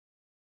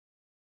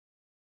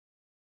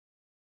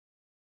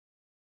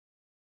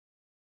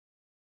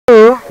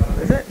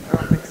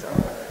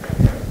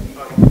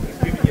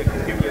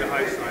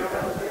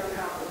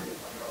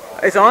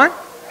It's on?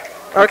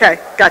 Okay,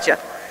 gotcha.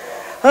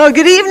 Oh,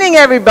 good evening,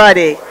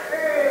 everybody.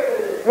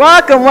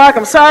 Welcome,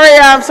 welcome.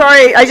 I'm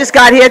sorry, I just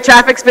got here.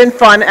 Traffic's been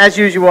fun, as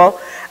usual.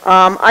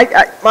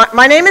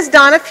 My name is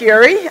Donna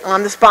Fury.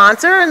 I'm the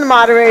sponsor and the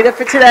moderator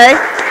for today.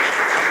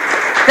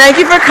 Thank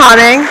you for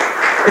coming.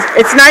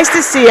 It's nice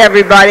to see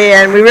everybody,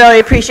 and we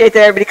really appreciate that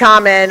everybody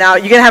come. And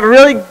you're going to have a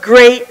really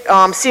great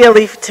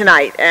CLE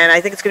tonight, and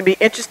I think it's going to be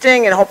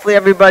interesting, and hopefully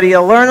everybody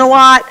will learn a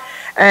lot.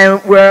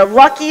 And we're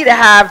lucky to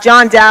have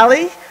John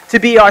Dalli to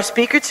be our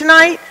speaker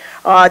tonight.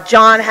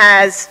 John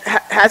has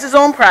his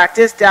own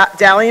practice,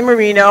 Dalli and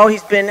Marino.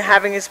 He's been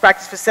having his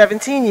practice for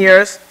 17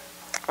 years.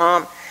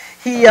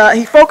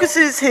 He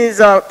focuses his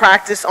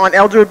practice on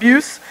elder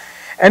abuse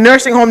and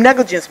nursing home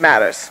negligence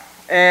matters.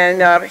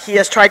 And he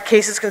has tried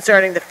cases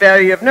concerning the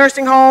failure of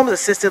nursing homes,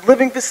 assisted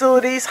living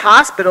facilities,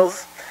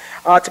 hospitals,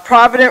 to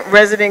provident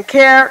resident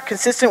care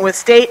consistent with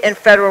state and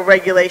federal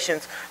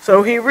regulations.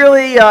 So he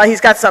really, he's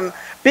got some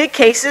big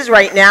cases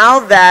right now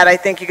that I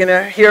think you're going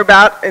to hear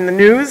about in the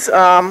news.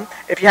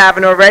 If you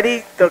haven't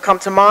already, they'll come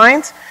to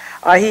mind.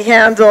 He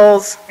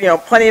handles,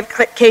 plenty of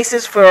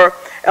cases for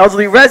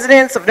elderly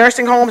residents of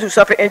nursing homes who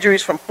suffer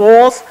injuries from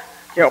falls,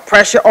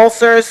 pressure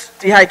ulcers,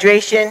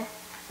 dehydration,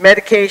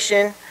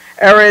 medication,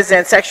 errors,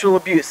 and sexual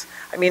abuse.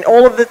 I mean,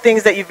 all of the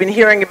things that you've been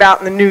hearing about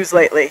in the news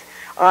lately.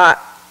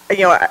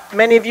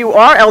 Many of you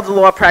are elder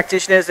law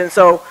practitioners, and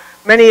so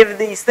many of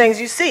these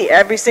things you see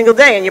every single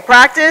day in your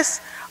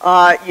practice.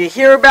 You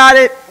hear about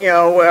it,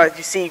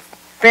 you see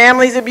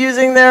families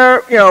abusing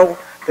the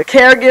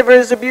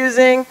caregivers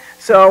abusing.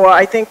 So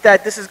I think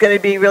that this is going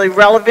to be really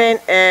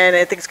relevant, and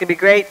I think it's going to be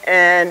great.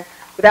 And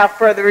without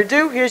further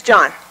ado, here's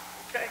John.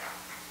 Okay.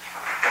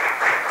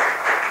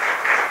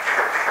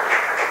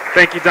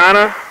 Thank you,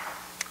 Donna.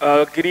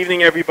 Good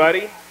evening,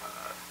 everybody.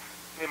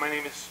 My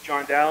name is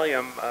John Dalli.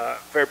 I'm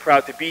very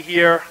proud to be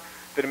here.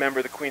 Been a member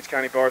of the Queens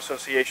County Bar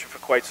Association for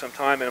quite some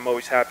time, and I'm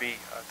always happy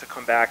to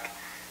come back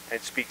and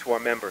speak to our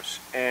members.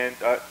 And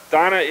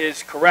Donna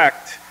is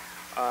correct.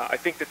 I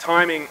think the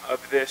timing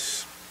of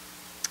this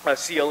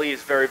CLE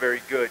is very,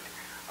 very good.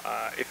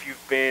 If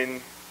you've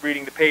been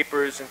reading the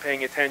papers and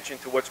paying attention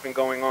to what's been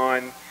going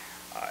on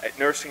at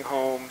nursing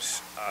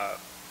homes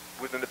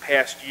within the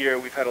past year,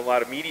 we've had a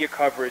lot of media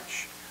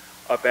coverage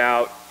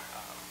about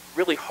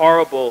really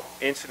horrible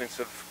incidents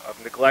of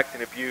neglect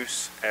and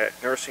abuse at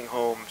nursing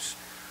homes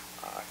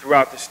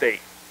throughout the state.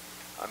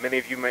 Many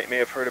of you may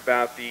have heard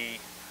about the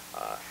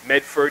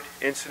Medford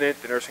incident,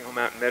 the nursing home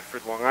out in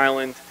Medford, Long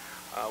Island,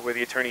 where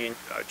the Attorney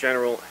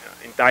General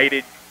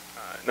indicted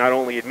not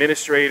only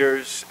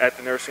administrators at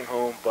the nursing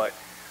home, but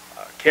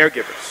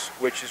caregivers,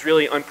 which is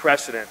really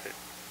unprecedented.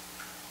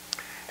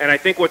 And I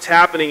think what's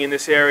happening in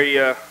this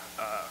area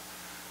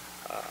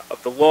of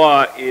the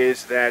law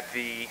is that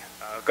the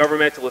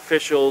governmental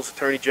officials,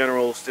 attorney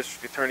generals,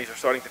 district attorneys are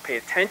starting to pay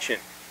attention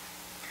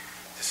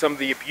to some of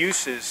the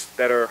abuses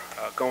that are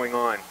going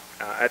on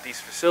at these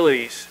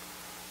facilities,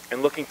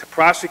 and looking to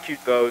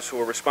prosecute those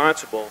who are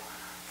responsible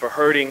for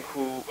hurting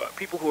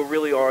people who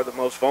really are the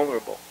most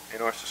vulnerable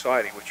in our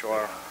society, which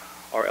are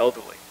our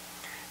elderly.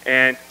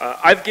 And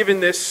I've given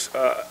this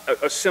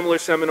a similar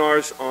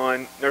seminars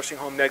on nursing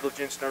home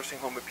negligence, nursing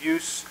home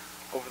abuse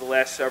over the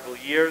last several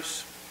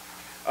years.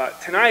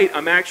 Tonight,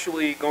 I'm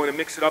actually going to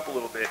mix it up a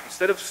little bit.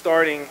 Instead of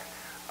starting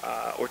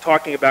or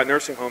talking about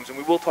nursing homes, and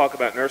we will talk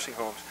about nursing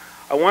homes,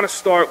 I want to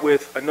start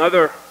with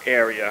another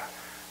area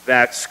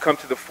that's come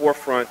to the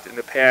forefront in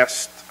the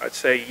past, I'd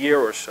say, year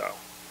or so.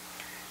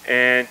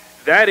 And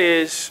that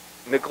is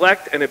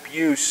neglect and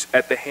abuse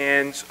at the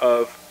hands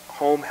of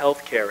home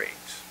health care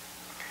aides.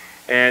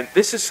 And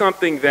this is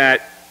something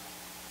that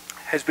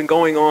has been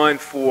going on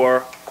for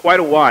quite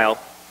a while,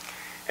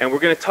 and we're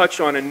going to touch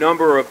on a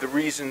number of the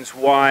reasons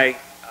why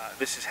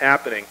this is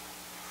happening.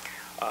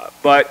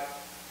 But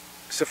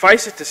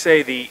suffice it to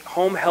say, the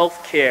home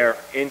health care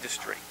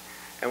industry,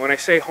 and when I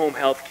say home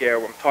health care,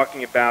 I'm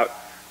talking about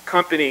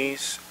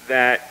companies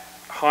that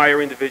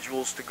hire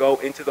individuals to go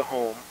into the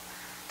home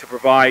to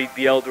provide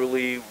the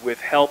elderly with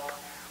help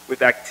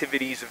with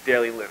activities of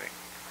daily living: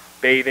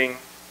 bathing,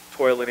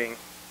 toileting,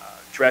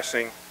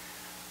 dressing,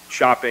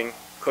 shopping,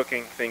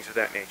 cooking, things of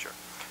that nature.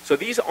 So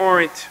these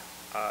aren't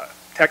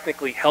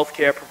technically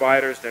healthcare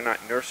providers. They're not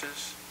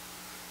nurses.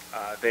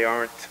 They're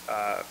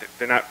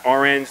not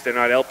RNs. They're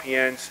not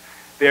LPNs.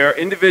 They're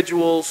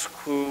individuals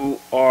who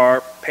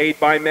are paid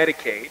by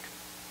Medicaid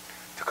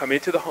to come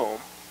into the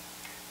home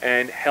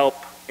and help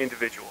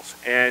individuals.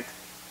 And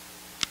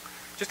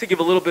just to give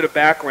a little bit of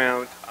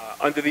background,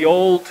 under the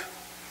old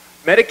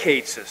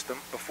Medicaid system,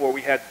 before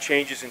we had the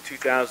changes in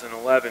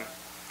 2011,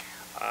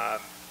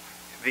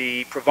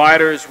 the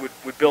providers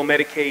would bill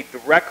Medicaid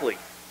directly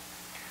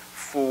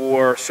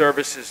for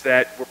services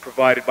that were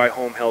provided by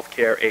home health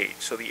care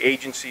aides. So the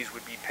agencies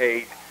would be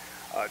paid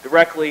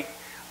directly.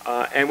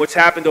 And what's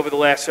happened over the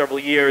last several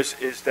years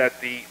is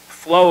that the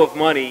flow of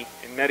money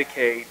in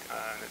Medicaid,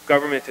 the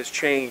government has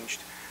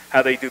changed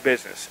how they do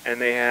business.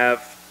 And they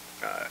have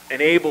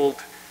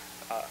enabled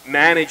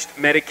managed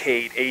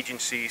Medicaid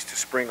agencies to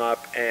spring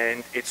up.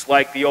 And it's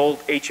like the old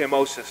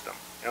HMO system.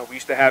 You know, we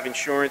used to have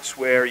insurance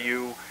where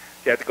you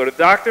had to go to the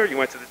doctor, you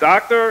went to the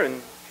doctor,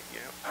 and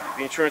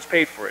the insurance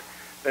paid for it.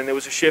 Then there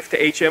was a shift to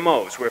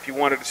HMOs, where if you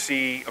wanted to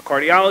see a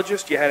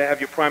cardiologist, you had to have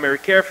your primary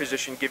care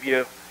physician give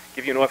you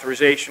an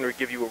authorization or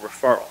give you a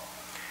referral.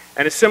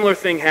 And a similar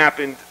thing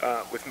happened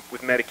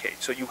with Medicaid.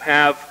 So you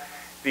have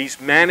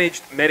these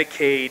managed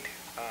Medicaid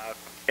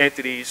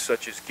entities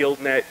such as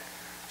GuildNet,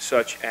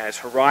 such as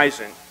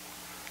Horizon,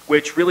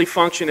 which really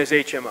function as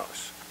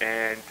HMOs.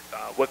 And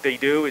what they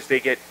do is they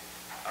get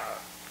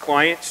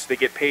clients, they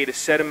get paid a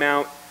set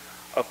amount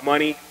of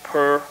money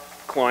per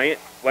client,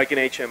 like an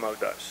HMO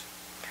does.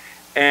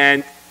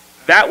 And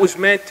that was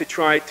meant to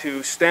try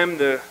to stem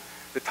the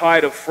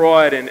tide of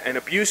fraud and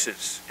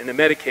abuses in the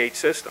Medicaid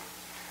system,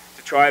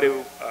 to try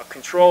to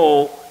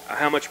control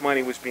how much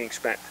money was being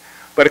spent.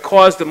 But it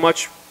caused a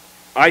much,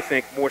 I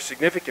think, more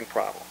significant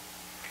problem.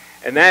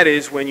 And that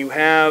is when you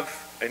have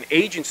an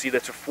agency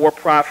that's a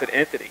for-profit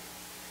entity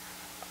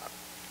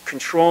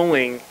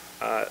controlling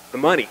the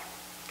money.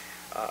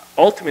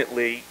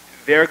 Ultimately,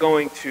 they're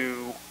going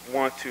to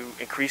want to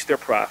increase their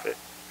profit.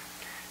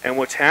 And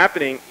what's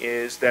happening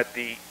is that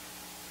the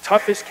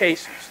toughest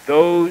cases,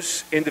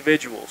 those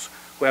individuals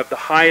who have the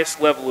highest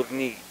level of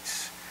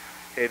needs,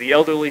 okay, the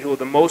elderly who are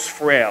the most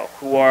frail,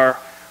 who are,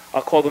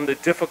 I'll call them the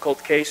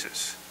difficult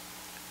cases,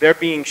 they're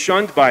being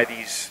shunned by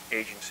these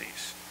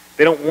agencies.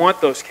 They don't want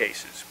those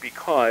cases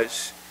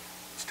because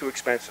it's too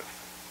expensive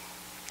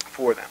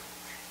for them.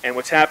 And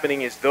what's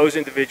happening is those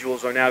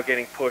individuals are now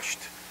getting pushed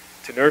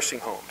to nursing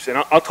homes. And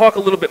I'll talk a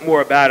little bit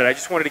more about it. I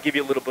just wanted to give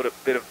you a little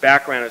bit of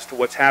background as to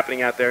what's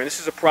happening out there. And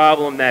this is a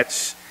problem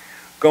that's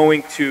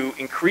going to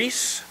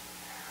increase.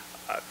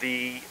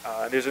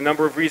 There's a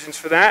number of reasons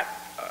for that.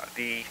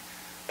 The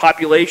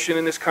population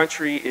in this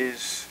country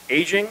is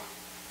aging.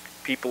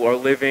 People are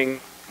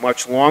living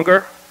much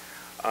longer.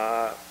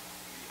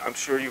 I'm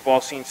sure you've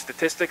all seen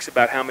statistics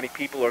about how many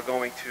people are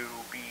going to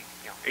be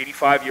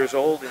 85 years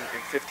old in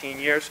 15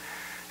 years.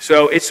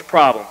 So it's a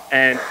problem,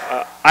 and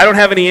I don't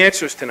have any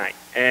answers tonight,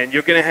 and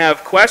you're going to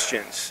have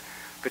questions,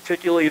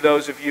 particularly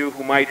those of you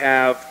who might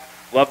have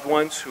loved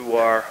ones who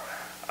are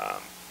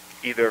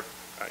either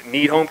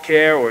need home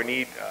care or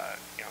need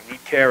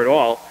care at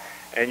all,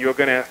 and you're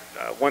going to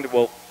wonder,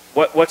 well,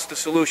 what's the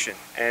solution?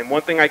 And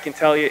one thing I can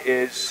tell you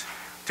is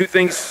two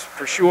things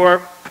for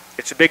sure.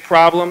 It's a big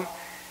problem,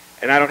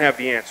 and I don't have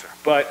the answer.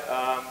 But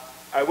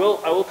I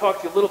will talk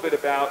to you a little bit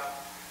about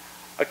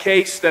a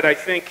case that I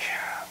think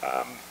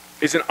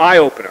is an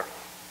eye-opener,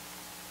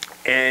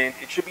 and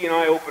it should be an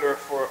eye-opener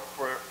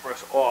for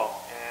us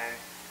all. And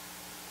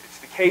it's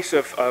the case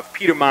of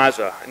Peter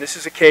Mazza, and this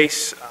is a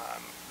case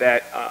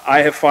that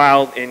I have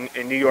filed in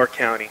New York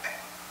County,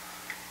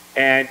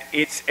 and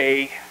it's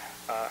a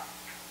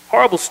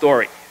horrible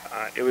story.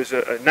 It was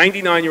a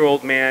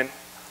 99-year-old man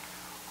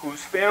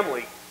whose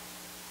family,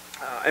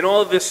 and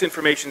all of this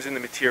information is in the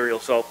material,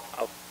 so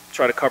I'll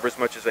try to cover as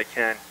much as I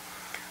can.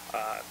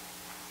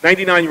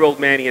 99-year-old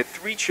man, he had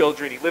 3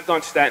 children, he lived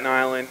on Staten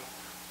Island,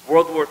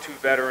 World War II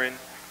veteran,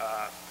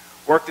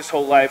 worked his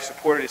whole life,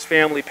 supported his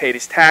family, paid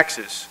his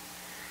taxes.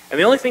 And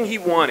the only thing he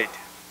wanted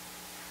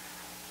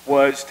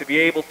was to be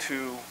able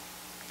to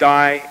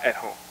die at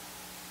home.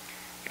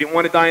 He didn't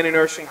want to die in a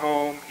nursing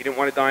home, he didn't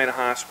want to die in a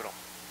hospital.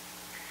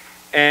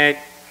 And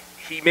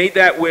he made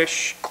that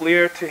wish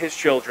clear to his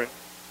children,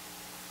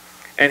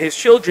 and his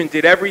children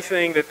did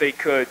everything that they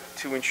could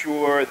to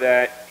ensure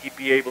that he'd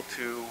be able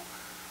to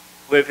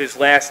live his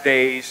last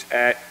days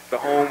at the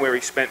home where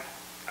he spent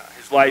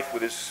his life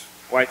with his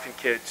wife and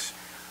kids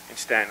in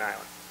Staten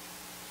Island.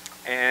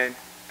 And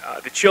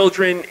the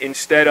children,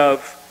 instead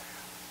of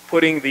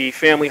putting the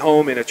family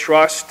home in a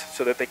trust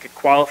so that they could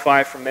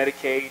qualify for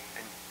Medicaid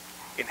and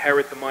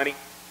inherit the money,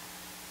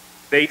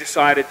 they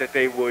decided that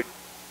they would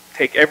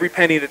take every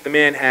penny that the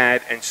man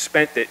had and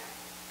spend it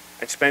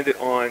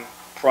on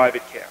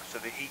private care so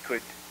that he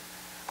could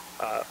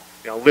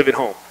live at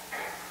home.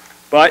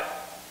 But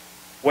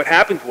what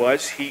happened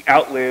was he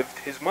outlived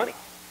his money.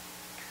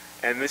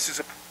 And this is,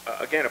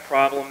 again, a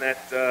problem that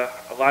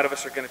a lot of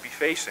us are going to be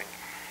facing.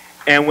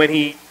 And when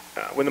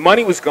the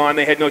money was gone,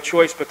 they had no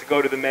choice but to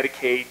go to the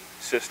Medicaid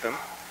system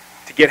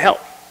to get help.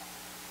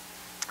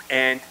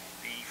 And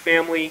the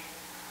family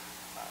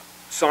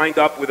signed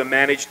up with a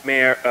Medicaid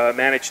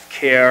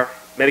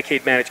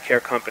managed care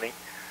company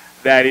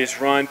that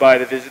is run by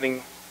the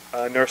Visiting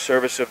Nurse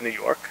Service of New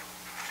York,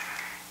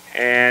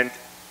 and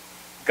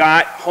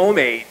got home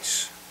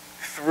aids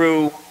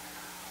through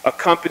a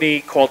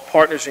company called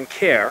Partners in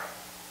Care,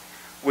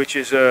 which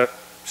is a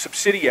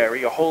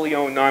subsidiary, a wholly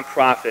owned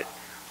nonprofit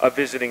of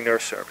Visiting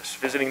Nurse Service.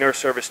 Visiting Nurse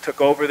Service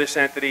took over this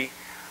entity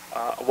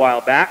a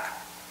while back,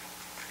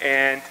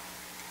 and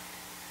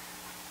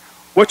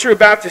what you're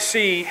about to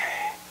see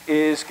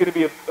is going to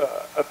be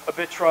a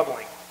bit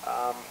troubling.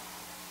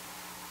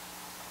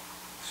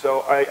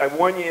 So I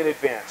warn you in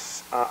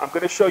advance. I'm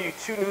going to show you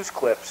 2 news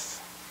clips.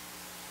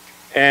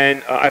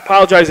 And I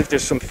apologize if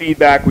there's some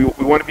feedback. We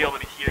want to be able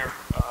to hear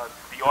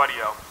the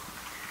audio.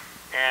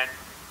 And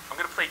I'm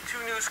going to play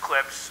 2 news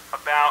clips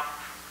about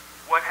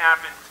what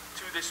happened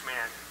to this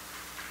man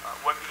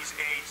what these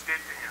aides did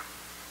to him,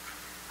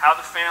 how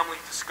the family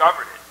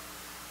discovered it.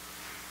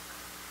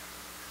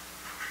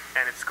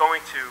 And it's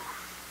going to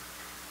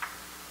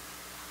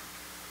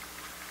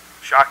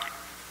shock you.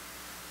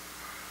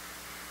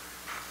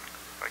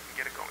 If I can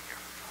get it going here.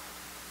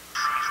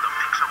 It's the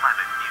Mix 11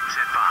 News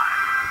at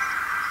 5.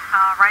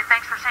 All right,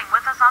 thanks for staying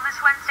with us on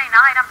this Wednesday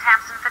night. I'm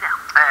Tamsin Fidel.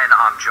 And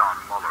I'm John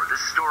Muller.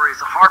 This story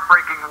is a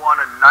heartbreaking one.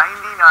 A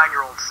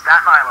 99-year-old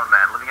Staten Island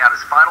man living out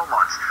his final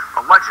months,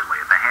 allegedly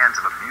at the hands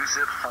of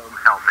abusive home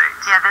health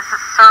aides. Yeah, this is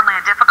certainly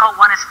a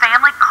difficult one. His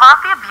family caught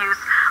the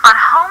abuse on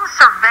home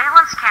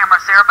surveillance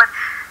cameras there, but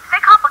say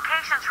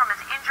complications from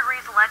his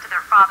injuries led to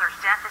their father's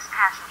death this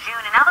past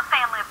June. And now the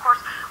family, of course,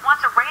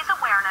 wants to raise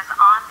awareness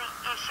on the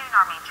issue.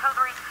 Narmeen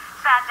Chaudhry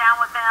sat down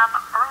with them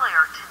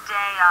earlier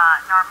today.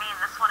 Narmeen,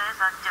 this one is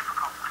a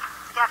difficult one.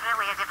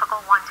 Definitely a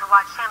difficult one to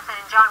watch, Tamsin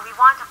and John. We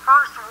want to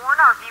first warn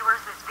our viewers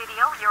this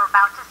video you're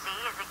about to see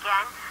is,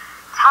 again,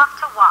 tough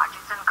to watch.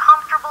 It's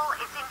uncomfortable,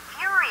 it's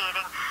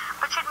infuriating,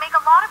 but should make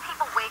a lot of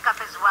people wake up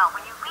as well.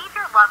 When you leave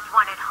your loved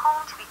one at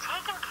home to be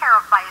taken care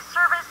of by a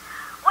service,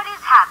 what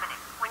is happening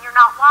when you're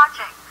not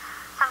watching?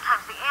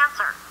 Sometimes the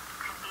answer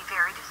can be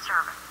very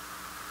disturbing.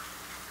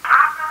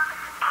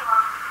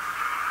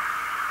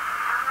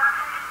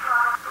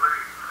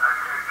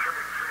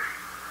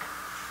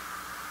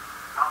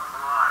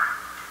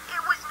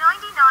 It was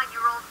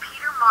 99-year-old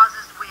Peter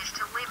Mazza's wish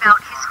to live out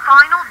his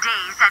final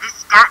days at his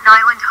Staten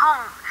Island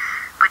home.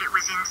 But it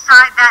was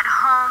inside that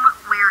home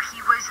where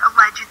he was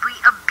allegedly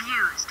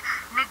abused,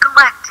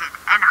 neglected,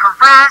 and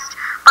harassed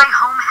by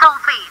home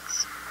health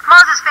aides.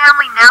 Mazza's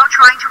family now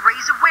trying to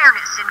raise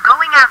awareness and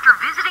going after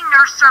Visiting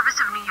Nurse Service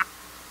of New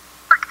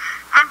York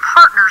and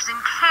Partners in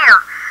Care,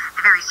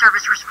 the very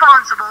service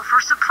responsible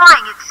for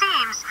supplying, it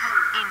seems,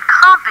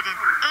 incompetent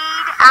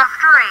aid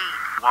after aid.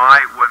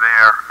 Why were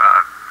there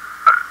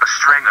a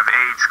string of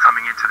aides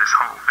coming into the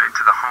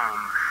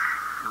home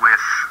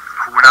with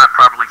who were not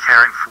properly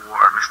caring for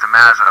Mr.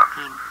 Mazza?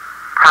 He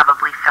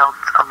probably felt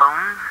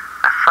alone,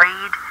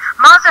 afraid.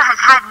 Mazza has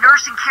had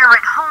nursing care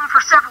at home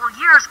for several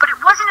years, but it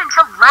wasn't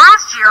until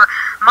last year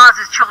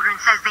Mazza's children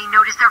says they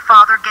noticed their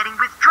father getting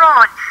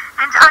withdrawn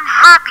and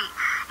unhappy.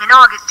 In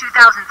August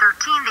 2013,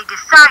 they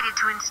decided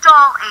to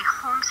install a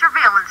home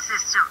surveillance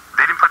system.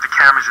 They didn't put the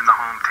cameras in the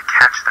home to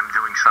catch them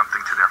doing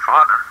something to their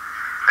father.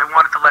 They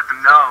wanted to let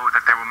them know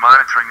that they were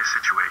monitoring the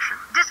situation.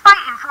 Despite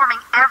informing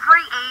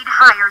every aide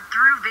hired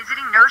through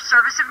Visiting Nurse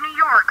Service of New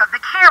York of the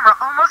camera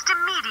almost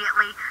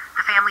immediately,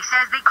 the family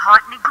says they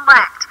caught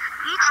neglect.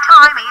 Each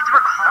time aides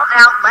were called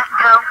out, let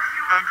go,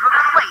 and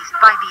replaced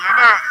by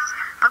VNS.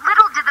 But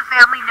little did the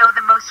family know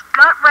the most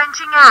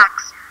gut-wrenching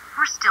acts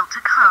were still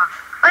to come.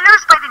 A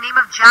nurse by the name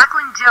of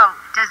Jacqueline Doe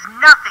does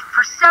nothing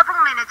for several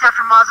minutes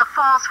after Mazza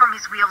falls from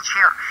his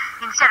wheelchair.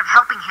 Instead of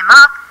helping him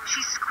up, she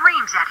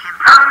screams at him.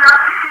 I'm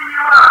not picking you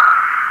up.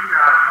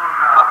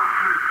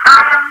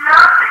 I am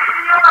not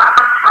picking you up.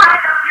 I'm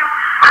tired of you.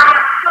 I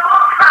am so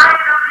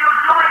tired of you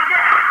doing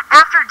this.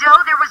 After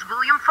Doe, there was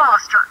William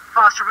Foster.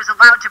 Foster was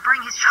allowed to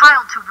bring his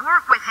child to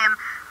work with him,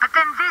 but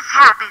then this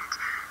happened.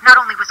 Not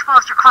only was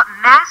Foster caught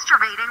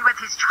masturbating with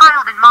his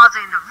child and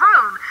Mazza in the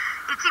room,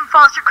 it seemed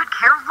Foster could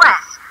care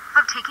less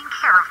of taking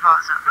care of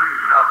Mazza.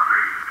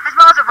 As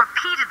Mazza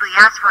repeatedly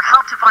asked for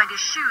help to find his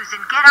shoes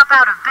and get up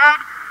out of bed,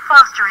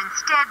 Foster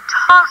instead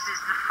tosses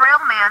the frail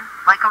man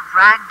like a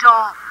rag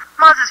doll.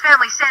 Mazza's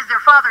family says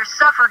their father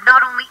suffered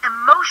not only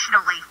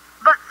emotionally,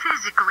 but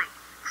physically.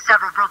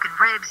 Several broken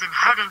ribs and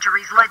head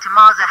injuries led to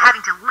Mazza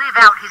having to live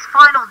out his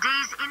final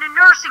days in a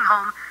nursing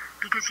home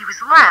because he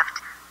was left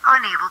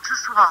unable to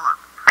swallow.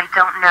 I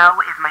don't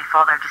know if my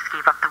father just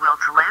gave up the will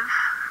to live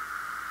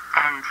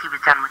and he was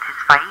done with his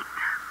fight,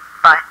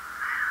 but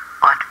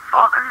on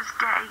Father's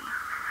Day,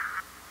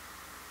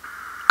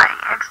 I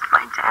asked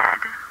my dad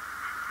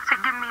to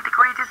give me the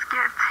greatest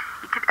gift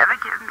he could ever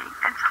give me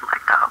and to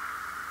let go.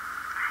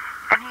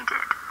 And he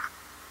did.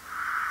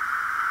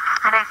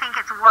 And I think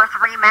it's worth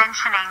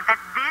re-mentioning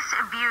that this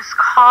abuse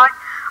caught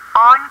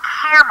on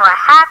camera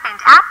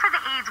happened after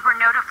the aides were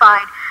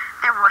notified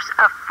there was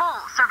a full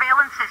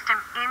surveillance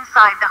system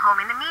inside the home.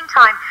 In the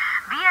meantime,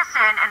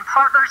 VSN and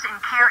Partners in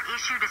Care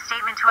issued a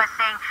statement to us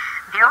saying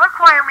their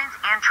requirements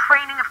and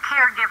training of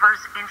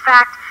caregivers, in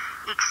fact,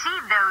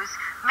 exceed those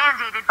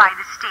mandated by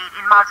the state.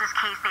 In Mazza's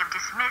case, they have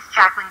dismissed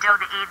Jacqueline Doe,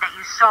 the aide that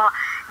you saw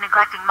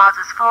neglecting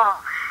Mazza's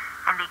fall.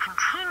 And they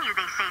continue,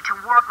 they say,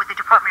 to work with the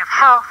Department of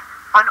Health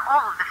on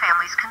all of the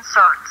family's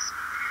concerns.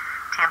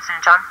 Tamsin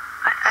and John,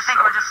 I think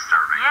we're just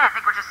disturbing. Yeah, I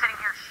think we're just sitting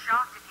here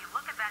shocked. If you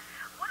look at that,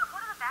 what are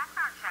the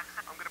background checks?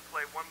 I'm going to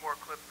play one more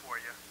clip for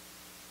you.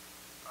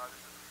 This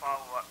is a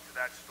follow-up to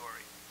that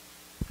story.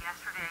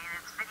 Yesterday, and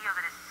it's video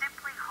that is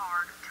simply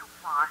hard to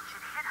watch.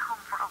 It hit home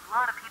for a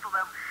lot of people,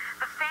 though.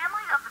 The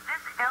family of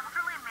this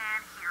elderly man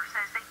here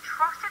says they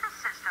trusted a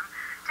system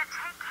to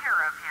take care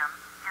of him,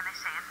 and they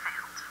say it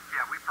failed.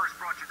 Yeah, we first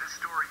brought you this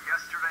story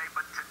yesterday,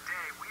 but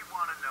today we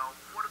want to know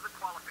what are the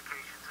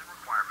qualifications and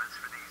requirements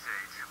for these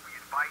aides who we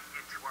invite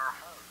into our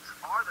homes.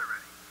 Are there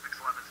any?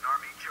 Mix 11's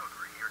Narmeen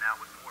Chaudhry here now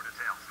with more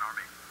details.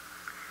 Narmeen.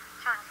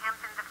 John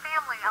Hampton, the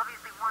family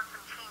obviously wants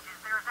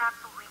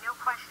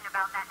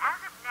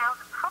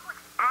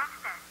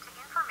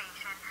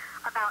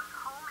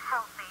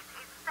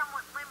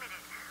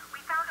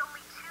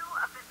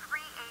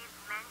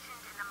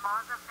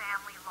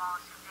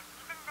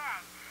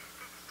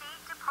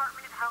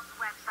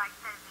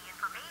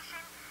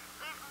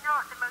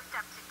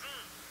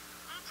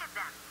of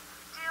them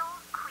still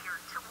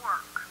cleared to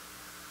work.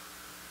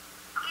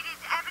 It is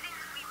evidence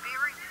we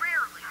very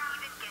rarely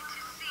even get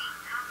to see,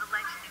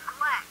 alleged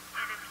neglect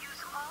and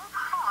abuse all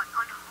caught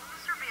on home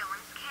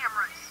surveillance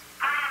cameras.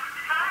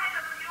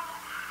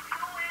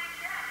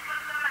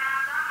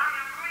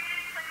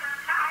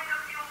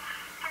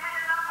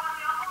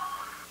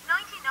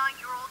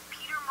 99-year-old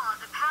Peter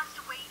Mazza passed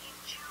away in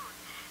June.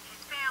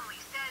 His family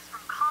says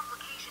from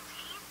complications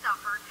he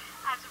suffered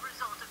as a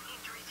result of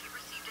injuries he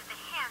received at the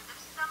hands of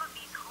some of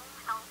these home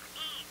health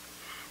aides.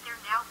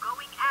 They're now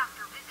going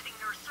after visiting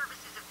nurse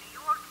services of New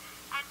York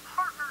and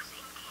Partners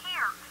in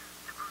Care,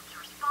 the groups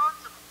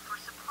responsible for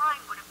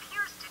supplying what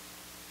appears to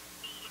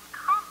be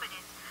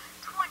incompetent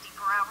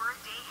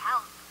 24-hour-a-day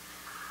help.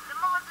 The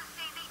Mazzas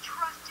say they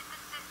trusted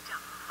the system,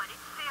 but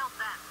it failed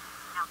them.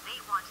 Now they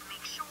want to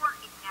make sure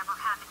it never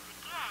happens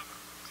again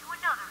to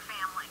another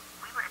family.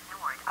 We were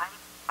ignored. I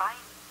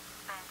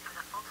spent, it was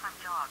a full-time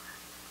job,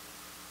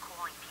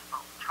 calling people,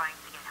 trying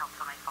to get help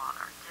for my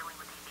father, dealing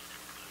with these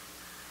agencies.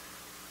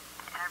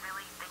 And I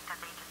really think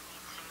that they just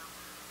need to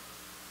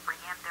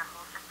revamp their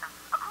whole system.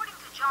 According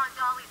to John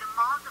Dalli, the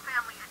Mazza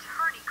family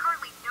attorney,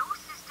 currently no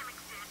system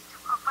exists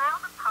to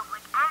allow the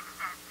public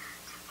access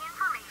to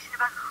information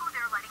about who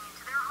they're letting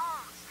into their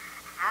homes.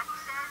 And that, he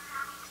says,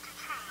 needs to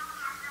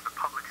change. The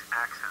public's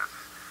access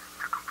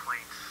to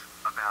complaints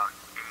about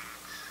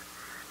AIDS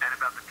and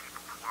about the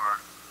people who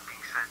are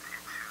being sent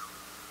into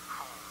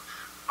homes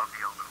of the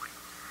elderly.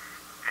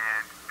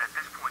 And at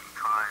this point in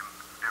time,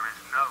 there is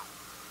no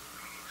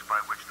means by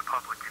which the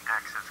public can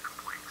access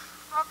complaints.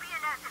 While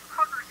BNS and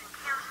Partners in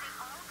Care say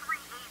all 3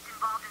 aides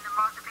involved in the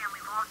Mazza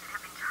family lawsuit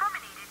have been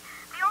terminated,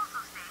 they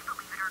also say,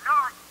 believe it or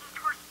not, each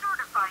were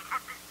certified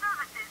at the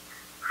service's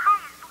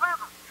highest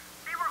level.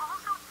 They were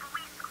also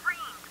fully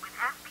screened with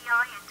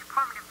FBI and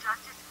Department of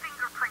Justice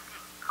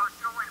fingerprinting.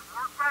 Personal and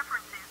work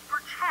references were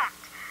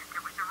checked.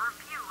 There was a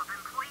review of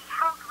employee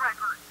health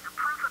records, a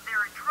proof of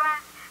their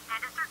address,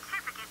 and a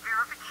certificate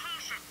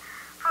verification.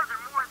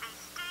 Furthermore, they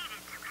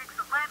stated to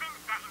Pix11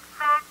 that in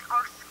fact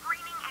our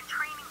screening and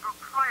training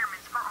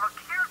requirements for our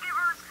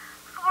caregivers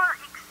far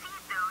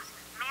exceed those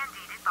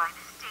mandated by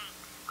the state.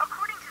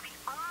 According to the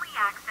only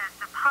access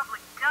the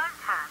public does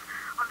have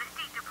on the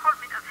State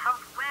Department of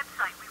Health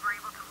website, we were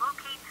able to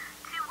locate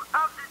 2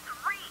 of the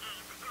 3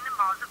 aides in the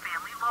Mazza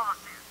family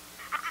lawsuit.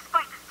 And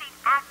despite the state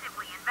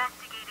actively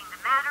investigating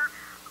the matter,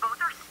 both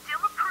are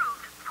still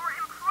approved for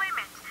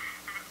employment.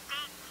 And the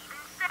state even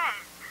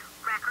says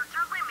records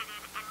are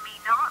limited and may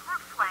not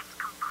reflect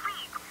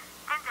complete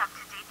and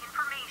up-to-date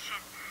information.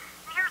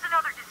 And here's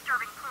another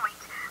disturbing point.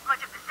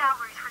 Much of the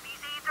salaries for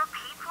these aides are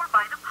paid for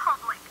by the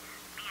public.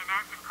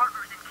 BNS and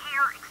Partners in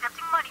Care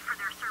accepting money for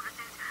their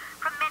services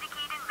from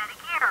Medicaid and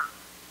Medicare.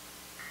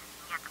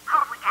 And yet the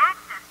public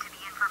access to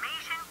the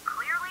information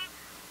clearly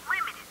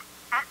limited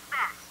at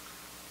best.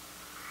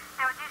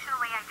 Now,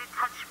 additionally, I did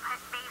touch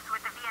base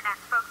with the VNS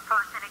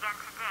spokesperson again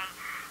today.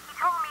 He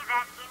told me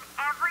that in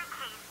every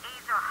case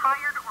aides are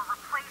hired or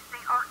replaced,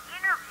 they are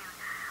interviewed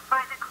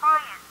by the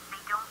client. They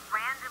don't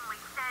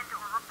randomly send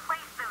or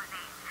replace those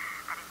aides.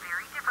 That is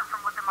very different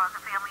from what the Mazza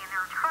family and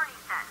their attorney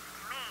says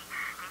to me.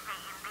 They say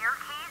in their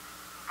case,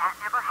 that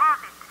never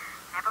happened.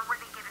 Never were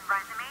they given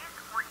resumes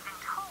or even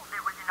told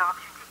there was an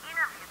option to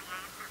interview the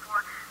aides before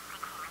they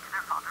came into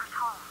their father's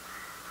home.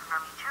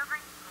 Rami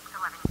Chaudhry,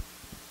 Pix11.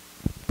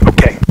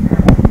 Okay.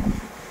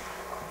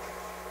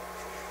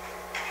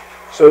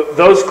 So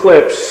those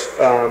clips,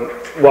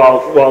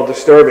 while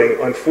disturbing,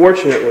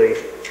 unfortunately,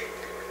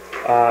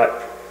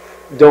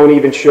 don't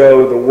even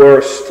show the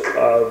worst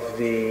of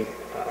the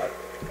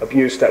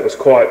abuse that was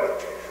caught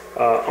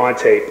on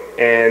tape.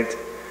 And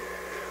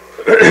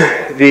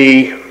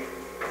the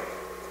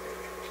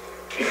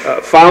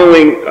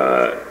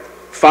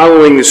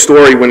following the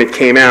story when it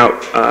came out,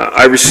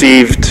 I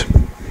received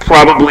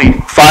probably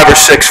 5 or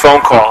 6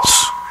 phone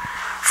calls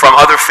from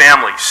other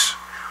families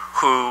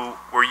who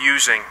were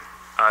using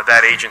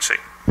that agency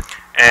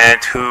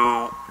and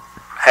who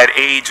had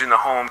aides in the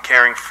home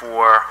caring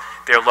for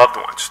their loved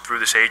ones through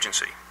this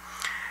agency.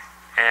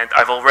 And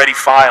I've already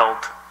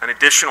filed an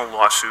additional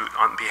lawsuit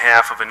on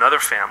behalf of another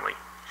family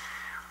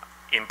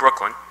in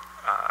Brooklyn.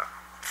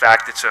 In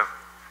fact, it's a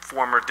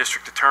former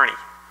district attorney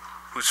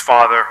whose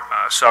father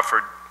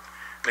suffered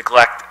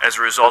neglect as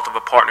a result of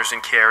a Partners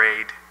in Care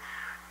aide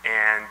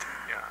and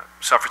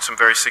suffered some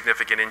very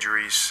significant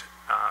injuries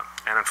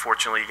and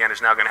unfortunately, again,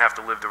 is now going to have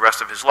to live the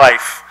rest of his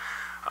life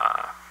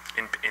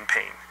in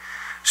pain.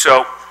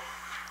 So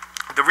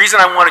the reason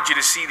I wanted you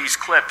to see these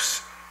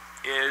clips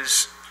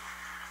is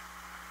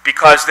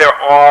because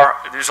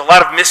there's a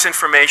lot of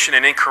misinformation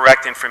and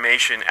incorrect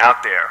information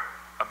out there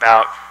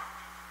about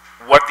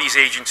what these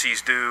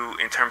agencies do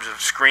in terms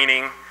of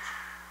screening,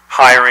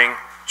 hiring,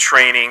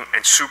 training,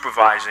 and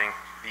supervising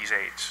these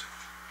aides.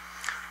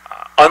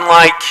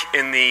 Unlike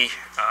in the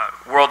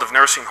world of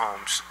nursing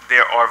homes,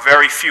 there are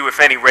very few, if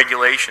any,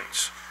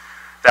 regulations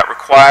that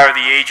require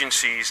the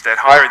agencies that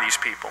hire these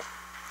people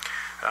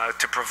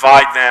to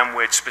provide them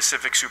with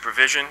specific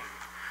supervision.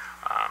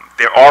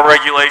 There are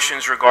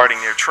regulations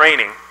regarding their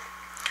training,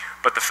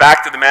 But the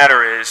fact of the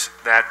matter is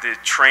that the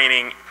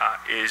training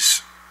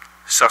is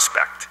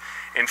suspect.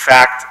 In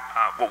fact,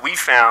 what we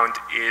found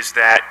is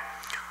that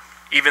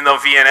even though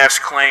VNS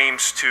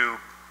claims to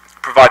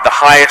provide the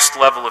highest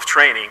level of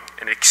training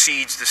and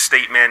exceeds the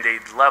state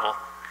mandated level,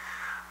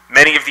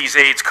 many of these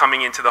aides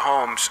coming into the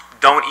homes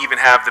don't even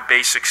have the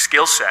basic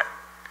skill set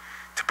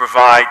to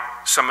provide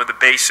some of the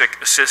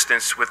basic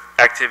assistance with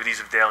activities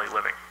of daily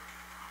living.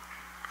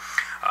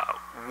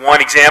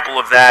 One example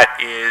of that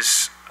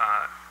is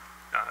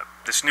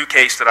this new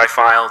case that I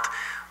filed.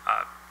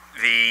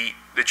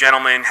 The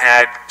gentleman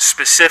had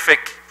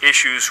specific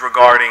issues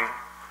regarding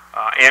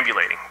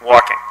ambulating,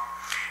 walking,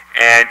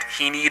 and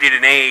he needed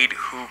an aide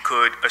who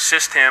could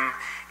assist him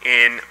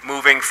in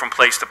moving from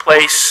place to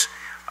place,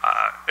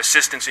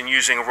 assistance in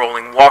using a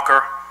rolling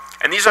walker,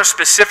 and these are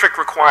specific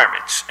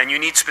requirements, and you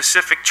need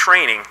specific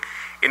training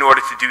in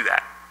order to do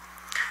that.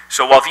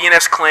 So while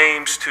VNS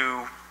claims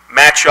to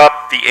match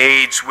up the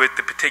aides with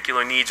the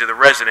particular needs of the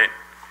resident,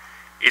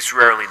 it's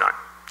rarely done.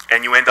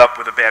 And you end up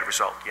with a bad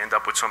result. You end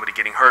up with somebody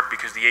getting hurt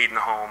because the aide in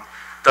the home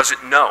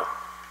doesn't know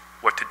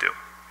what to do.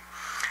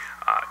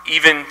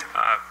 Even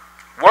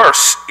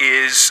worse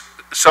is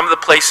some of the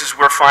places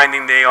we're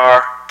finding they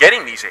are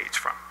getting these aides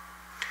from.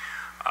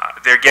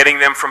 They're getting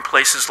them from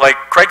places like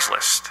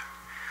Craigslist.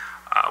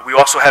 We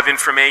also have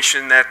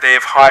information that they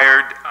have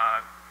hired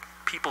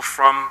people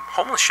from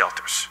homeless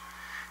shelters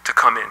to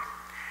come in,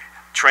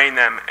 train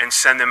them, and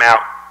send them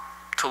out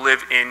to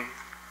live in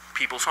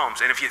people's homes.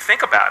 And if you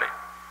think about it,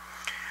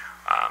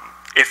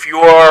 if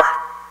you're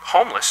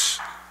homeless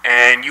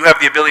and you have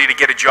the ability to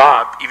get a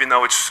job, even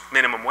though it's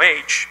minimum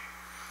wage,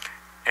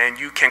 and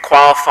you can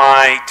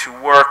qualify to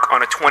work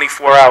on a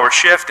 24-hour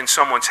shift in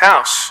someone's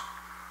house,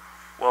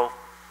 well,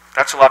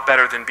 that's a lot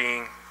better than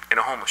being in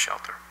a homeless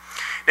shelter.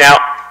 Now,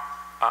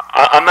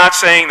 I'm not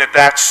saying that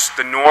that's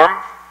the norm,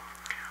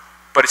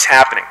 but it's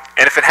happening.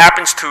 And if it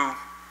happens to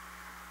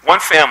one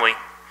family,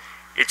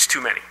 it's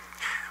too many.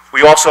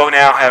 We also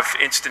now have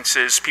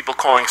instances, people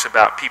calling us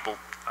about people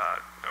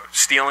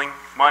stealing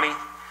money,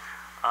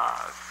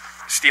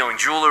 stealing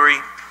jewelry,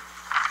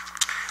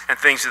 and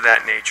things of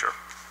that nature.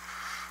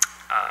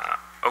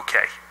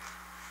 Okay.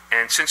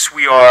 And since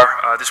we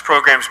are, this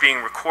program is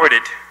being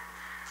recorded,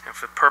 and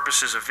for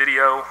purposes of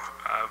video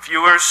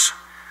viewers,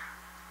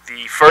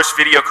 the first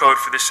video code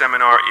for this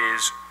seminar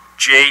is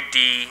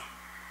JD10.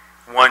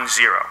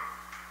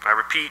 I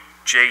repeat,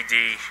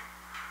 JD10.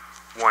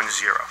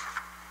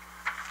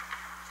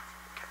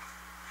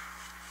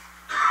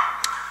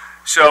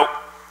 So,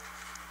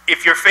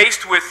 if you're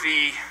faced with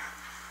the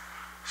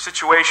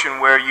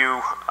situation where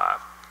you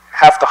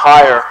have to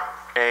hire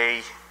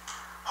a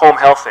home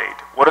health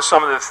aide, what are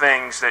some of the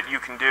things that you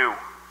can do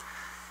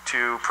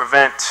to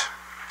prevent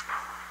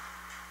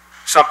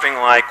something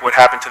like what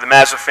happened to the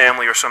Mazza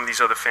family or some of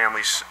these other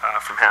families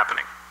from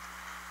happening?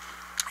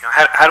 You know,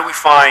 how do we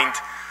find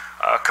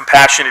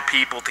compassionate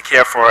people to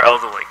care for our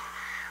elderly?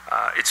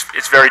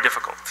 It's very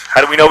difficult.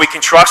 How do we know we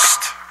can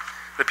trust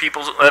the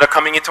people that are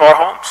coming into our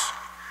homes?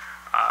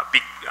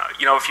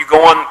 You know, if you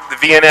go on the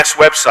VNS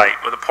website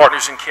or the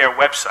Partners in Care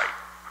website,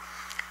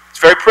 it's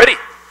very pretty.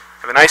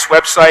 They have a nice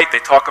website. They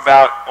talk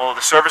about all of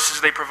the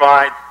services they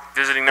provide.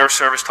 Visiting Nurse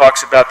Service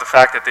talks about the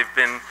fact that they've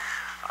been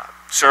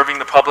serving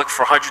the public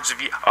for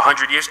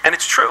 100 years, and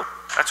it's true.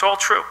 That's all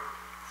true.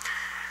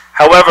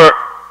 However,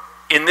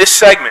 in this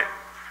segment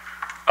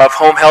of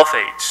home health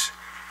aides,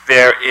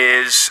 there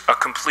is a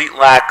complete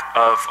lack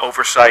of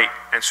oversight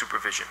and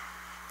supervision.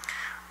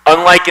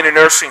 Unlike in a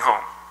nursing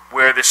home,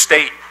 where the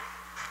state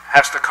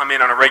has to come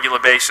in on a regular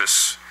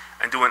basis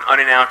and do an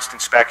unannounced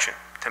inspection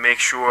to make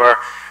sure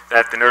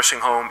that the nursing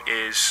home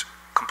is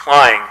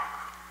complying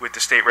with the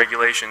state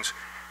regulations,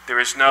 there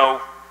is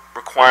no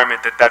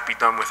requirement that that be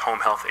done with home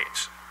health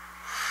aides.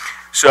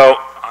 So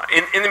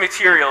in the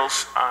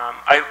materials,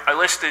 I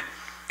listed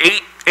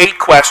eight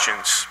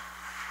questions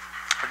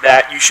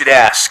that you should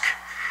ask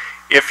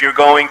if you're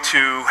going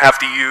to have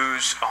to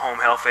use a home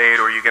health aide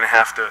or you're going to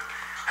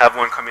have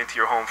one come into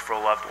your home for a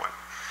loved one.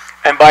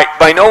 And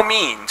by no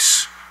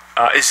means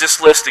is this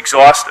list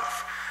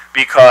exhaustive,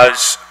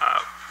 because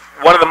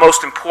one of the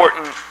most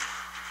important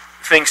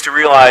things to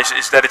realize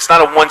is that it's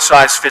not a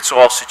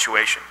one-size-fits-all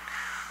situation.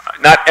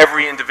 Not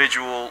every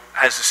individual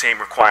has the same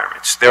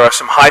requirements. There are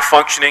some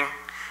high-functioning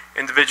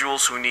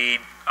individuals who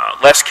need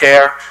less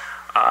care,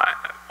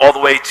 all the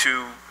way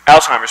to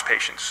Alzheimer's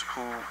patients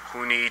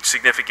who need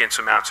significant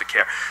amounts of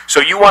care. So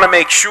you want to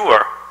make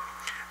sure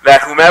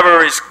that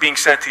whomever is being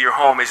sent to your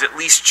home is at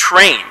least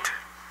trained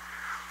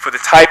for the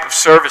type of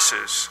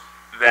services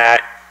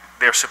that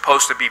they're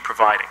supposed to be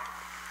providing.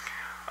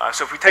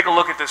 So if we take a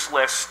look at this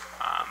list,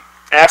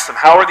 ask them,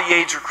 how are the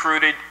aides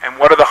recruited and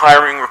what are the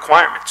hiring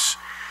requirements?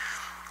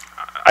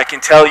 I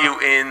can tell you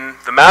in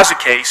the Mazza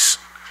case,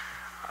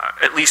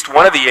 at least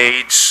one of the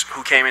aides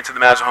who came into the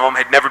Mazza home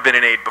had never been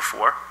an aide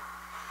before.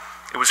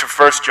 It was her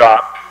first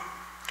job.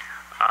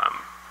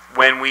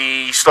 When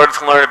we started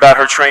to learn about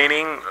her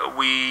training,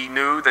 we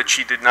knew that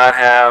she did not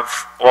have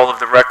all of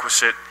the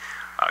requisite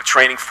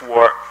training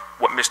for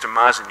what Mr.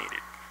 Mazza needed.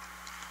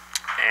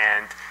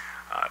 And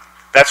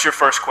That's your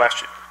first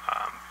question.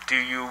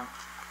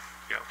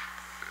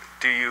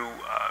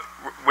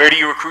 Where do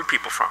you recruit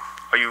people from?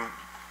 Are you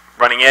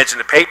running ads in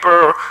the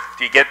paper?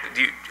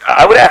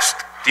 I would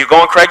ask, do you go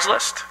on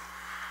Craigslist?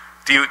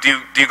 Do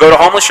you go to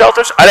homeless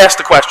shelters? I'd ask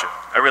the question.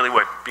 I really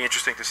would. Be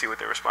interesting to see what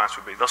their response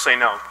would be. They'll say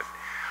no.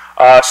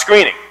 But,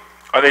 screening.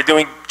 Are they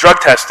doing drug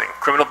testing,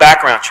 criminal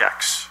background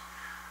checks?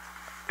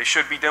 They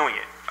should be doing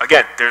it.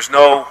 Again, there's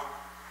no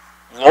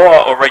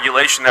law or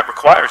regulation that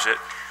requires it,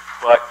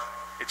 but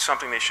it's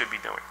something they should be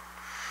doing.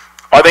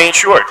 Are they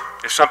insured?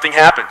 If something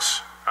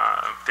happens,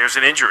 there's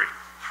an injury,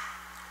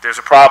 there's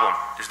a problem,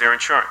 is there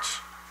insurance?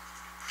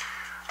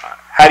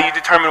 How do you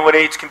determine what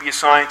aids can be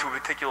assigned to a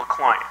particular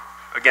client?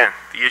 Again,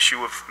 the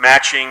issue of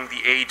matching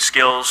the aid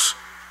skills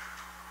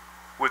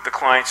with the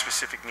client's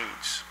specific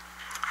needs.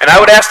 And I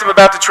would ask them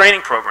about the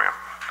training program.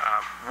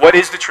 What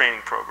is the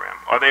training program?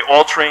 Are they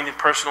all trained in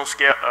personal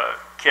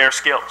care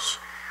skills?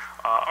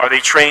 Are they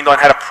trained on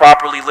how to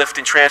properly lift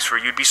and transfer?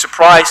 You'd be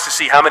surprised to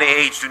see how many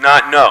aides do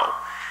not know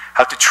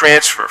how to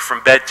transfer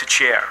from bed to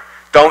chair,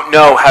 don't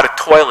know how to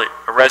toilet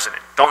a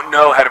resident, don't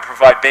know how to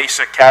provide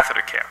basic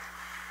catheter care.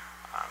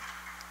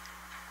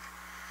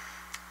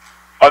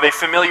 Are they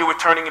familiar with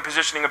turning and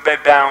positioning a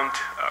bed-bound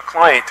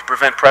client to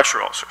prevent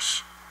pressure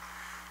ulcers?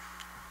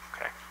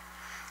 Okay.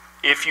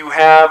 If you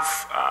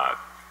have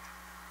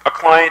a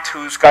client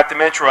who's got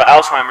dementia or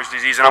Alzheimer's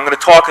disease, and I'm going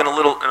to talk in a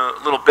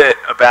little bit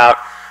about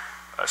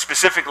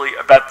specifically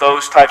about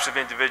those types of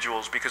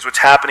individuals, because what's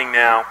happening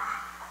now,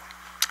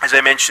 as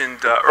I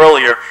mentioned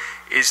earlier,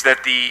 is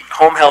that the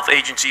home health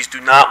agencies do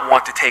not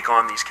want to take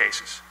on these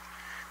cases.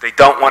 They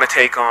don't want to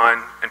take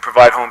on and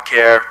provide home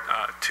care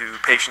to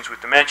patients with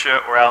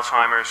dementia or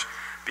Alzheimer's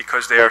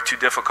because they are too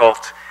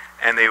difficult,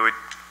 and they would,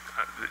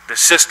 the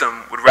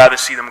system would rather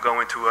see them go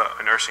into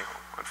a nursing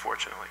home,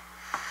 unfortunately.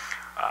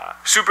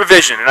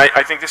 Supervision, and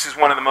I think this is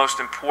one of the most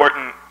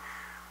important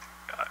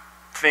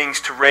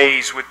things to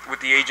raise with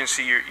the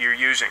agency you're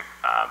using.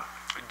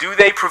 Do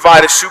they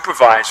provide a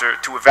supervisor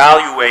to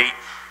evaluate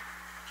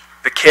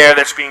the care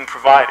that's being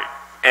provided?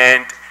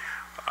 And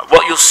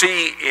what you'll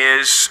see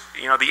is,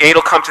 the aide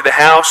will come to the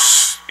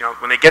house.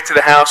 When they get to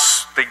the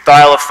house, they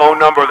dial a phone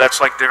number that's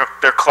like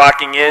they're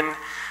clocking in.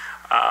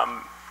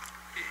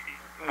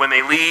 When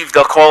they leave,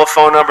 they'll call a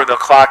phone number, they'll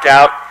clock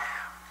out,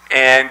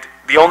 and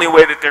the only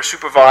way that they're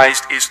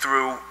supervised is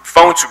through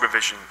phone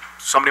supervision.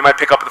 Somebody might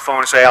pick up the phone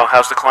and say, "Oh,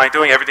 how's the client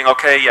doing? Everything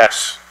okay?"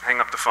 "Yes." Hang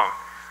up the phone.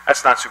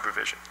 That's not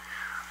supervision.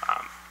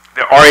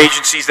 There are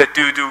agencies that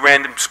do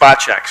random spot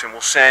checks and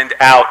will send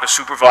out a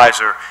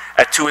supervisor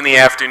at 2 in the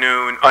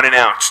afternoon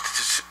unannounced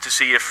to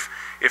see if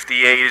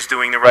the aide is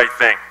doing the right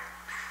thing,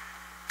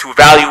 to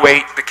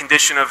evaluate the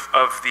condition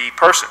of the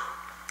person.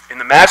 In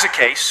the Mazza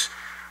case,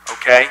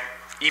 okay,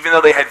 even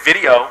though they had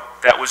video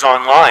that was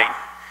online,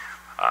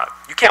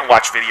 you can't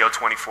watch video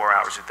 24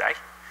 hours a day.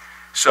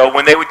 So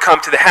when they would come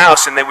to the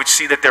house and they would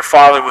see that their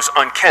father was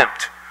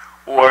unkempt,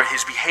 or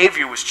his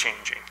behavior was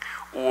changing,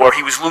 or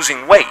he was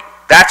losing weight,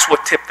 that's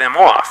what tipped them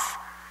off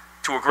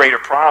to a greater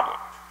problem.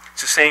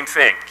 It's the same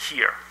thing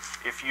here.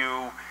 If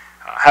you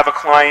have a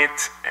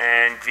client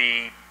and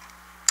the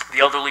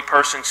elderly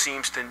person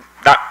seems to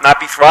not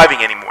be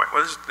thriving anymore,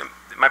 well, there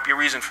might be a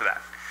reason for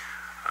that.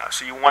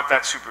 So you want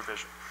that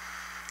supervision.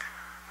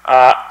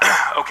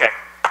 Okay.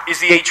 Is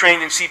the aide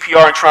trained in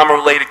CPR and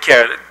trauma-related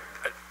care?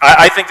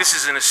 I think this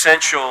is an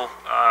essential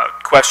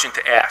question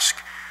to ask.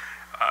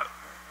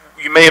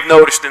 You may have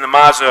noticed in the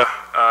Mazza,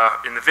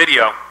 in the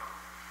video,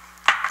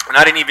 and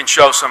I didn't even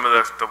show some of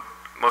the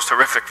most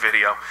horrific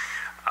video,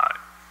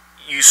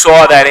 you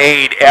saw that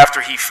aide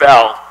after he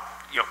fell,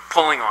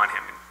 pulling on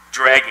him and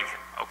dragging him,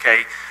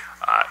 okay?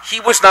 He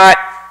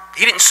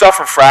didn't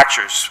suffer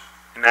fractures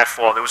in that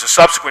fall. There was a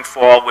subsequent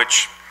fall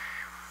which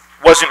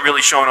wasn't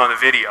really shown on the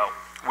video,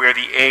 where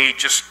the aide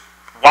just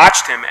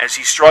watched him as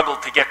he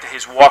struggled to get to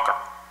his walker.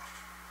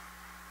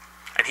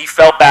 And he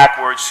fell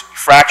backwards,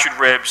 fractured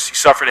ribs, he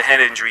suffered a head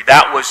injury.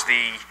 That was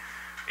the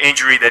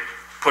injury that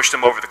pushed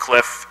him over the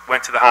cliff,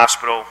 went to the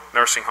hospital,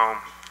 nursing home,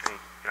 and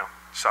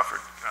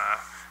suffered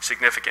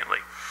significantly.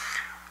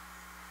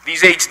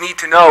 These aides need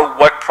to know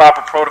what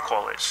proper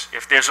protocol is.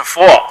 If there's a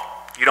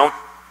fall, you don't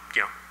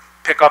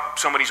pick up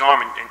somebody's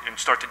arm and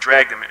start to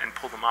drag them and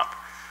pull them up.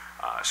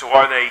 So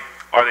are they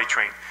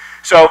trained?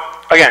 So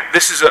again,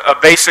 this is a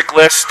basic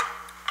list.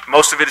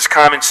 Most of it is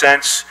common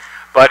sense,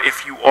 but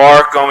if you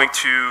are going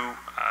to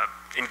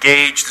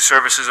engage the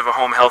services of a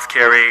home health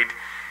care aide,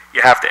 you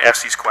have to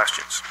ask these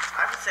questions.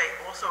 I would say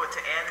also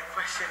to add a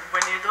question,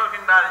 when you're talking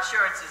about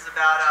insurance, is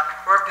about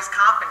workers'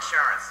 comp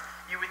insurance.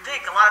 You would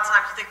think, a lot of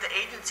times you think the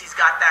agency's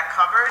got that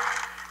covered,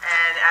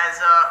 and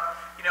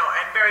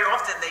and very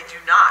often they do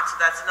not.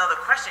 So that's another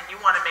question. You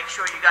want to make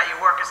sure you got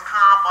your workers'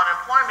 comp,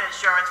 unemployment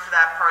insurance for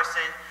that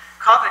person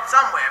covered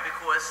somewhere,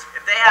 because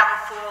if they have a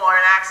fall or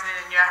an accident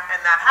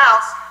in that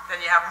house, then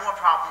you have more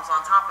problems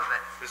on top of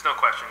it. There's no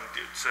question.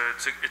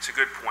 It's a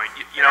good point.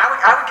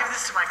 I would give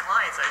this to my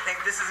clients. I think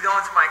this is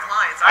going to my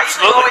clients. I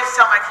usually Absolutely. always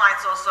tell my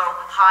clients also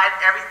hide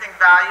everything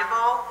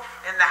valuable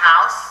in the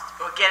house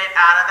or get it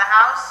out of the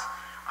house.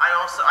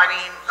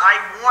 I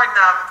warned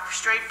them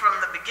straight from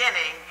the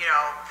beginning,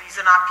 these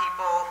are not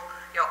people,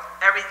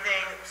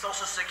 everything,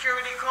 social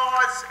security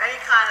cards, any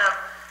kind of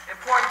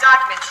important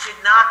documents should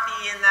not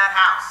be in that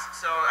house.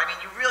 So,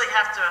 you really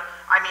have to,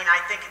 I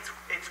think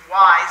it's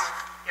wise,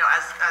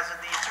 as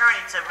the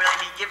attorney to really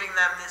be giving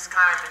them this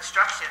kind of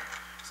instruction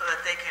so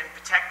that they can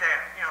protect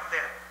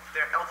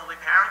their elderly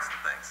parents and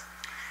things.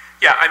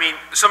 Yeah,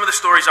 some of the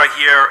stories I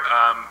hear,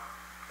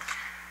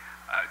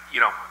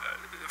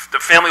 the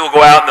family will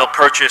go out and they'll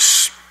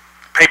purchase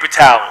paper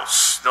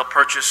towels, they'll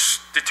purchase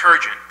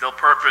detergent, they'll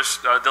purchase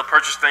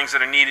things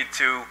that are needed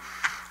to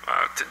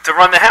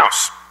run the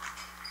house.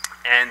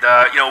 And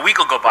a week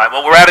will go by.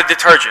 Well, we're out of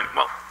detergent.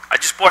 Well, I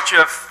just bought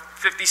you a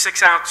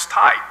 56-ounce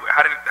Tide.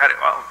 How did it?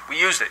 Well, we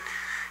used it.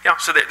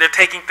 So they're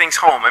taking things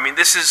home.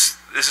 This is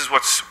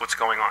what's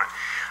going on.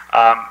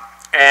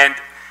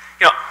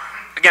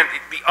 Again,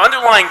 the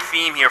underlying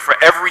theme here for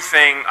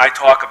everything I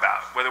talk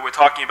about, whether we're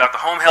talking about the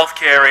home health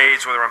care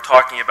aides, whether I'm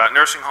talking about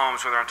nursing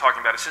homes, whether I'm talking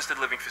about assisted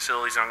living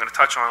facilities, and I'm going to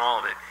touch on all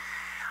of it,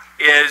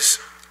 is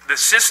the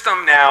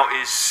system now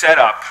is set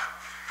up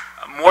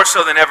more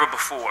so than ever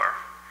before,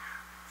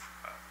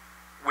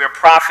 where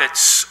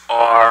profits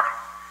are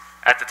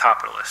at the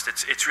top of the list.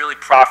 It's really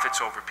profits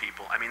over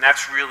people.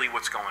 That's really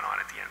what's going on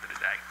at the end of the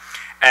day.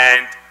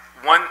 And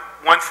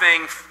one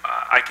thing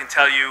I can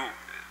tell you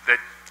that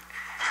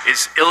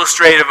is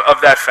illustrative of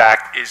that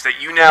fact is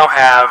that you now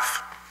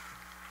have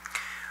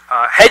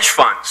hedge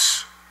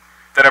funds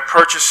that are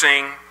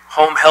purchasing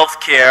home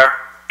health care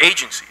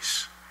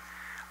agencies.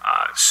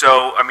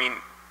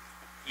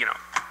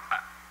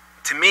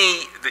 To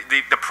me,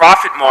 the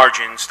profit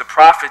margins, the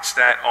profits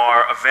that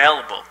are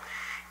available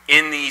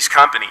in these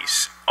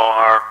companies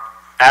are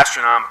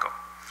astronomical.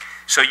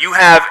 So you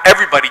have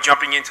everybody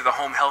jumping into the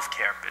home health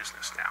care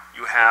business now.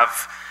 You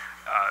have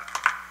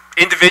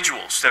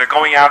individuals that are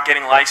going out,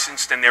 getting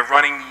licensed, and they're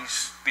running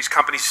these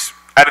companies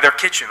out of their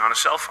kitchen on a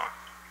cell phone.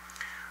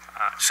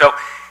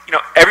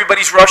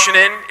 Everybody's rushing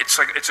in.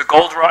 It's a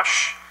gold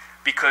rush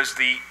because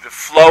the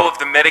flow of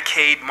the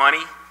Medicaid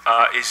money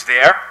is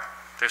there.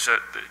 There's a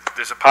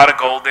pot of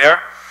gold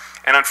there,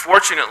 and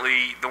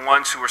unfortunately, the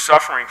ones who are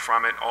suffering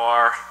from it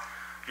are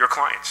your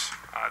clients,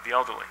 the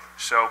elderly.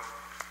 So,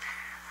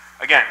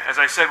 again, as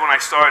I said when I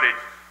started,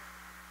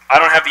 I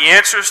don't have the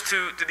answers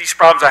to these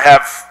problems. I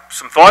have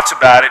some thoughts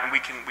about it, and we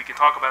can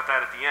talk about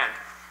that at the end.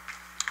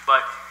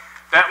 But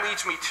that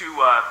leads me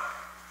to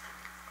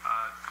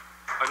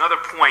another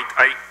point.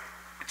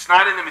 It's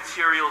not in the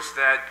materials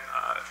that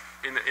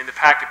in the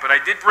packet, but I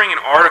did bring an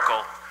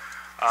article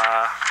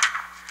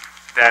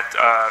that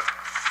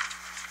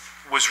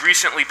was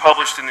recently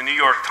published in the New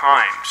York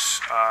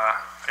Times.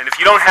 And if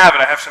you don't have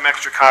it, I have some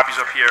extra copies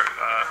up here.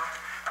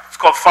 It's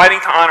called "Fighting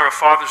to Honor a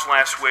Father's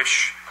Last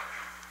Wish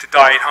to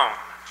Die at Home."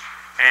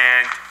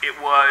 And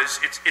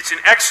it's an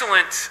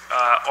excellent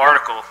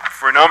article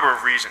for a number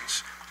of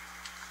reasons.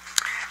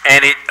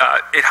 And it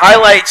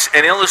highlights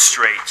and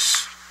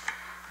illustrates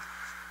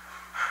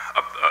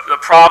a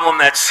problem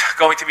that's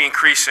going to be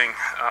increasing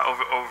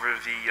over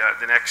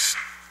the next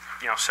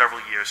several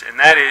years, and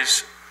that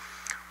is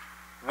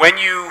when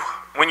your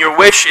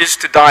wish is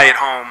to die at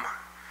home.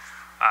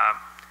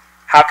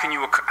 How can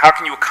you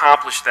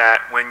accomplish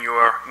that when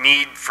your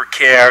need for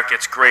care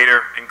gets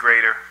greater and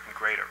greater and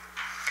greater?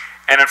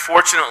 And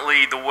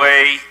unfortunately, the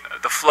way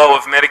the flow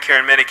of Medicare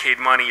and Medicaid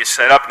money is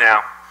set up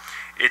now,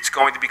 it's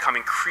going to become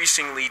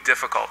increasingly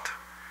difficult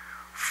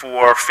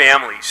for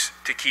families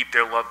to keep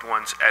their loved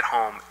ones at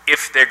home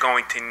if they're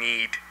going to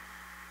need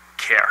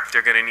care, if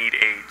they're going to need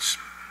aids.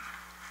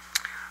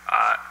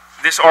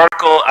 This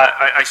article,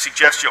 I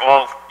suggest you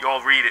all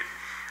read it.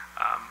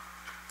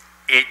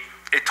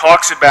 It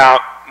talks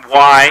about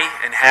why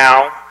and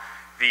how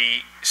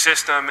the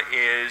system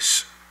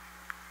is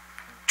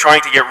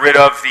trying to get rid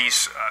of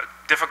these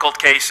difficult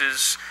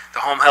cases, the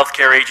home health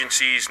care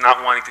agencies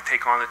not wanting to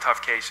take on the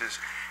tough cases,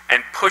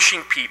 and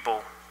pushing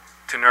people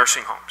to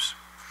nursing homes.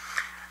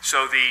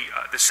 So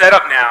the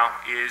setup now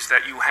is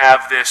that you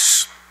have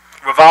this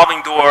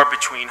revolving door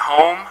between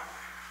home,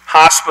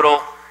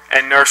 hospital,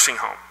 and nursing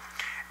home.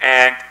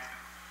 And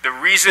the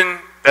reason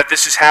that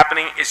this is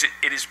happening is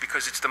it is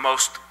because it's the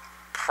most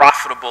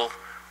profitable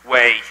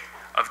way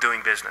of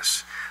doing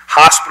business.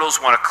 Hospitals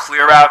want to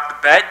clear out the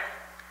bed,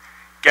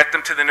 get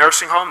them to the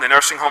nursing home. The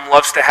nursing home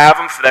loves to have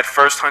them for that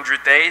first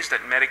 100 days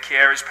that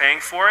Medicare is paying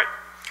for it.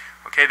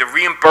 Okay, the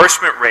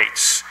reimbursement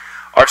rates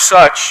are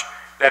such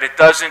that it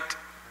doesn't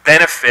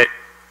benefit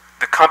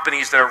the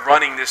companies that are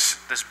running this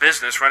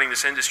business, running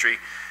this industry,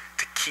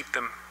 to keep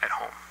them at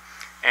home.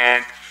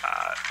 And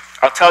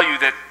I'll tell you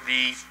that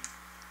the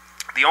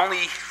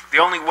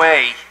only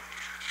way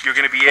you're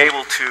going to be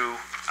able to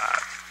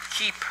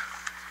keep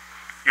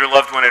your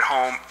loved one at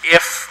home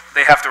if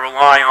they have to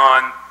rely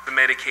on the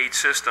Medicaid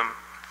system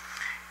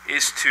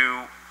is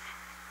to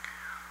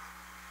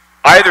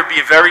either be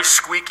a very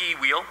squeaky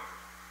wheel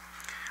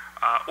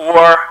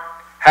or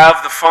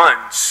have the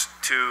funds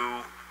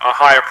to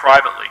hire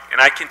privately.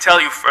 And I can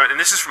tell you, and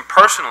this is from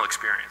personal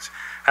experience,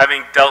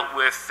 having dealt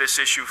with this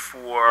issue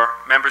for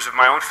members of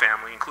my own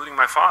family, including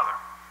my father,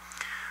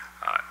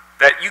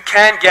 that you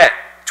can get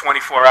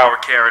 24-hour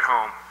care at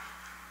home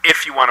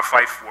if you want to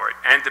fight for it,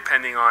 and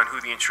depending on who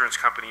the insurance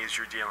company is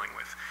you're dealing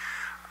with.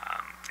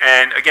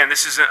 And again,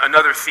 this is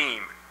another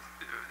theme.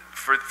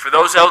 For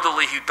those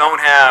elderly who don't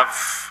have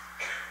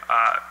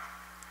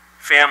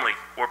family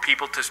or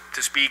people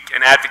to speak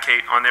and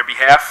advocate on their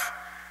behalf,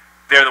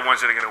 they're the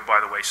ones that are going to go by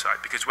the wayside.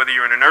 Because whether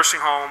you're in a nursing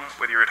home,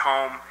 whether you're at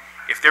home,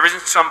 if there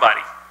isn't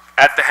somebody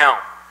at the helm,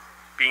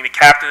 being the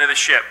captain of the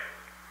ship,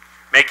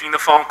 making the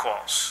phone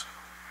calls,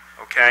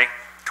 okay,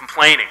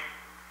 complaining,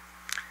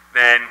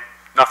 then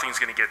nothing's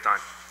going to get done.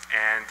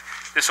 And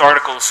this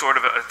article is sort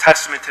of a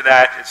testament to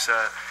that. It's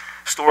a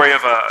story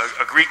of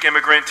a Greek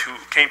immigrant who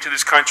came to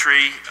this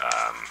country,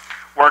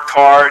 worked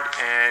hard,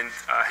 and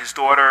his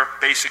daughter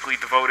basically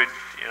devoted,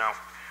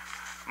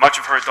 much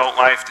of her adult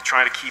life to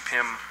trying to keep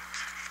him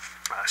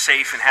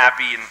safe and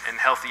happy and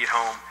healthy at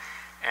home.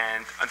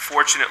 And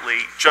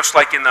unfortunately, just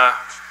like in the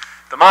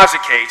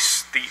Mazza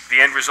case, the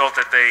end result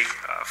that they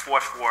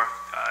fought for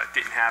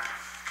didn't happen.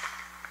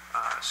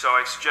 So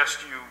I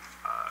suggest you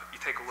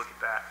take a look at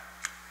that.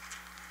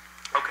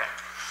 Okay.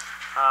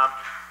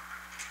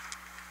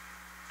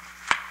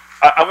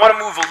 I want to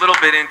move a little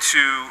bit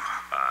into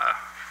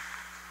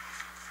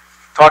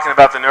talking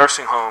about the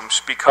nursing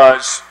homes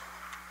because,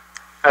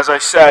 as I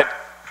said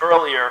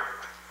earlier,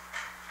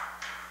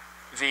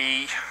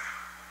 the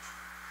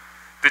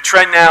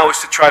trend now is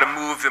to try to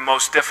move the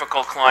most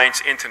difficult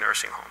clients into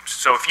nursing homes.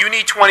 So if you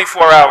need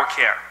 24-hour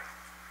care,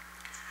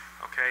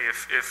 okay,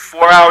 if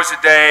 4 hours a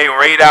day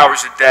or 8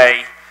 hours a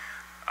day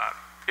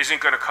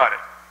isn't going to cut it,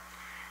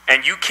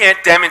 and you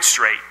can't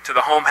demonstrate to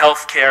the home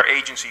health care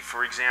agency,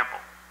 for example,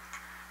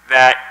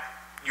 that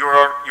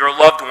your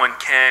loved one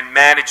can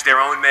manage their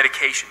own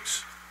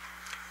medications,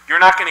 you're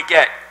not going to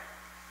get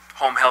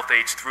home health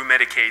aides through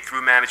Medicaid,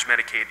 through managed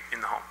Medicaid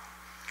in the home.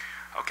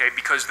 Okay,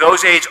 because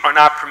those aides are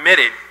not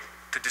permitted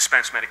to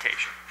dispense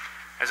medication.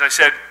 As I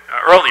said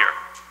earlier,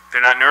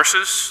 they're not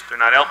nurses, they're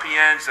not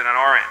LPNs, they're not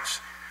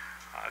RNs.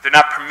 They're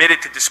not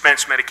permitted to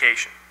dispense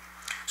medication.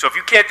 So if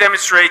you can't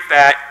demonstrate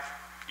that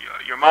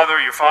your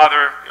mother, your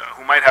father,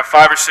 who might have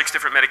 5 or 6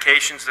 different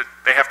medications that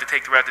they have to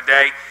take throughout the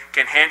day,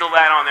 can handle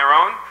that on their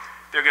own,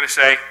 they're going to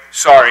say,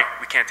 sorry,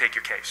 we can't take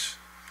your case.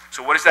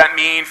 So what does that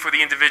mean for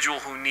the individual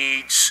who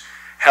needs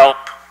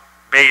help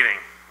bathing,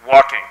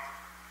 walking,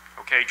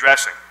 okay,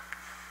 dressing?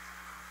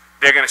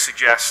 They're going to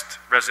suggest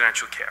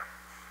residential care.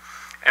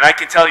 And I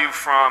can tell you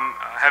from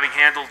having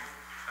handled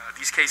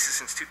these cases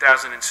since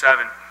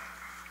 2007,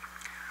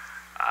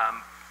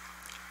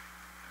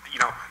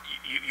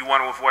 you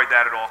want to avoid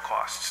that at all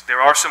costs. There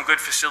are some good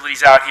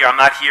facilities out here. I'm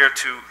not here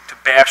to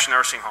bash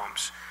nursing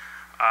homes.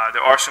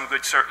 There are some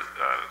good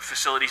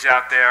facilities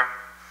out there.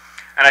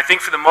 And I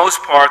think for the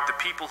most part, the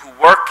people who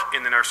work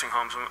in the nursing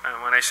homes,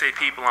 and when I say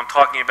people, I'm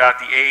talking about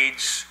the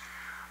aides,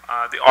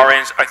 the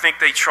RNs, I think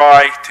they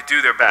try to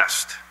do their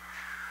best.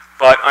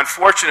 But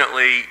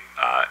unfortunately,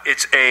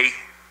 it's a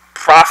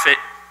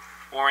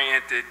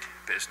profit-oriented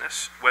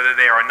business. Whether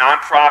they are a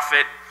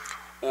nonprofit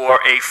or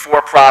a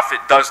for-profit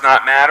does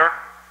not matter.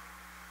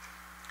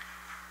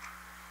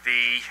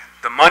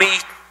 The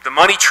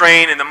money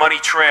train and the money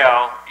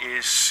trail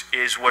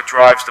is what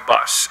drives the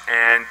bus.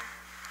 And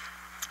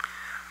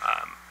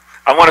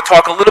I want to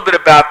talk a little bit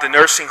about the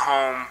nursing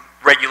home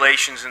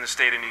regulations in the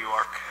state of New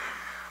York.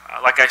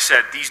 Like I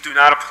said, these do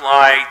not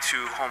apply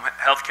to home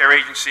health care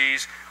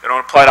agencies. They don't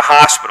apply to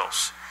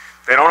hospitals.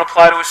 They don't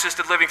apply to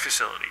assisted living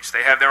facilities.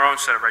 They have their own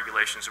set of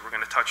regulations, and we're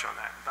going to touch on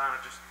that. And Donna,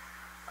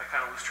 I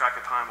kind of lose track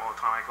of time all the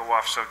time. I go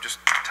off, so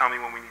just tell me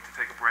when we need to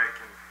take a break.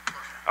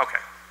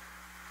 Okay.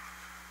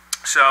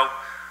 So,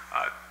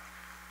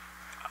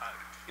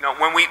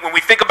 when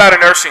we think about a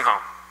nursing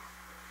home,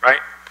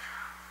 right?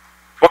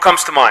 What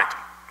comes to mind?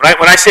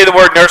 When I say the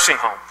word nursing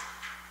home?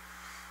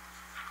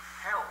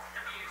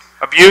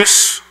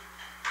 Abuse.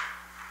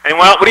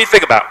 Anyone else? What do you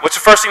think about? What's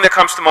the first thing that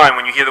comes to mind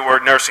when you hear the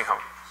word nursing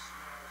home?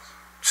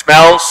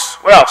 Smells.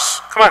 What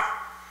else? Come on.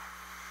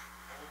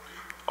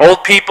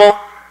 Old people.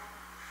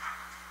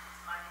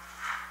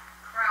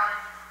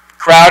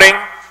 Crowding.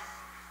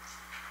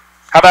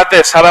 How about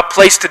this? How about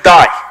place to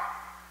die?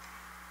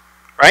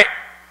 Right?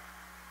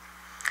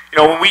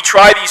 When we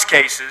try these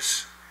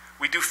cases,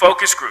 we do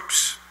focus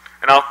groups.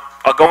 And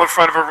I'll go in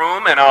front of a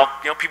room and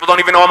people don't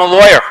even know I'm a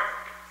lawyer.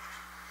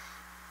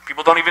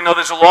 People don't even know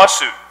there's a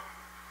lawsuit.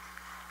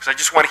 Because I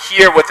just want to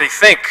hear what they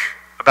think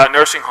about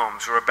nursing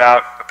homes or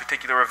about a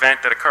particular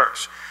event that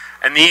occurs.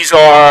 And these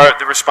are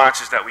the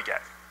responses that we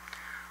get.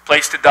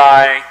 Place to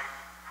die.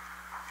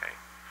 Okay.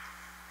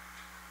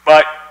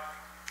 But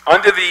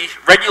under the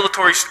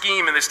regulatory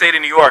scheme in the state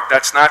of New York,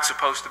 that's not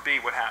supposed to be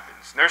what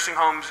happens. Nursing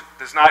homes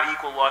does not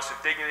equal loss of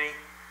dignity.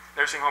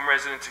 Nursing home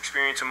residents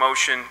experience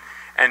emotion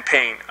and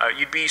pain.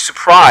 You'd be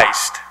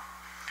surprised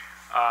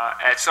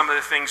at some of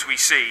the things we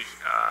see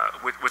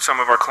with some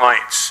of our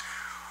clients.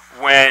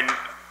 When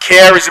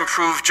care is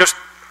improved just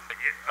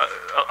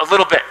a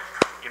little bit,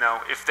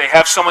 if they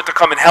have someone to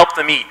come and help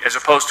them eat as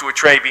opposed to a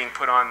tray being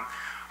put on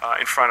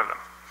in front of them.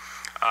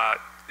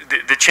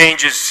 the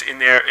changes in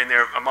their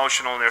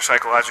emotional and their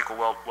psychological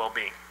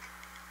well-being.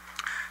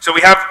 So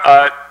we have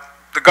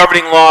the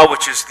governing law,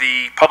 which is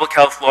the Public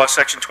Health Law,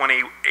 Section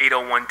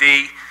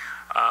 2801D,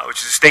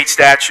 which is a state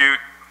statute,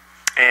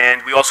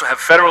 and we also have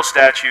federal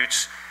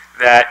statutes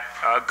that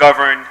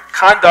govern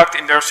conduct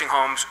in nursing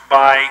homes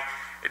by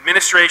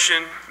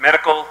administration,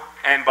 medical,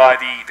 and by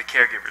the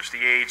caregivers,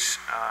 the aides,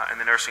 and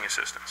the nursing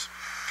assistants.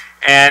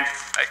 And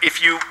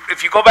if you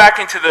go back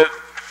into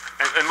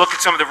and look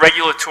at some of the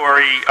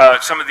regulatory,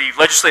 some of the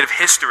legislative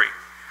history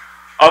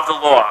of the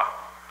law,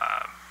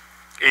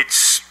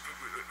 it's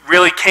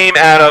really came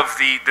out of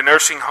the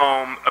nursing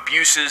home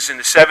abuses in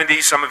the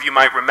 70s. Some of you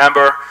might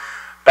remember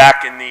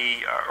back in the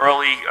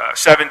early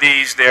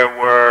 70s, there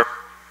were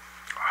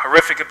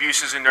horrific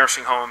abuses in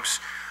nursing homes.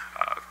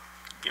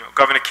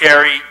 Governor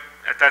Carey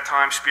at that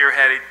time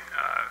spearheaded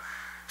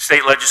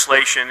state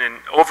legislation, and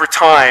over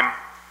time,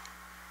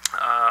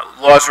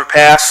 laws were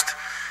passed.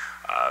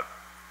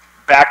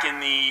 Back in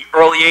the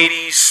early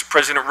 80s,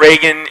 President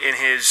Reagan, in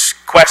his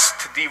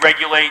quest to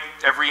deregulate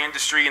every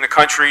industry in the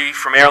country,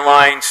 from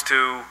airlines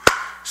to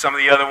some of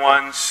the other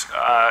ones,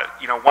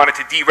 wanted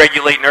to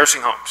deregulate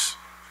nursing homes.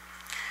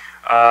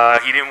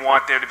 He didn't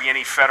want there to be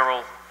any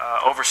federal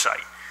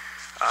oversight.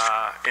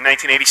 In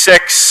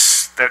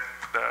 1986,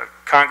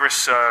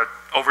 Congress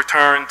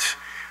overturned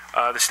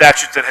the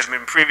statutes that had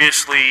been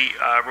previously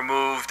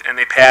removed, and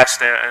they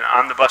passed an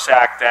omnibus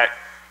act that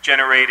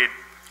generated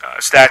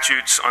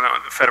statutes on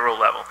the federal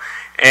level.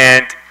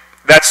 And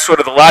that's sort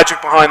of the logic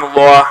behind the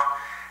law.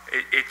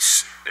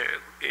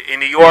 In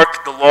New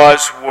York, the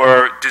laws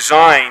were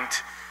designed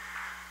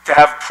to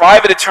have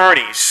private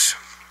attorneys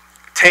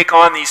take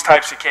on these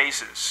types of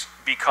cases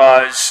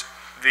because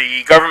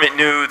the government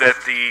knew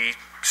that the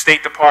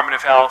State Department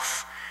of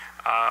Health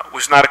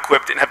was not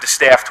equipped and have the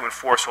staff to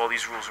enforce all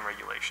these rules and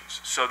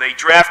regulations. So they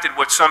drafted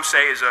what some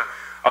say is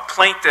a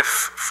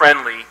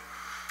plaintiff-friendly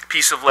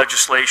piece of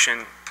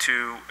legislation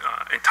to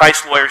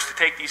entice lawyers to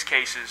take these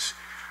cases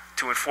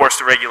to enforce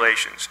the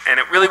regulations. And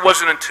it really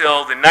wasn't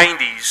until the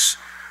 90s,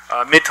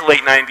 mid to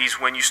late 90s,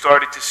 when you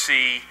started to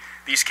see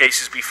these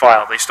cases be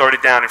filed. They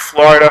started down in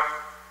Florida.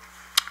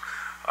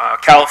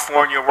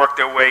 California worked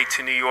their way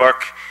to New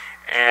York,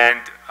 and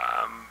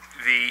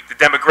the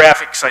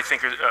demographics, I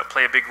think,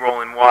 play a big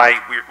role in why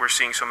we're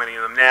seeing so many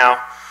of them now.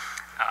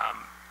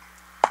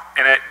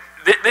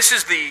 This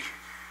is the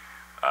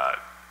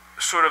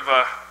sort of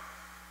a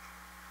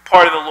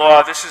part of the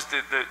law. This is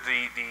the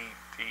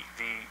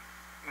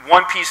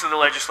one piece of the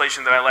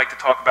legislation that I like to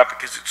talk about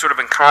because it sort of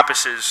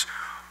encompasses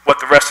what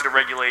the rest of the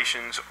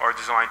regulations are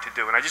designed to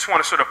do. And I just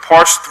want to sort of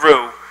parse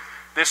through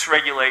this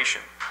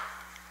regulation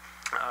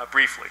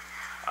briefly.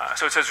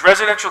 So it says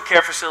residential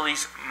care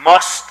facilities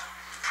must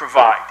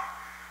provide.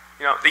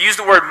 They use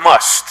the word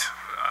must.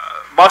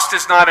 Must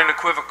is not an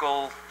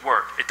equivocal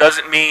word. It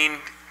doesn't mean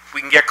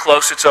we can get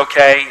close, it's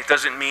okay. It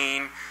doesn't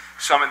mean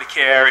some of the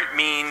care. It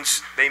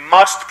means they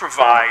must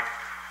provide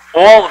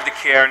all of the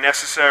care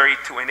necessary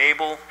to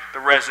enable the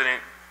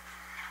resident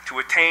to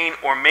attain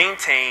or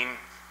maintain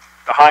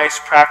the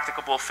highest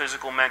practicable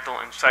physical, mental,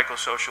 and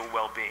psychosocial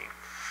well-being.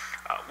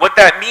 What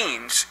that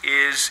means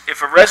is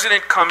if a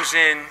resident comes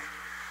in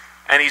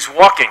and he's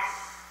walking,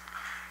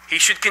 he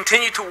should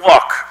continue to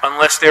walk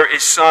unless there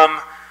is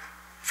some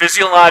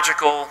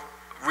physiological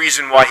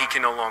reason why he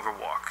can no longer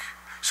walk,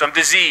 some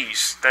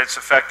disease that's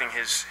affecting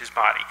his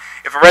body.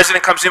 If a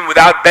resident comes in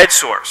without bed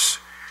sores,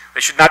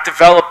 they should not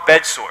develop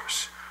bed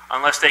sores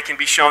unless they can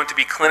be shown to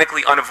be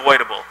clinically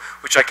unavoidable,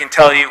 which I can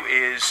tell you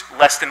is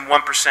less than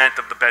 1%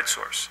 of the bed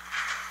sores.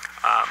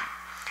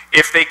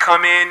 If they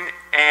come in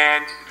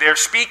and they're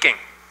speaking,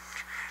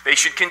 they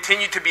should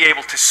continue to be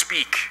able to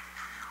speak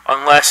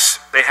unless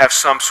they have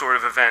some sort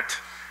of event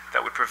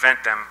that would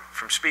prevent them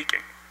from speaking.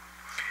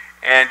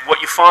 And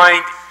what you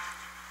find,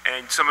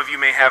 and some of you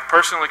may have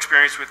personal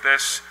experience with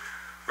this,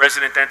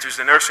 resident enters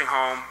the nursing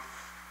home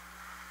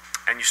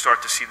and you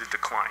start to see the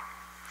decline.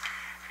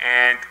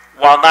 And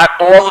while not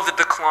all of the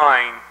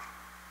decline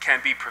can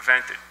be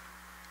prevented,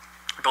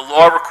 the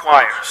law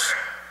requires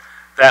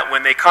that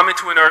when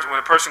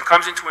a person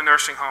comes into a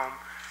nursing home,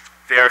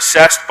 they're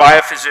assessed by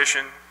a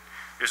physician.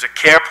 There's a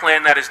care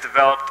plan that is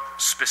developed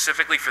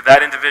specifically for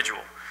that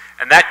individual.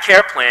 And that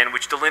care plan,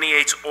 which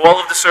delineates all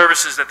of the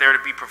services that they're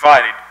to be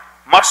provided,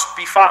 must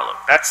be followed.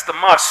 That's the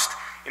must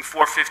in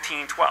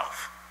 415.12.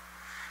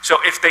 So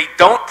if they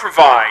don't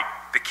provide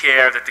the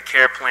care that the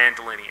care plan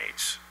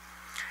delineates,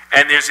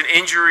 and there's an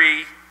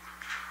injury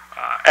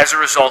as a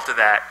result of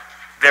that,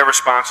 they're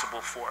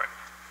responsible for it.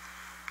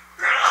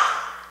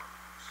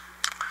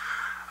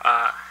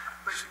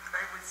 But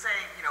I would say,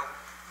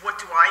 what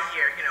do I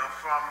hear,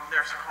 from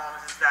nursing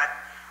homes is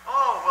that,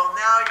 oh, well,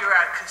 now you're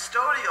at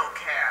custodial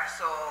care,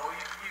 so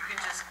you can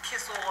just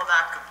kiss all of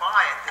that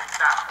goodbye at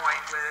that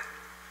point where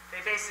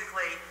they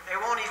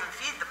won't even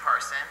feed the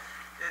person.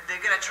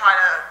 They're going to try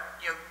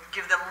to,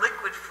 give them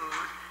liquid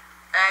food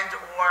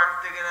or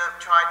they're going to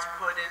try to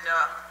put in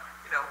a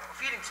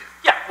feeding tube.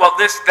 Yeah, well,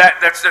 that's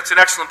an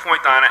excellent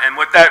point, Donna, and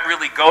what that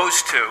really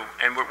goes to,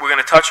 and we're going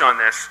to touch on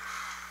this,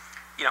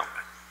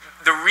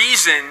 the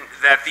reason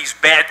that these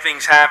bad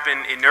things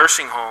happen in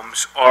nursing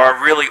homes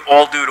are really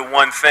all due to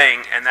one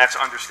thing, and that's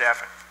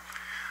understaffing.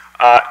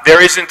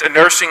 There isn't a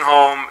nursing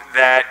home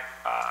that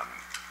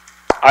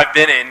I've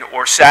been in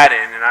or sat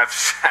in, and I've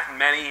sat in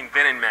many and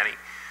been in many,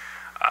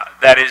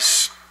 that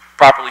is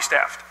properly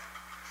staffed.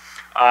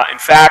 In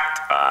fact,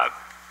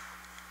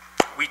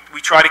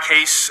 we tried a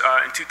case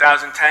in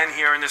 2010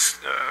 here in this,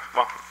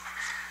 well,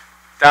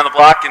 down the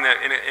block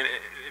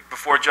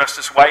before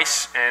Justice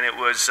Weiss, and it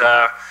was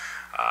a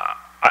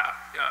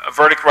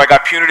verdict where I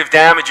got punitive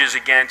damages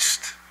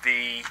against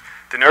the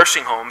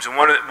nursing homes. And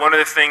one of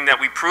the things that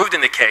we proved in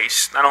the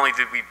case, not only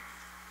did we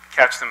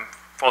catch them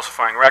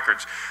falsifying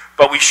records,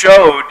 but we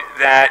showed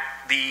that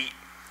the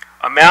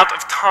amount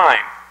of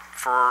time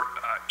for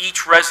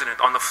each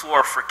resident on the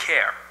floor for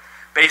care,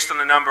 based on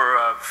the number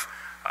of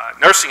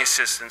nursing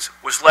assistants,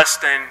 was less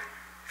than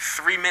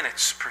 3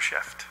 minutes per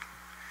shift.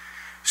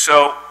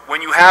 So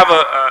when you have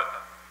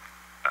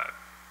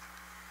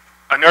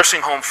a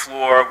nursing home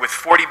floor with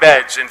 40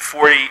 beds and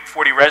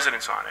 40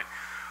 residents on it,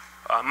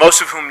 most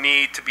of whom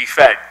need to be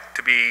fed,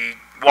 to be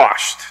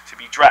washed, to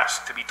be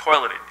dressed, to be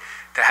toileted,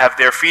 to have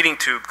their feeding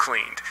tube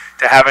cleaned,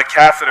 to have a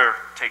catheter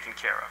taken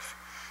care of,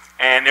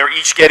 and they're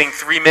each getting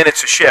 3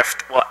 minutes a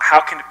shift, well, how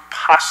can it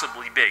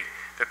possibly be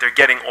that they're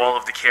getting all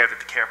of the care that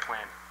the care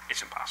plan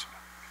is impossible?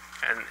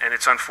 And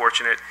it's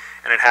unfortunate,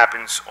 and it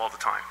happens all the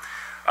time.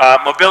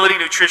 Mobility,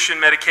 nutrition,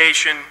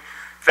 medication,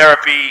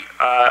 therapy,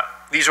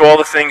 these are all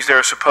the things that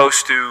are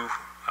supposed to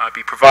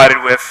be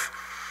provided with.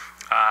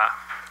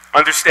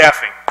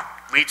 Understaffing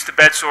leads to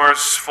bed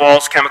sores,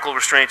 falls, chemical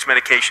restraints,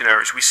 medication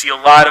errors. We see a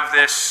lot of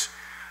this.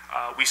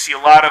 We see a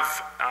lot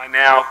of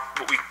now,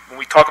 when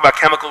we talk about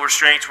chemical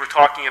restraints, we're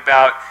talking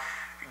about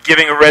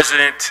giving a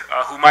resident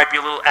who might be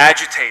a little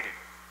agitated.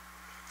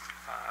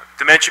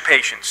 Dementia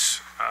patients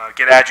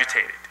get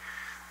agitated.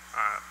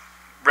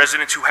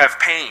 Residents who have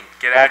pain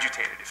get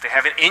agitated. If they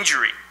have an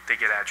injury, they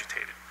get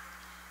agitated.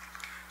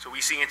 So we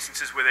see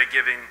instances where they're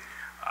giving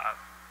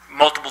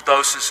multiple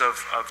doses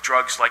of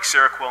drugs like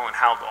Seroquel and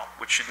Haldol,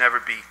 which should never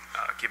be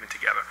given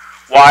together.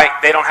 Why?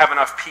 They don't have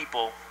enough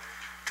people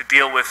to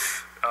deal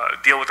with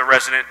the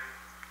resident,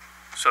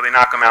 so they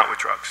knock them out with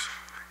drugs.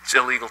 It's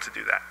illegal to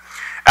do that.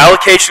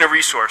 Allocation of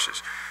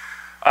resources.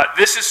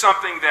 This is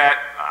something that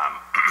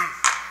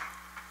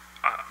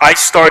I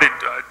started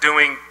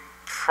doing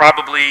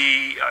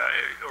probably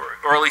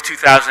early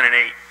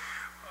 2008,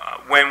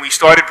 when we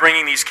started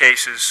bringing these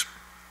cases,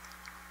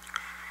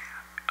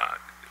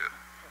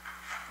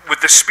 with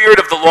the spirit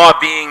of the law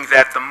being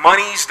that the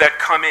monies that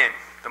come in,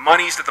 the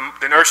monies that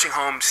the nursing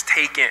homes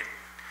take in,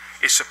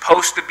 is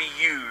supposed to be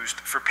used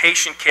for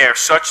patient care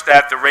such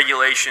that the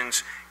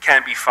regulations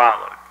can be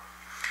followed.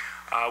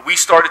 We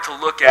started to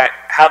look at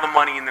how the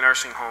money in the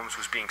nursing homes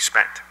was being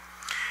spent.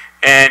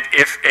 And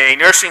if a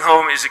nursing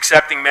home is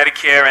accepting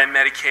Medicare and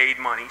Medicaid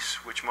monies,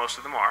 which most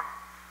of them are,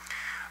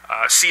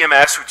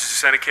 CMS, which is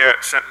the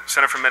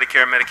Center for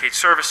Medicare and Medicaid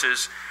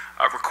Services,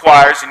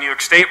 requires, and New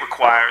York State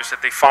requires,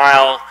 that they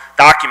file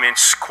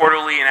documents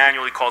quarterly and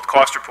annually called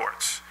cost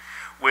reports,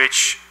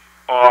 which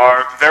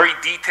are very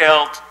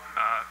detailed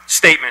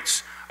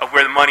statements of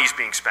where the money is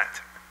being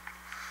spent.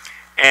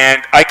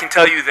 And I can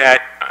tell you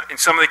that in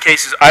some of the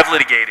cases I've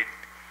litigated,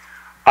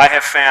 I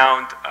have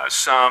found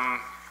some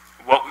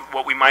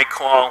what we might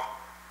call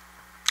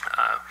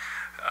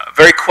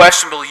very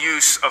questionable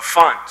use of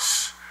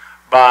funds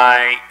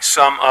by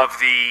some of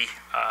the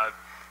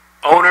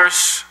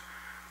owners,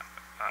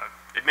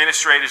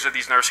 administrators of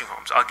these nursing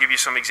homes. I'll give you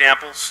some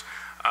examples.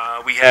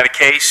 We had a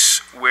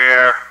case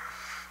where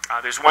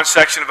there's one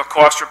section of a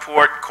cost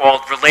report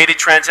called related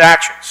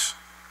transactions,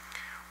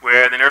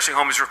 where the nursing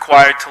home is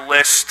required to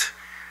list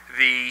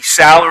the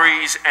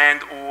salaries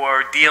and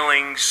or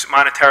dealings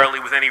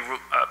monetarily with any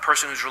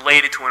person who's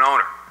related to an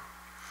owner.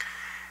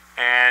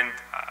 And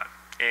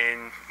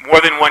in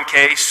more than one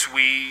case,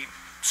 we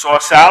saw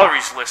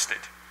salaries listed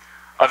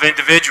of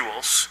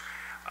individuals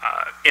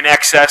in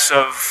excess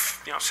of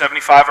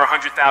 $75,000 or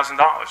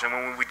 $100,000. And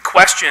when we would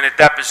question at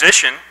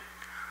deposition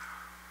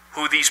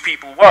who these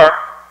people were,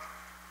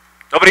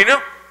 nobody knew.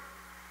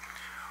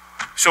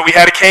 So we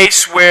had a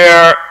case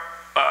where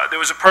there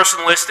was a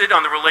person listed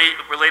on the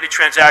related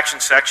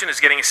transactions section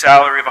as getting a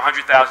salary of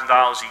 $100,000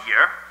 a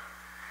year,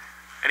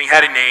 and he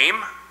had a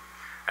name.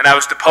 And I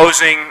was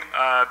deposing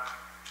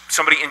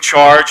somebody in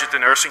charge at the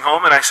nursing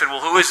home, and I said, well,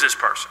 who is this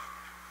person?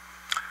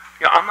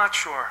 I'm not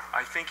sure.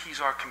 I think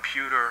he's our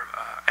computer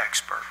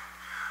expert.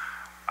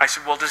 I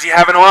said, well, does he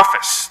have an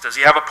office? Does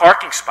he have a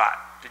parking spot?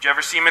 Did you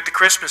ever see him at the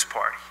Christmas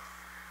party?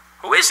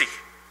 Who is he?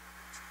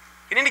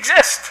 He didn't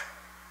exist.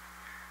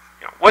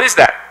 What is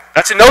that?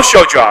 That's a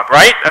no-show job,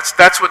 right?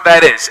 That's what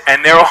that is.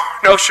 And there are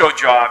no-show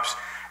jobs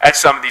at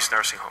some of these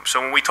nursing homes. So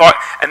when we talk,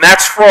 and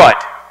that's fraud.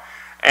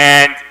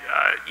 And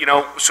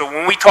so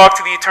when we talk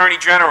to the Attorney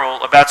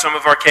General about some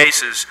of our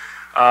cases,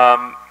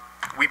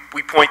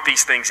 we point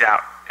these things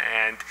out.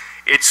 And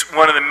it's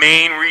one of the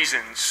main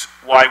reasons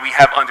why we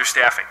have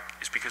understaffing,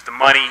 is because the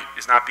money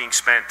is not being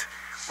spent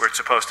where it's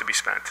supposed to be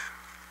spent.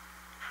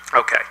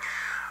 Okay.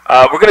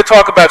 We're going to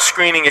talk about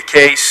screening a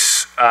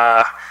case.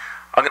 I'm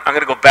going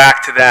to go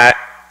back to that.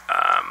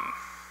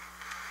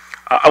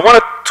 I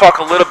want to talk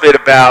a little bit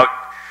about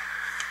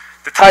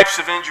the types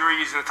of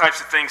injuries and the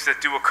types of things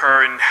that do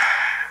occur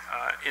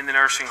in the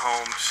nursing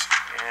homes,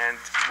 and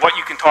what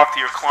you can talk to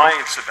your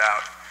clients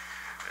about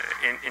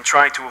in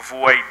trying to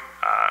avoid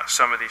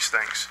some of these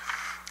things.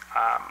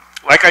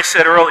 Like I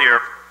said earlier,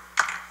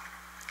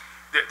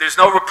 there's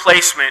no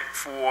replacement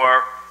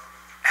for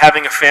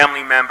having a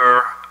family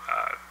member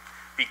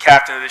be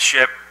captain of the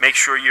ship, make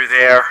sure you're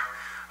there,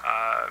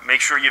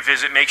 make sure you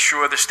visit, make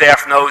sure the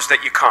staff knows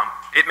that you come.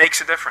 It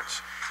makes a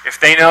difference. If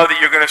they know that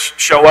you're going to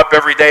show up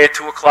every day at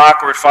 2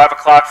 o'clock or at 5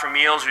 o'clock for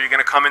meals, or you're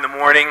going to come in the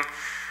morning,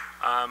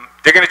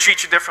 they're going to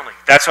treat you differently.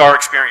 That's our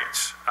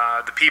experience.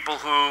 The people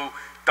who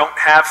don't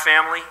have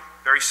family,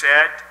 very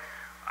sad,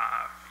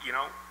 you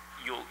know,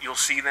 you'll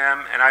see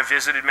them, and I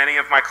visited many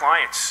of my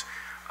clients.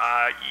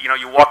 You know,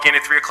 you walk in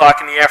at 3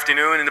 o'clock in the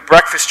afternoon and the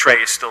breakfast tray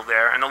is still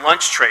there and the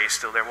lunch tray is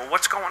still there. Well,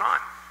 what's going on?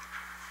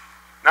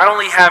 Not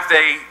only have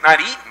they not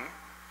eaten,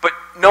 but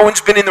no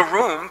one's been in the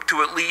room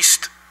to at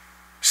least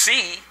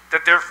see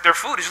that their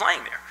food is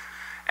laying there.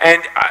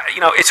 And,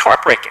 you know, it's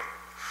heartbreaking.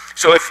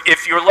 So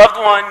if your loved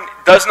one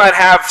does not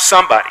have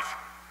somebody,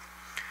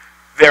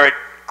 they're at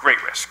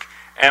great risk.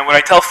 And what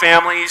I tell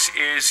families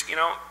is, you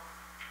know,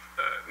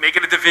 make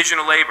it a division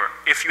of labor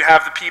if you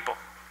have the people.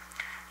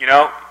 You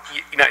know,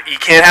 you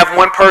can't have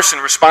one person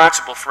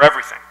responsible for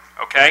everything,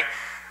 okay?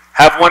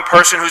 Have one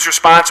person who's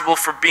responsible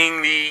for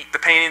being the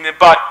pain in the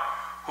butt,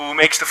 who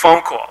makes the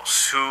phone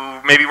calls,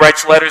 who maybe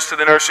writes letters to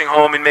the nursing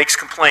home and makes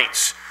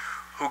complaints,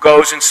 who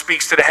goes and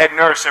speaks to the head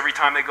nurse every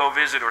time they go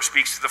visit, or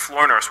speaks to the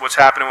floor nurse. What's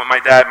happening with my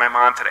dad and my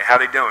mom today? How are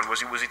they doing?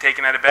 Was he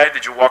taken out of bed?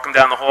 Did you walk him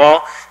down the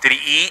hall? Did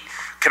he eat?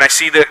 Can I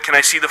see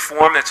the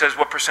form that says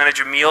what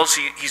percentage of meals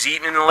he's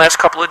eaten in the last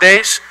couple of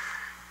days?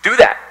 Do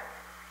that,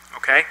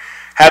 okay?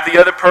 Have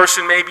the other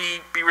person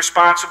maybe be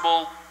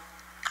responsible,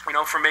 you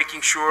know, for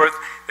making sure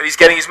that he's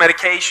getting his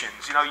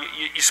medications. You know,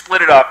 you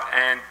split it up,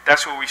 and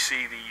that's where we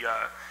see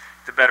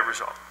the better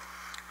result.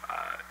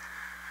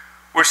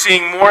 We're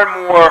seeing more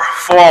and more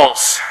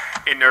falls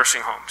in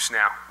nursing homes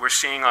now.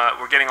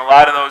 We're getting a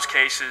lot of those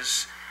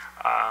cases.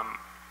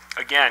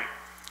 Again,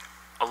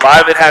 a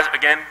lot of it has,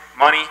 again,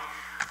 money.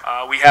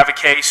 We have a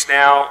case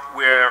now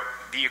where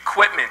the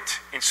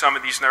equipment in some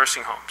of these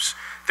nursing homes,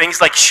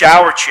 things like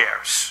shower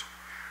chairs,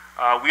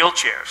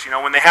 wheelchairs. You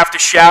know, when they have to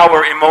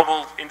shower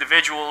immobile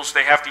individuals,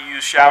 they have to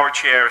use shower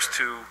chairs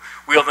to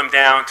wheel them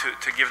down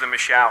to give them a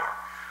shower.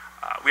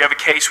 We have a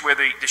case where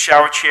the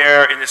shower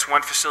chair in this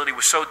one facility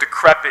was so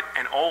decrepit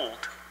and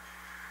old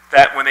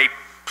that when they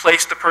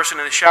placed the person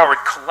in the shower, it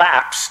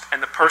collapsed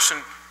and the person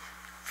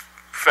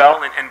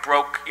fell and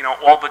broke, you know,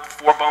 all but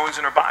 4 bones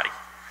in her body.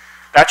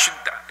 That should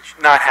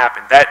not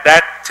happen.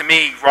 That to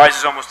me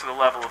rises almost to the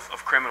level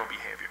of criminal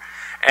behavior.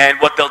 And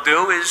what they'll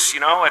do is, you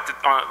know,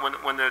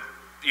 when the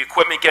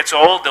equipment gets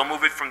old, they'll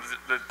move it from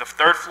the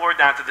 3rd floor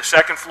down to the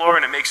 2nd floor,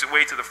 and it makes its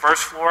way to the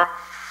 1st floor.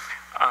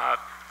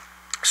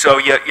 So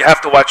you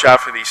have to watch out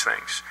for these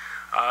things.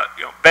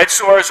 You know, bed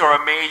sores are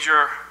a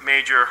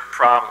major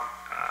problem.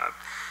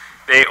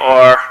 They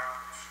are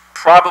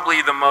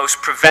probably the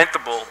most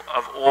preventable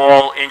of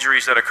all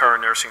injuries that occur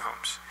in nursing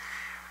homes.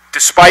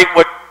 Despite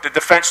what the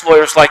defense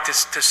lawyers like to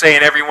say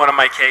in every one of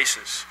my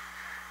cases,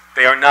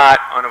 they are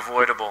not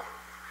unavoidable.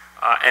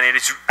 And it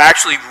is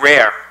actually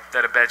rare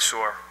that a bed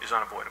sore is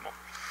unavoidable.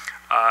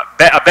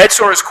 A bed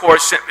sore is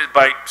caused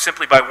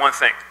simply by one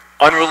thing: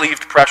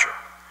 unrelieved pressure.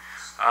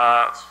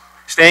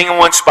 Staying in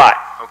one spot,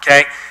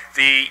 okay?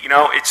 You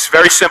know, it's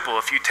very simple.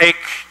 If you take,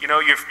 you know,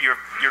 your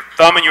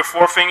thumb and your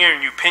forefinger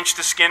and you pinch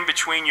the skin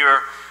between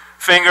your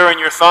finger and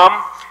your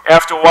thumb,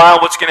 after a while,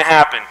 what's going to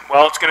happen?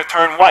 Well, it's going to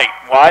turn white.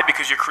 Why?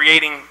 Because you're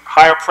creating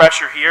higher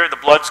pressure here. The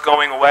blood's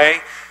going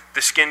away.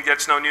 The skin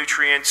gets no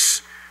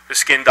nutrients. The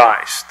skin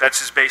dies.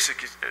 That's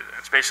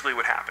basically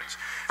what happens.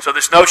 So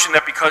this notion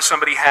that because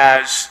somebody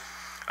has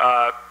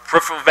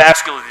peripheral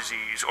vascular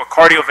disease or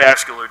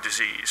cardiovascular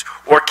disease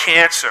or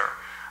cancer,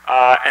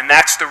 and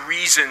that's the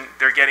reason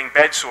they're getting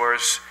bed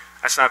sores,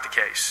 that's not the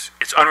case.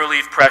 It's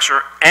unrelieved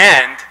pressure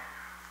and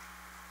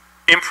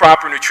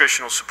improper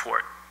nutritional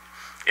support.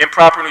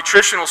 Improper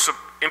nutritional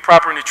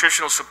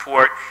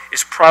support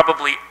is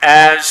probably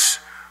as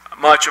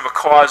much of a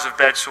cause of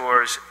bed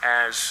sores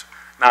as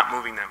not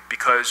moving them,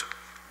 because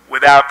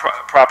without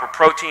proper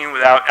protein,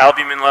 without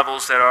albumin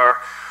levels that are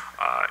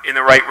in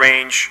the right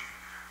range,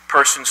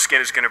 person's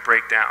skin is going to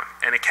break down,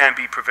 and it can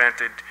be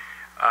prevented.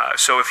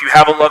 So if you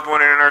have a loved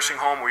one in a nursing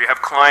home or you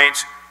have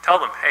clients, tell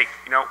them, hey,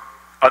 you know,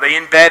 are they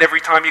in bed every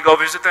time you go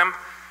visit them?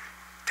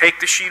 Take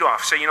the sheet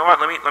off. Say, you know what,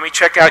 let me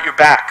check out your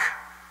back.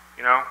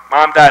 You know,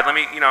 Mom, Dad, let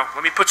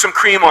me put some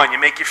cream on you,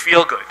 make you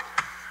feel good.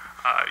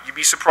 You'd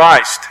be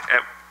surprised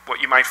at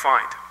what you might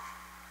find.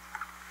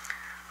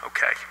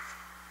 Okay.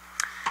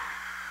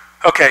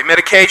 Okay,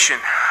 medication.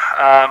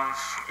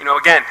 You know,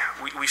 again,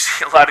 we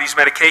see a lot of these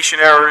medication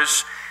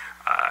errors.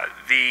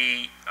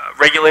 The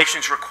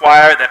regulations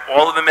require that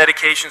all of the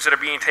medications that are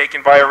being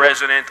taken by a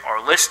resident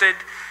are listed.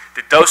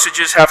 The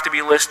dosages have to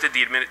be listed.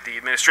 The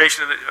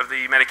administration of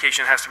the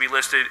medication has to be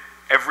listed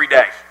every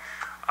day.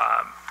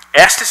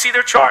 Ask to see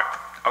their chart.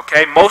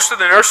 Okay, most of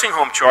the nursing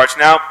home charts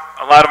now,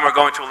 a lot of them are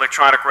going to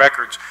electronic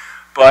records,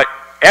 but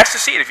ask to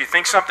see it. If you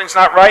think something's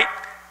not right,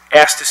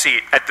 ask to see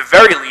it. At the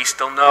very least,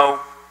 they'll know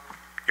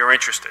you're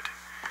interested.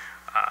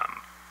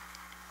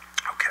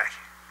 Okay.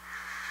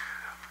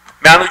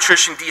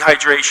 Malnutrition,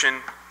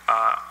 dehydration,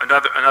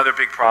 another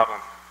big problem.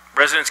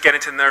 Residents get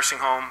into the nursing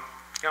home,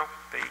 you know,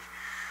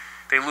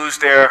 they lose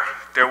their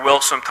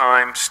will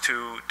sometimes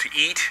to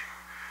eat.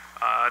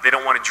 They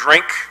don't want to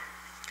drink.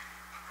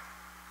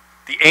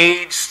 The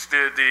aides,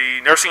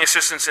 the nursing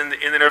assistants in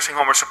the nursing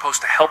home are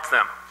supposed to help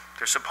them.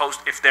 They're supposed,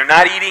 if they're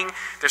not eating,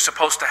 they're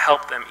supposed to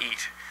help them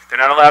eat. They're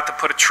not allowed to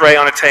put a tray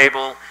on a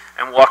table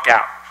and walk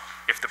out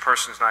if the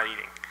person's not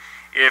eating.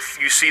 If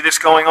you see this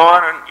going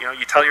on, and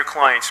you tell your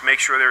clients, make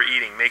sure they're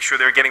eating, make sure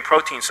they're getting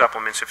protein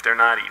supplements if they're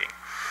not eating.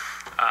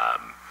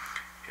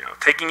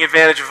 Taking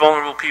advantage of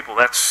vulnerable people,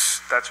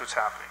 that's what's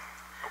happening.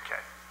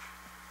 Okay.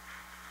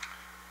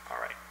 All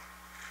right.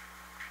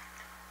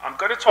 I'm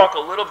going to talk a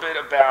little bit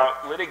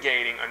about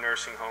litigating a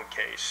nursing home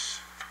case.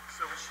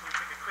 So we should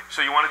take a quick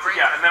So you wanted to, break?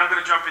 yeah, and then I'm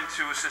going to jump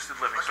into assisted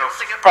living. Okay, So we'll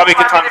take a probably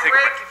a good time to 5-minute take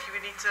a break break. if you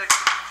need to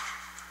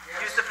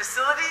use the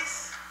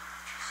facilities.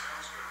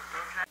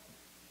 Okay.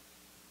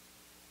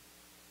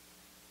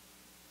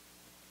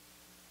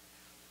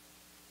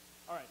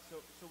 All right, so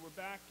we're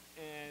back,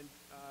 and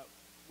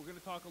we're going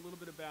to talk a little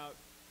bit about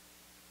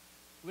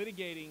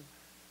litigating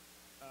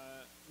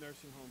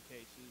nursing home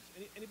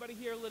cases. Anybody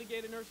here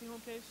litigate a nursing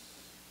home case?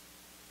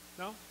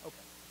 No?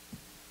 Okay.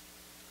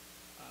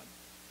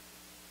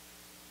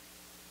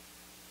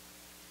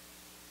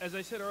 As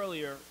I said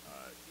earlier,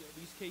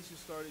 these cases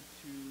started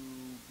to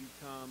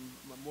become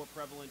more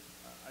prevalent.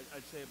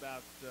 I'd say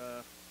about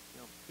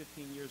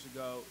 15 years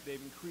ago.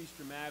 They've increased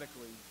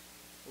dramatically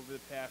over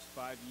the past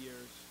 5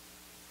 years.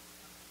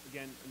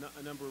 Again,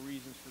 a number of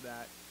reasons for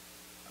that.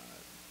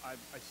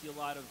 I see a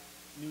lot of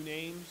new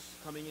names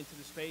coming into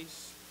the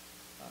space,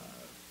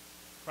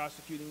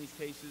 prosecuting these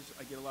cases.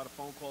 I get a lot of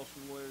phone calls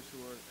from lawyers who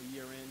are a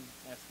year in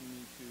asking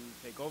me to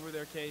take over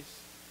their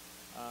case.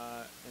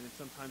 And then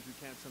sometimes we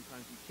can,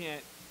 sometimes we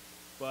can't.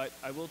 But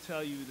I will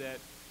tell you that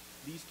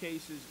these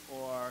cases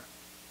are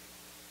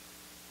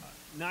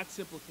not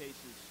simple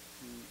cases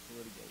to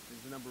litigate.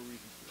 There's a number of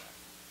reasons for that.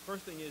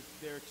 First thing is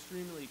they're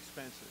extremely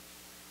expensive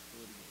to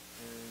litigate.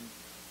 And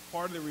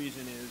part of the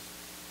reason is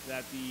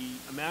that the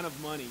amount of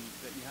money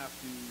that you have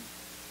to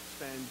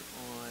spend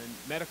on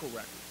medical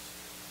records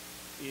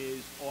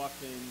is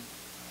often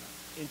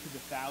into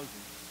the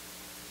thousands.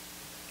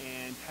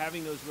 And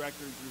having those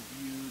records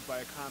reviewed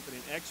by a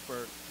competent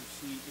expert to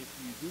see if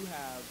you do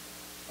have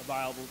a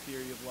viable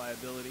theory of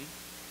liability,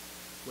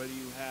 whether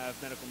you have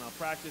medical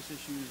malpractice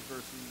issues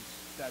versus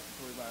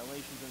statutory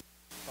violations in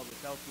public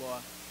health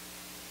law,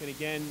 can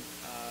again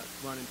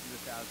run into the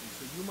thousands.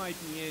 So you might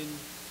be in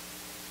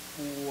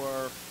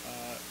for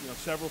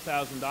several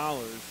 $1,000s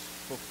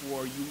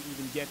before you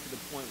even get to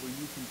the point where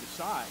you can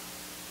decide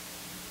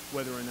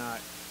whether or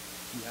not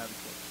you have a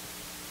case.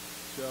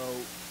 So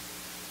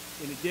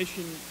in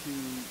addition to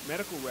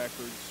medical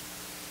records,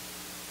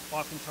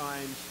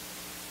 oftentimes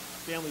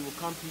a family will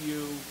come to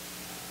you,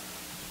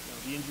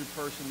 the injured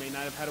person may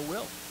not have had a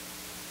will.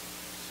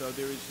 So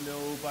there is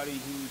nobody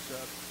who's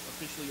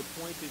officially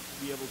appointed to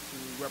be able to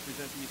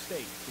represent the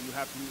estate. So you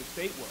have to do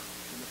estate work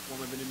in the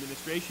form of an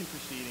administration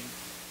proceeding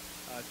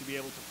to be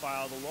able to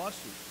file the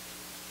lawsuit.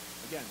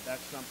 Again, that's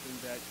something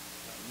that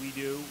we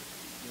do.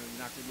 You're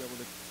not going to be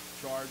able to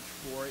charge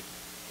for it,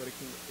 but it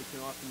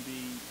can often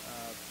be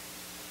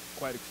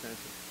quite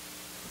expensive.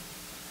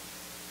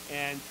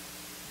 And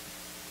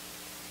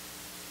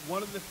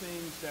one of the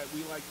things that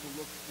we like to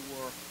look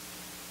for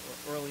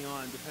early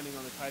on, depending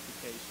on the type of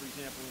case, for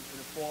example, in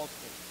a falls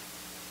case,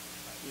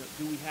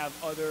 do we have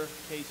other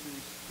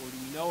cases, or do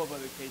we know of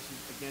other cases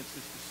against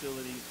this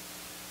facility,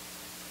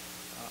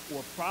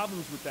 or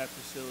problems with that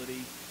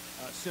facility,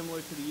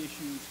 similar to the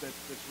issues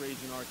that's raised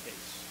in our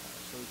case?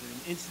 So is it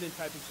an incident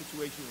type of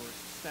situation or a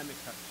systemic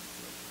type of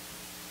situation?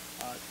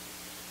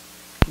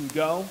 You can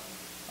go.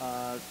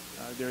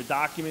 There are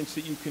documents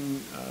that you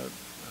can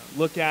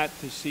look at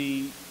to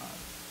see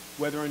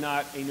whether or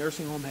not a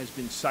nursing home has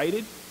been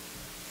cited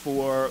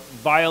for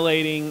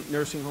violating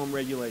nursing home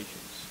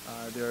regulations.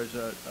 There's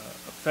a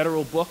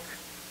federal book.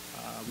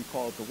 We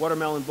call it the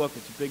Watermelon Book.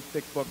 It's a big,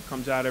 thick book,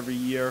 comes out every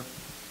year,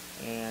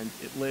 and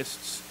it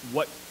lists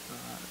what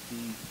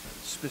the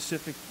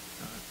specific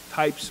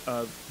types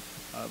of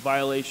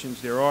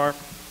violations there are,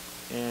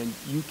 and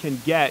you can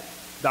get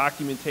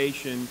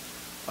documentation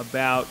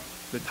about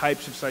the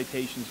types of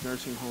citations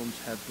nursing homes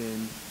have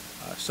been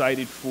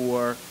cited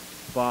for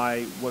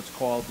by what's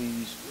called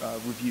these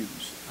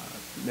reviews.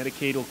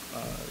 Medicaid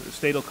the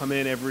state will come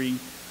in every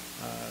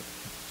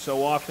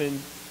so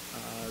often.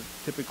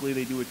 Typically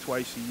they do it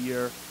twice a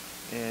year,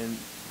 and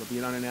there'll be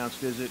an unannounced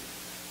visit.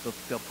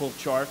 They'll pull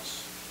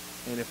charts,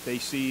 and if they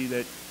see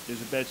that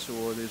there's a bed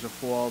sore, there's a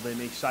fall, they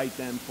may cite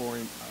them for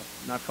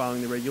not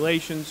following the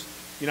regulations.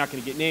 You're not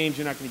going to get names,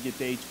 you're not going to get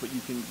dates, but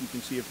you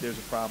can see if there's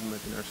a problem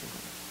at the nursing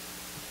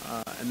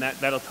home. And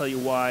that'll tell you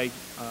why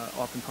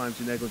oftentimes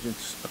the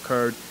negligence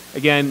occurred.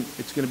 Again,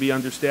 it's going to be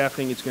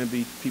understaffing, it's going to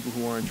be people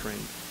who aren't trained.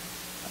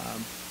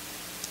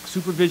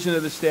 Supervision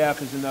of the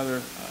staff is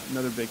another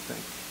big thing.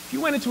 If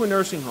you went into a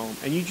nursing home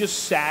and you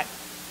just sat,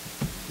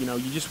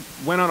 you just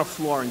went on a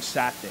floor and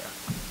sat there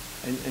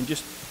and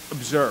just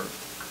observed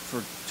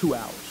for 2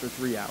 hours or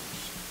 3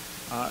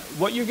 hours,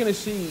 what you're going to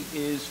see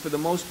is, for the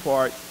most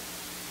part,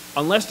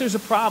 unless there's a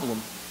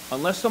problem,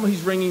 unless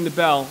somebody's ringing the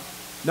bell,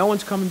 no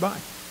one's coming by.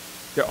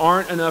 There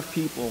aren't enough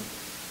people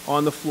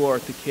on the floor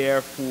to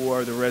care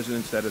for the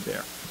residents that are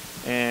there.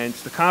 And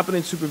it's the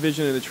competent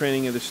supervision and the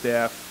training of the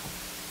staff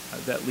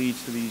that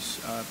leads to these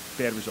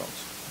bad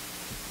results.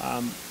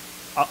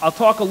 I'll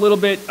talk a little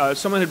bit,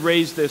 someone had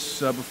raised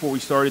this before we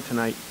started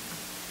tonight,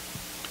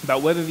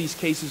 about whether these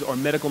cases are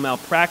medical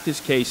malpractice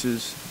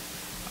cases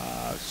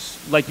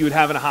like you would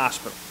have in a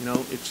hospital.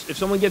 If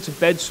someone gets a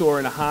bed sore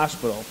in a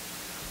hospital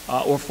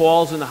or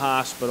falls in the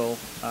hospital,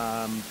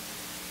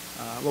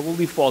 well, we'll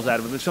leave falls out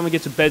of it, but if someone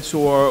gets a bed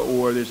sore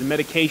or there's a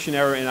medication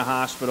error in a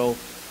hospital,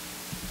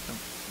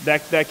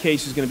 that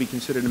case is going to be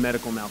considered a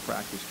medical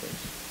malpractice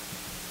case.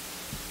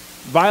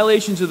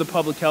 Violations of the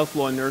public health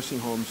law in nursing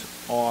homes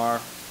are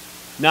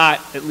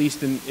not, at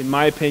least in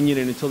my opinion,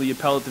 and until the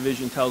appellate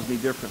division tells me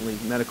differently,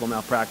 medical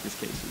malpractice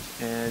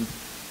cases. And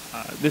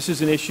this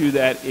is an issue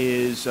that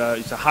is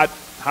it's a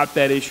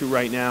hotbed issue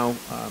right now.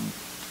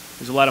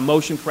 There's a lot of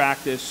motion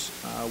practice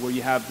where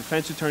you have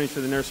defense attorneys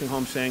for the nursing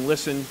home saying,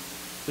 listen,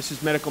 this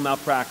is medical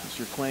malpractice.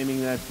 You're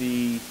claiming that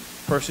the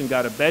person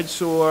got a bed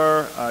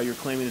sore. You're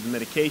claiming that the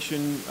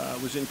medication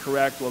was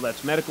incorrect. Well,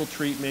 that's medical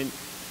treatment.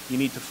 You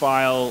need to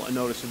file a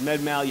notice of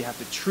med mal. You have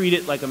to treat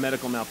it like a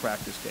medical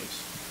malpractice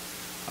case.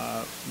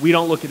 We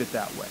don't look at it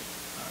that way.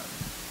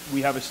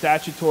 We have a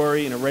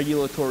statutory and a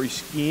regulatory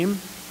scheme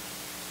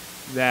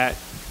that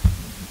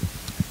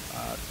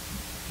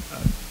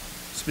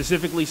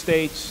specifically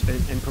states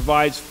and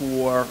provides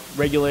for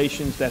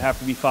regulations that have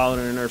to be followed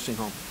in a nursing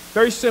home.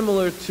 Very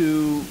similar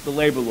to the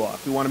labor law,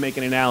 if we want to make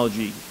an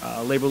analogy,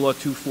 Labor Law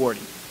 240,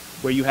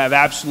 where you have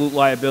absolute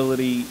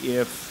liability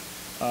if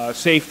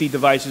safety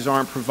devices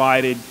aren't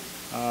provided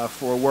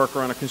for a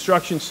worker on a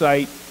construction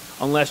site,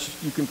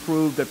 unless you can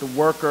prove that the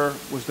worker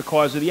was the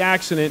cause of the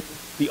accident.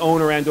 The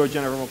owner and or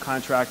general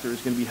contractor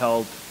is going to be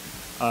held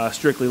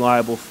strictly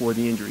liable for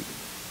the injury.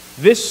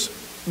 These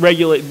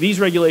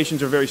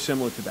regulations are very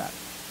similar to that.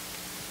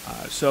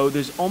 So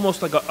there's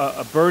almost like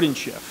a burden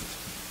shift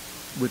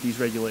with these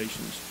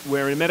regulations,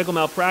 where in a medical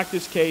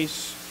malpractice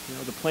case,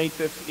 the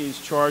plaintiff is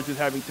charged with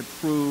having to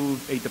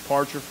prove a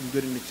departure from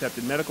good and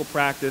accepted medical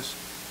practice,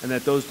 and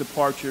that those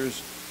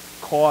departures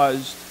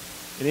caused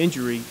an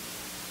injury.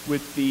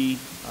 With the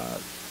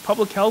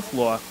public health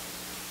law,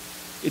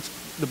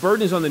 the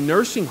burden is on the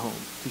nursing home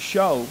to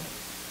show,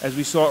 as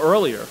we saw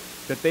earlier,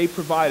 that they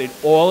provided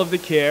all of the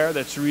care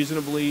that's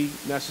reasonably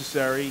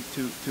necessary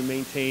to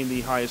maintain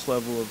the highest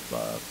level of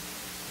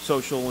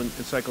social and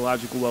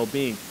psychological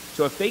well-being.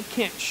 So if they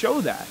can't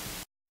show that,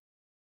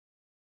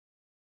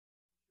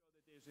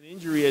 there's an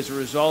injury as a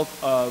result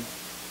of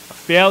a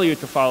failure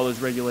to follow those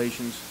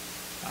regulations,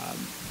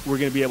 we're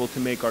going to be able to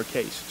make our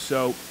case.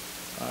 So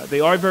they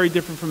are very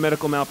different from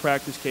medical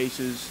malpractice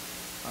cases.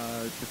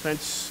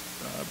 Defense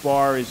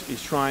bar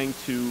is trying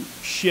to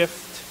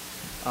shift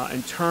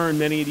and turn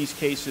many of these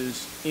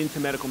cases into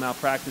medical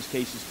malpractice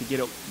cases to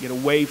get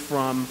away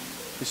from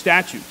the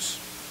statutes.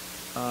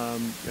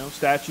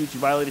 Statutes, you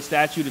violate a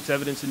statute, it's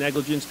evidence of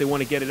negligence. They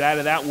want to get it out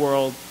of that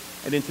world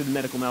and into the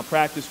medical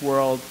malpractice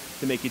world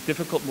to make it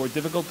more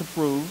difficult to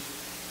prove,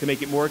 to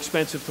make it more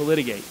expensive to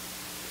litigate.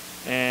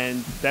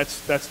 And that's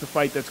the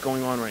fight that's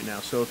going on right now.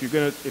 So if you're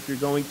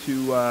going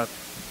to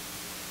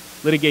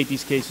litigate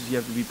these cases, you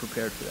have to be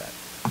prepared for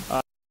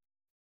that.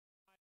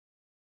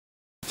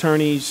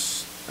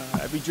 Attorneys,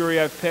 every jury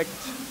I've picked,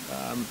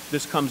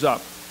 this comes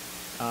up.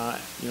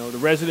 The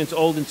resident's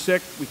old and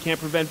sick. We can't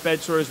prevent bed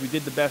sores. We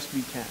did the best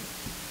we can.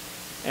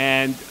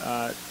 And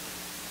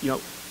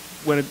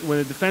when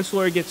a defense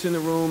lawyer gets in the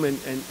room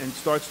and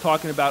starts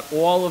talking about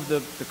all of the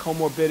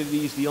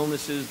comorbidities, the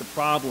illnesses, the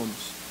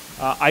problems,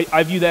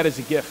 I view that as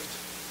a gift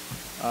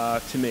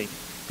to me,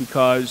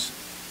 because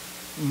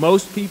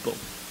most people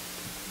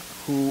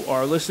who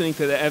are listening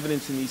to the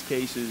evidence in these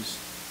cases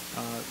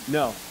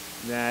know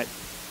that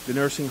the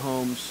nursing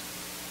homes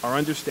are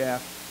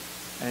understaffed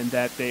and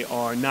that they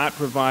are not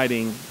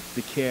providing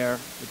the care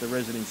that the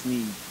residents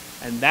need.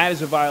 And that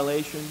is a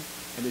violation,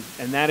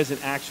 and that is an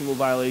actionable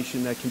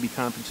violation that can be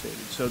compensated.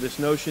 So this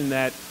notion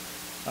that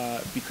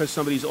because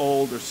somebody's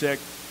old or sick,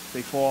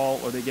 they fall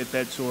or they get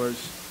bed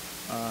sores,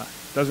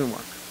 doesn't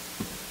work.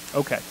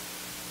 Okay.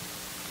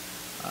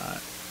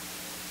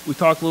 We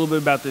talked a little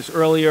bit about this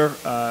earlier.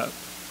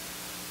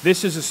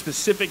 This is a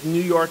specific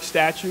New York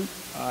statute.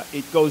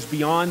 It goes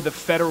beyond the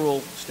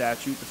federal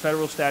statute. The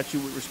federal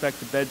statute with respect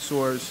to bed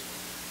sores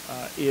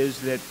is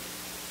that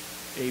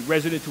a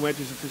resident who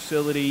enters a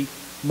facility,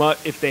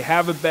 if they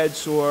have a bed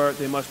sore,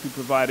 they must be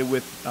provided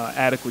with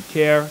adequate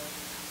care.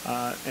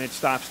 and it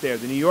stops there.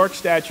 The New York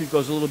statute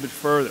goes a little bit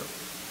further,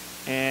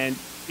 and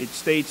it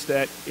states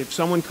that if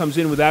someone comes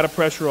in without a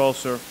pressure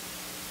ulcer,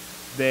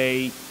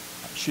 they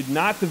should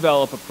not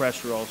develop a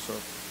pressure ulcer,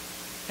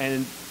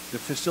 and the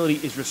facility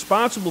is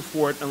responsible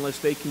for it unless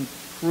they can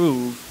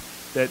prove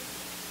that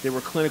they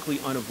were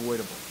clinically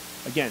unavoidable.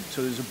 Again,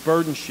 so there's a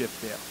burden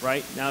shift there,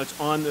 right? Now it's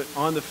on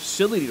the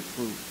facility to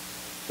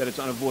prove that it's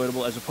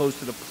unavoidable, as opposed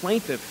to the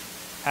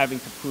plaintiff having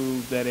to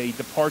prove that a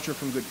departure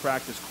from good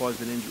practice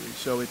caused an injury.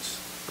 So it's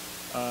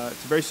a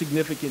very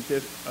significant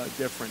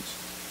difference.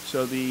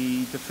 So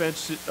the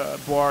defense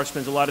bar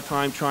spends a lot of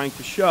time trying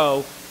to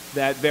show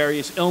that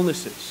various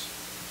illnesses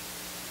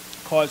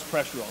cause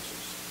pressure ulcers.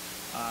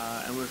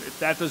 And if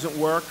that doesn't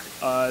work,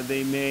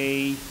 they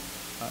may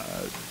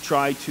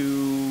try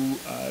to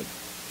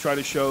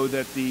show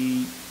that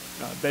the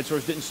bed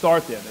sores didn't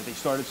start there, that they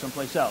started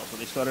someplace else, or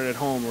they started at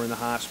home or in the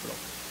hospital.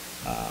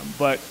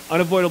 But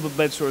unavoidable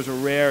bed sores are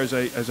rare, as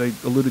I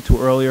alluded to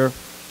earlier,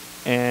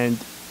 and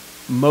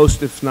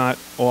most, if not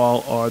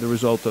all, are the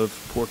result of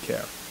poor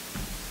care.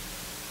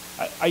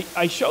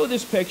 I show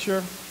this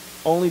picture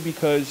only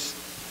because,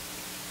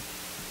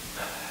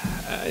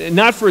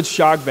 not for its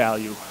shock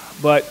value,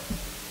 but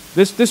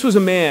this was a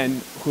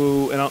man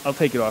who, and I'll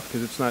take it off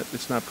because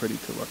it's not pretty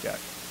to look at.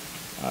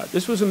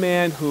 This was a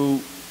man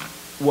who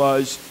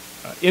was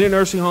in a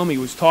nursing home. He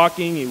was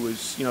talking. He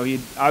was, he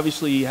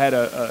obviously had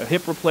a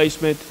hip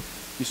replacement.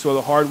 You saw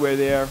the hardware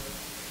there,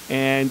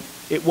 and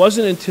it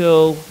wasn't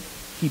until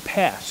he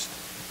passed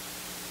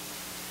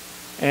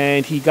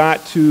and he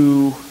got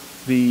to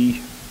the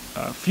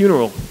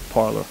funeral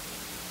parlor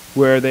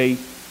where they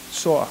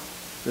saw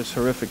this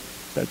horrific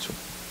bed sore.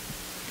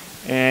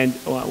 And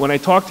when I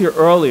talked to you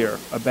earlier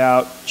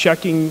about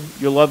checking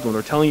your loved one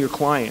or telling your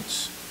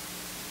clients,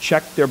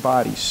 check their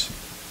bodies,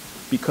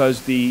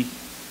 because the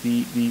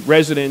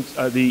residents,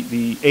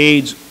 the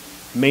aides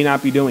may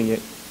not be doing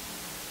it.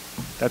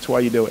 That's why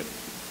you do it.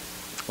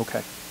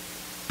 Okay.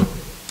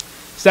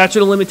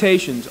 Statute of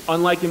limitations.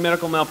 Unlike in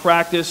medical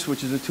malpractice,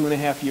 which is a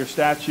 2.5-year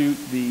statute,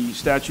 the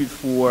statute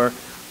for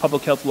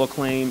public health law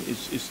claim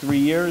is 3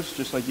 years,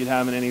 just like you'd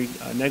have in any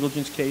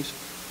negligence case.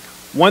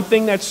 One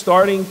thing that's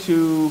starting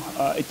to,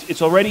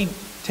 it's already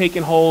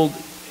taken hold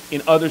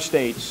in other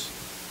states,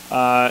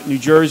 New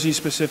Jersey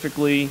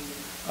specifically,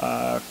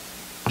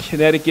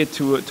 Connecticut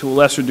to a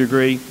lesser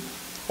degree,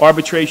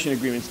 arbitration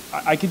agreements.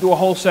 I could do a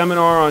whole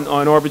seminar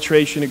on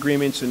arbitration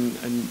agreements, and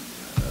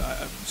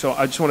so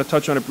I just want to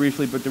touch on it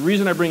briefly, but the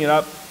reason I bring it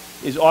up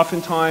is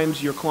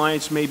oftentimes your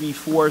clients may be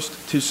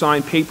forced to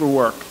sign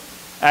paperwork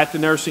at the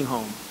nursing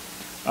home.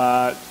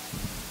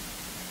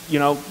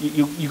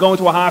 You go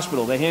into a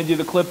hospital, they hand you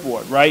the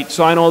clipboard, right?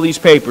 Sign all these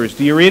papers.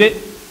 Do you read it?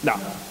 No.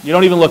 You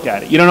don't even look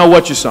at it. You don't know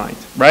what you signed,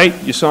 right?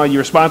 You're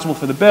responsible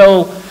for the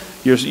bill.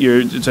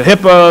 It's a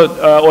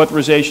HIPAA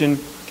authorization.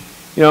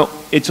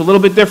 It's a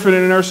little bit different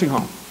in a nursing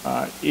home.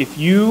 If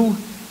you,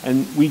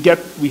 and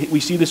we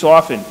see this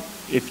often,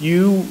 if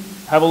you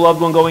have a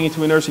loved one going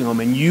into a nursing home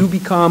and you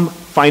become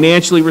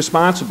financially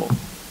responsible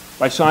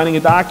by signing a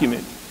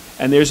document,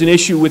 and there's an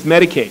issue with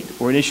Medicaid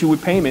or an issue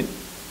with payment,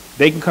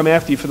 they can come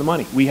after you for the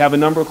money. We have a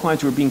number of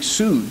clients who are being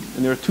sued,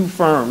 and there are two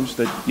firms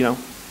that,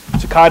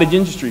 it's a cottage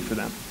industry for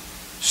them,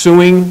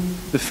 suing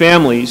the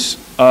families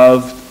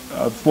of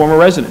former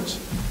residents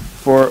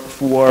for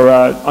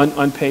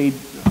unpaid,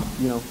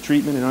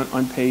 treatment and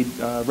unpaid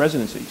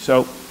residency.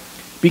 So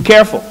be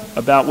careful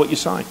about what you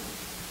sign.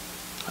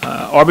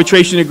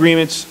 Arbitration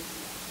agreements,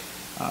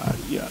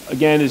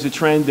 again, is a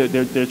trend that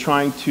they're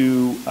trying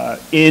to,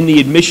 in the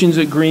admissions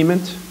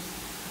agreement,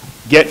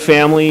 get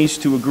families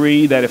to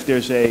agree that if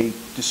there's a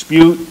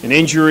dispute, an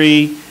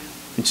injury,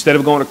 instead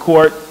of going to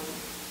court,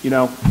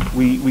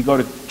 we go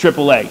to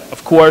AAA.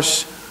 Of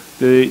course,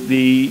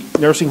 the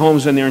nursing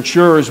homes and their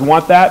insurers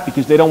want that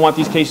because they don't want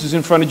these cases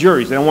in front of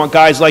juries. They don't want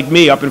guys like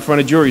me up in front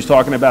of juries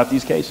talking about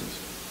these cases.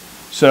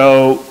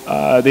 So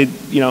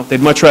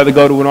they'd much rather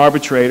go to an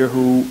arbitrator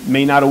who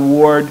may not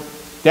award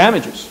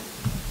damages.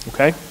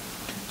 Okay,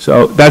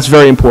 so that's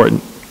very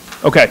important.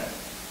 Okay.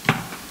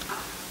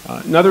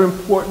 Another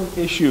important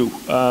issue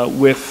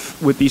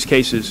with these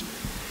cases,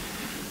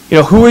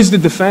 who is the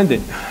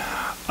defendant?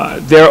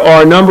 There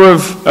are a number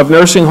of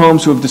nursing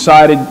homes who have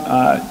decided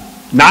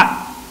not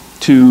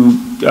to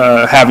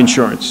have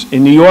insurance.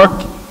 In New York,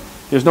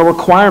 there's no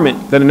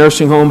requirement that a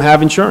nursing home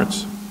have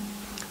insurance.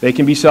 They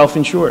can be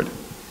self-insured.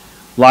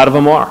 A lot of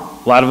them are.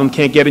 A lot of them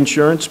can't get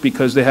insurance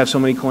because they have so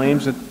many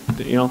claims that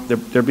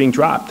they're being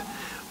dropped.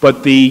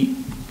 But the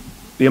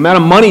amount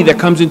of money that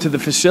comes into the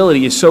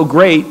facility is so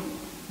great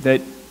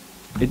that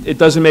it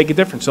doesn't make a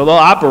difference. So they'll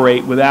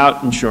operate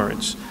without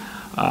insurance.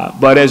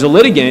 But as a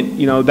litigant,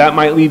 that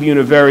might leave you in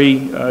a very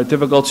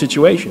difficult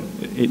situation.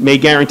 It may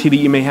guarantee that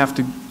you may have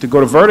to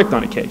go to verdict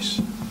on a case.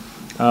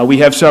 We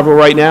have several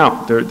right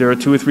now. There are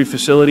 2 or 3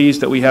 facilities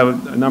that we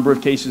have a number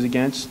of cases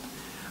against.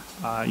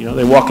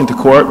 They walk into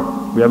court.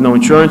 We have no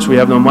insurance. We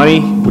have no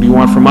money. What do you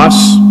want from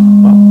us?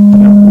 Well,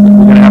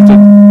 we're going to have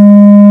to.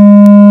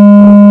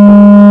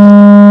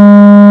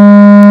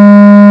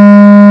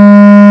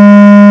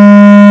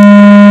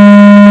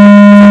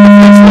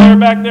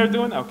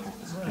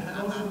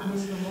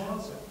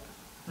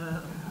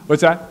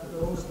 What's that?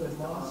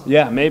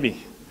 Yeah,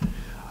 maybe.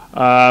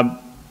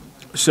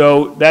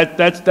 So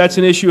that's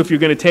an issue if you're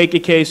going to take a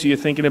case or you're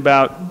thinking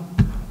about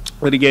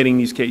litigating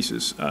these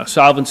cases.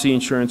 Solvency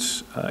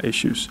insurance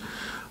issues.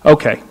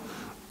 Okay.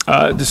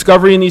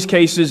 Discovery in these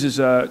cases is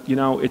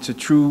it's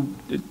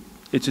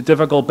a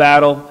difficult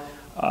battle.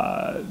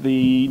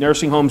 The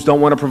nursing homes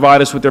don't want to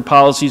provide us with their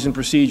policies and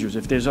procedures.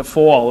 If there's a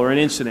fall or an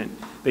incident,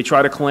 they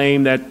try to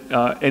claim that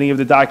any of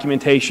the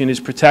documentation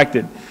is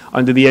protected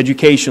under the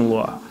education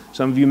law.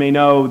 Some of you may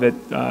know that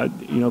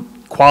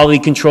quality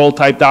control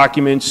type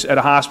documents at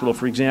a hospital,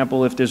 for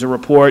example, if there's a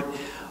report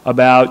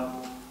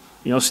about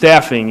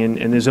staffing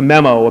and there's a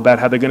memo about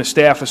how they're going to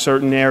staff a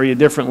certain area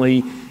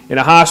differently in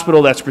a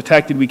hospital, that's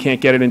protected. We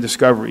can't get it in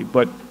discovery.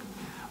 But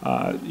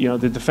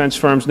the defense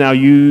firms now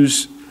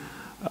use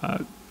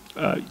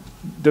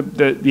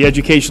the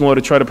education law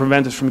to try to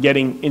prevent us from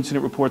getting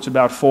incident reports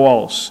about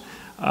falls.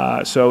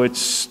 So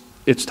it's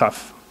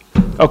tough.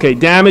 Okay,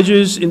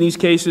 damages in these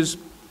cases.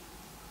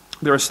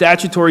 There are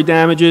statutory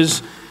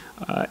damages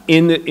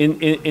in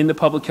the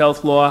public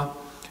health law,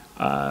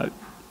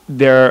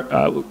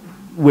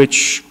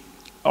 which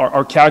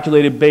are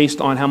calculated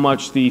based on how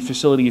much the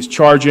facility is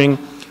charging.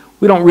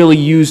 We don't really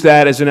use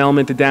that as an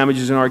element of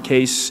damages in our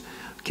cases.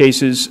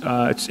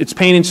 It's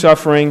pain and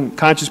suffering,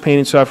 conscious pain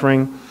and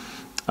suffering,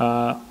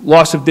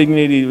 loss of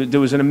dignity. There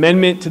was an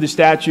amendment to the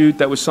statute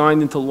that was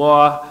signed into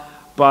law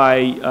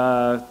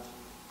by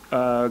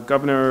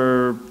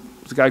Governor,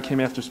 the guy who came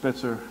after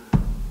Spitzer?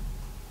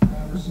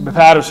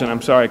 Patterson,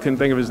 I'm sorry, I couldn't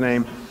think of his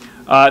name,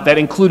 that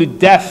included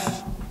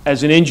death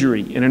as an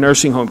injury in a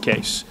nursing home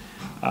case.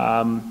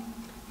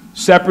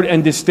 Separate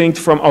and distinct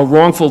from a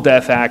wrongful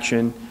death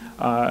action.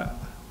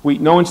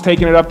 No one's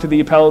taken it up to the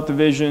appellate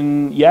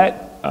division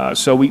yet,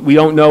 so we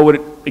don't know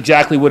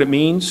exactly what it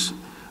means.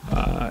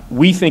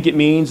 We think it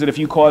means that if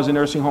you cause a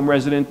nursing home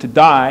resident to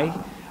die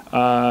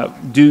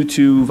due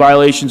to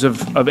violations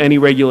of any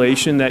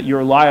regulation, that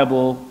you're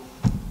liable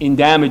in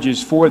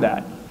damages for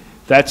that.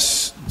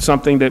 That's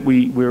something that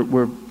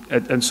we're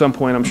at some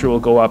point, I'm sure, will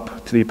go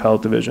up to the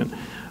appellate division.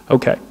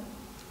 Okay.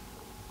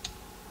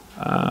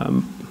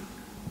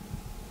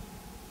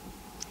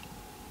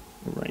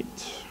 Right.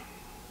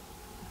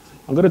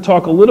 I'm going to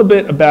talk a little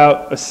bit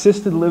about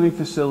assisted living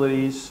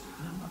facilities.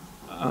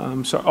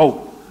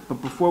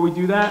 But before we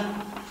do that,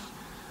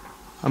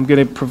 I'm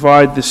going to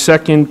provide the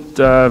second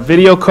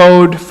video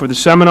code for the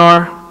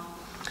seminar,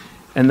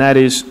 and that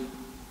is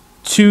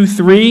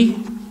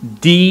 23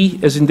 D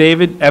as in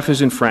David, F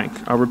as in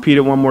Frank. I'll repeat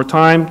it one more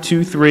time.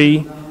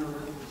 23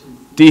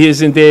 D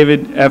as in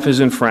David, F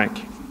as in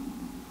Frank.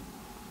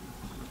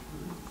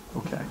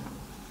 Okay.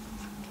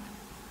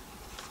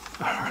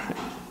 All right.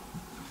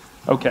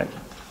 Okay.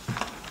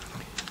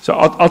 So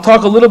I'll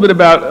talk a little bit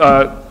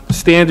about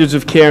standards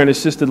of care in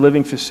assisted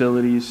living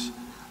facilities,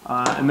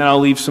 and then I'll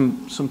leave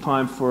some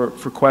time for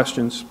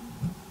questions.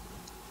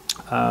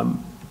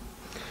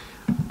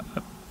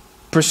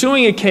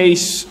 Pursuing a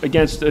case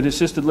against an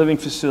assisted living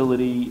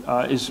facility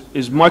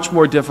is much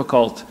more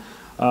difficult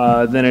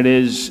than it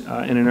is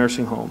in a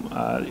nursing home.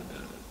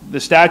 The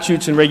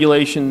statutes and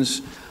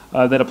regulations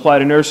that apply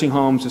to nursing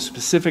homes, the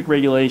specific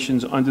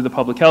regulations under the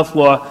public health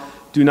law,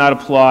 do not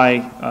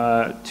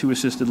apply to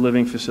assisted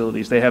living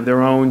facilities. They have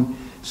their own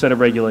set of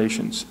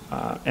regulations,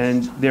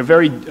 and they're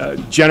very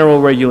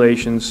general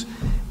regulations,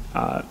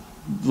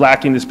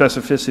 lacking the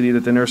specificity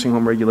that the nursing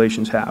home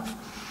regulations have.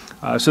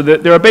 So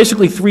there are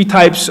basically three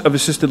types of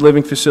assisted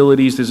living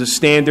facilities. There's a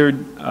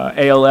standard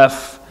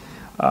ALF.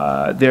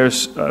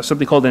 There's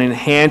something called an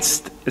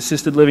enhanced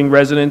assisted living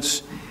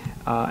residence,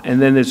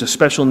 and then there's a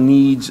special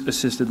needs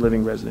assisted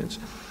living residence.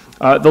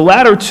 The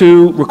latter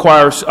two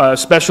require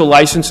special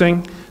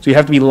licensing, so you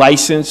have to be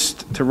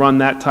licensed to run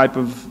that type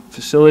of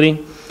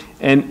facility.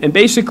 And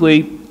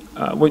basically,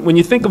 when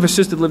you think of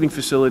assisted living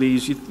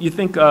facilities, you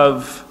think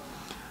of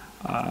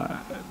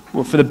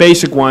well, for the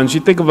basic ones,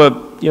 you think of a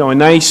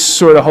nice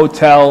sort of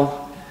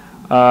hotel,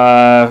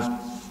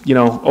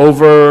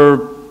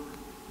 over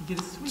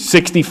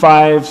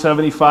 65,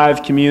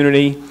 75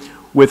 community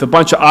with a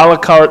bunch of a la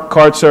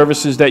carte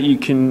services that you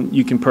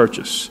can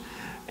purchase.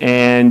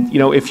 And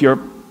if you're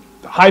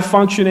high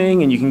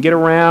functioning and you can get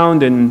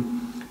around and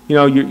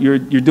you're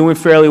doing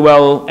fairly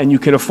well and you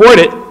can afford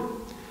it,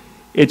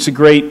 it's a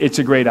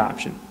great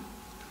option.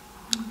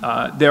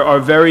 There are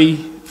very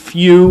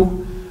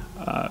few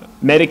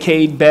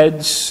Medicaid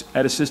beds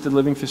at assisted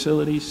living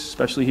facilities,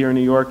 especially here in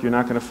New York. You're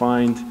not going to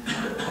find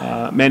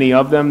many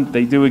of them.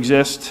 They do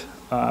exist,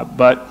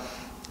 but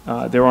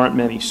there aren't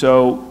many.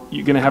 So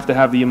you're going to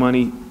have the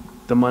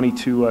money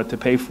to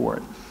pay for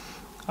it.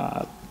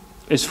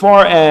 As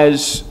far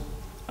as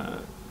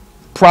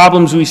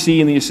problems we see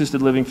in the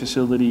assisted living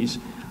facilities,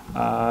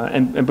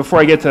 and before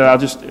I get to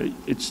that,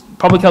 it's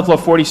Public Health Law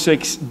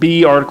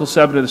 46B, Article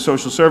 7 of the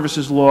Social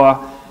Services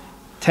Law,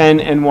 10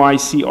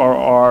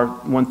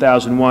 NYCRR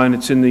 1001.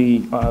 It's in the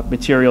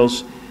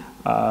materials.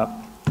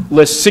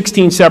 Lists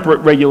 16 separate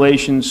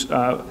regulations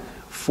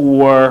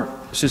for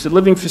assisted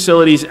living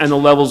facilities and the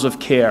levels of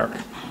care.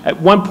 At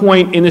one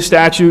point in the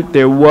statute,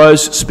 there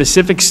was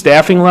specific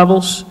staffing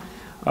levels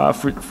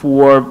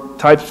for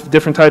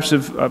different types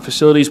of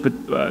facilities, but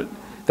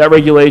that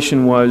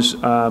regulation was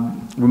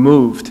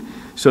removed.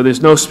 So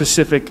there's no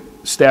specific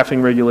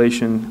staffing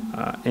regulation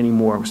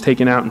anymore. It was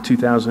taken out in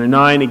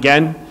 2009.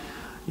 Again,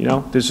 you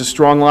know, there's a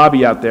strong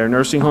lobby out there.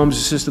 Nursing homes,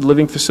 assisted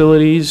living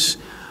facilities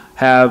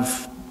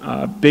have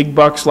big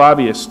bucks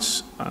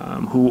lobbyists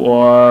who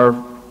are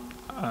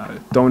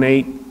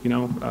donate. You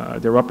know,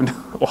 they're up in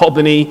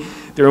Albany,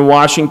 they're in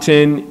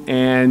Washington,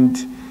 and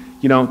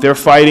you know they're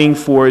fighting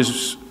for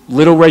as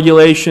little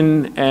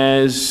regulation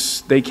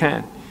as they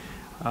can.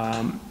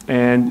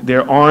 And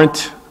there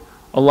aren't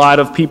a lot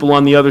of people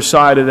on the other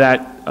side of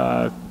that,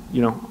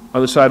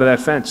 other side of that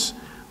fence,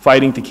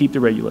 fighting to keep the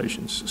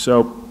regulations.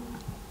 So,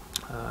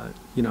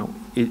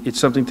 it's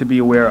something to be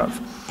aware of.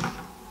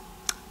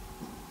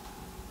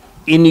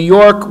 In New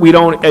York, we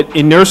don't,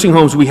 in nursing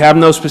homes, we have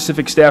no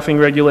specific staffing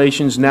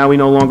regulations. Now we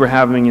no longer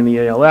have them in the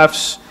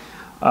ALFs.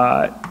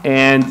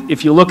 And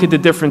if you look at the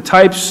different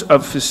types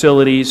of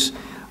facilities,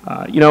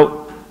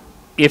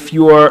 if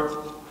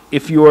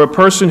you're a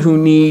person who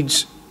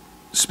needs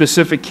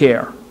specific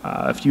care,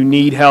 if you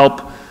need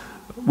help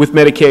with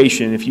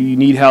medication, if you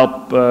need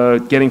help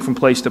getting from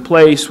place to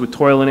place with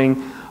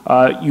toileting,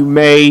 you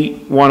may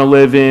want to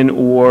live in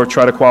or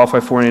try to qualify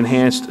for an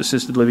enhanced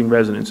assisted living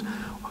residence.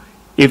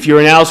 If you're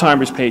an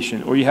Alzheimer's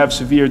patient or you have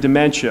severe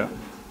dementia,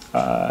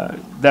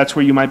 that's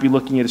where you might be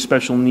looking at a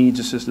special needs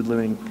assisted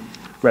living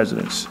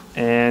residence.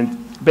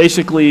 And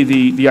basically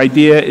the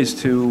idea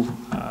is to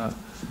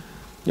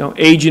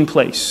age in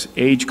place,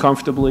 age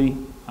comfortably,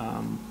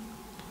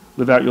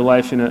 live out your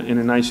life in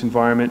a nice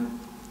environment.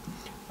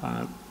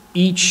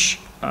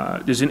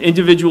 There's an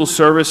individual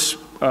service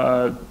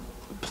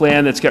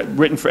plan that's got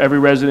written for every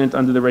resident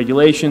under the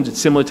regulations.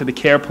 It's similar to the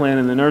care plan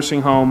in the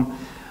nursing home.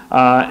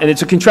 And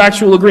it's a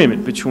contractual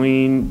agreement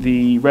between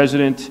the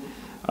resident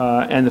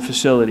and the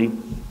facility.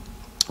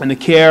 And the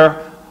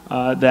care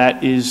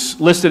that is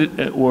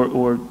listed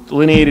or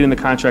delineated in the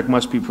contract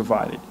must be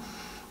provided.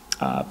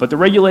 But the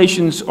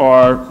regulations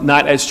are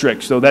not as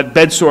strict. So that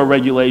bed sore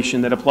regulation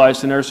that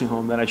applies to nursing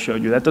home that I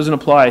showed you, that doesn't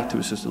apply to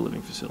assisted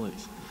living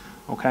facilities.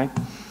 Okay?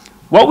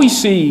 What we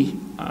see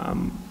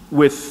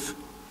with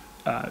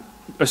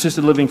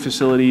assisted living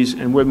facilities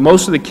and where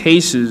most of the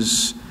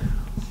cases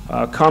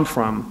come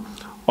from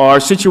are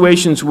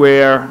situations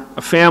where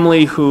a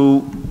family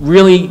who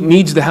really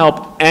needs the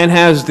help and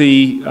has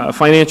the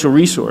financial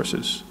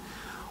resources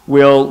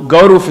will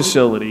go to a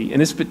facility,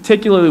 and it's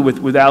particularly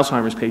with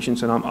Alzheimer's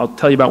patients, and I'll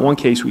tell you about one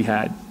case we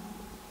had.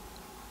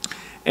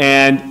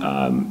 And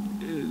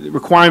the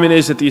requirement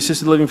is that the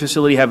assisted living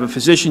facility have a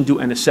physician do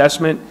an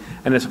assessment,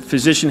 and the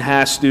physician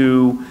has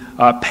to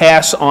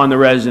pass on the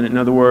resident. In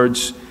other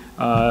words,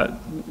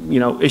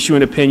 issue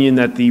an opinion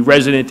that the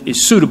resident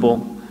is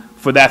suitable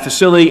for that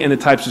facility and the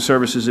types of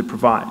services it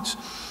provides.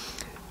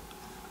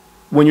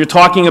 When you're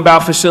talking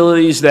about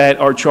facilities that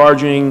are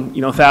charging,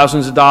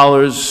 thousands of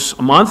dollars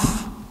a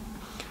month,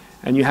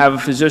 and you have a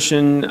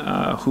physician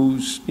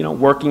who's,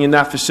 working in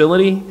that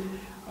facility,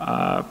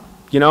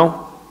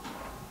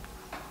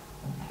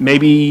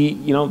 maybe,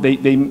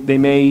 they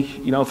may,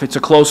 if it's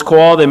a close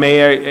call, they may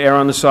err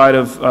on the side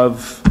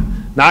of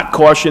not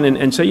caution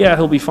and say, yeah,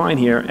 he'll be fine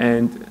here.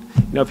 And,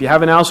 if you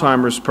have an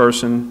Alzheimer's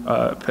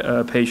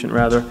patient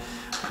rather,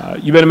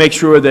 you better make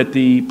sure that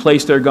the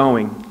place they're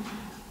going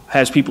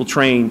has people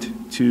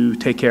trained to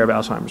take care of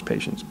Alzheimer's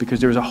patients, because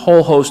there's a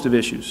whole host of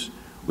issues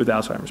with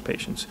Alzheimer's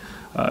patients.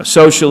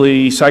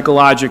 Socially,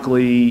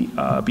 psychologically,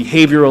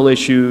 behavioral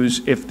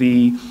issues. If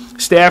the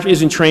staff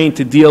isn't trained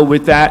to deal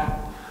with that,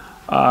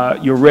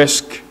 your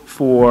risk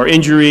for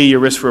injury, your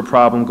risk for a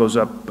problem goes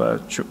up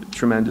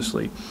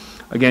tremendously.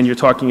 Again, you're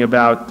talking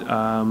about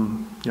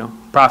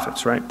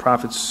profits, right?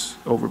 Profits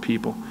over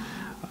people.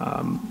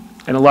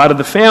 And a lot of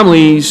the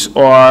families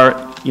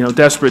are,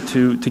 desperate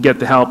to get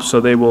the help,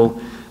 so they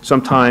will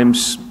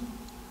sometimes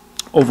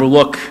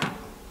overlook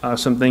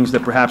some things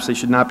that perhaps they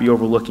should not be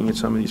overlooking at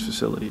some of these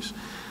facilities.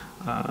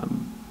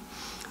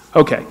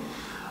 Okay.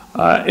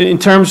 In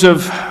terms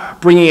of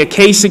bringing a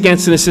case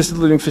against an assisted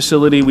living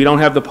facility, we don't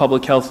have the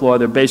public health law.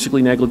 They're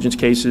basically negligence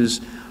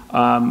cases.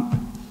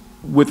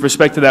 With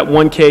respect to that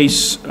one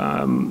case,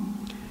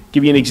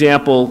 give you an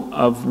example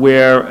of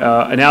where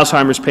an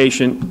Alzheimer's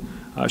patient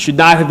should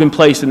not have been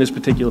placed in this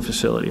particular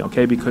facility,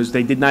 okay, because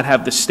they did not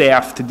have the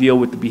staff to deal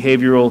with the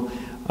behavioral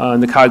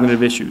and the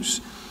cognitive issues.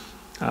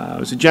 It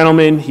was a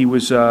gentleman. He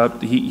was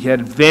he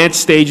had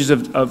advanced stages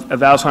of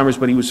Alzheimer's,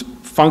 but he was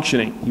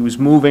functioning. He was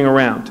moving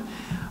around.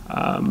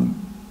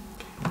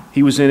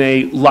 He was in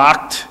a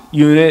locked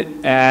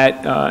unit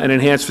at an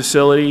enhanced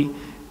facility,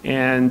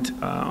 and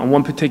on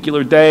one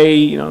particular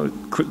day,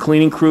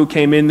 cleaning crew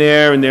came in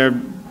there, and they're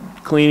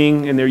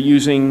cleaning, and they're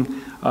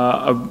using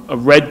a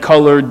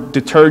red-colored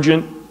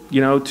detergent,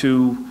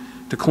 to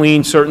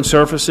clean certain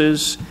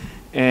surfaces.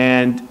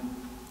 And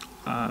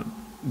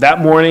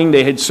that morning,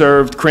 they had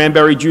served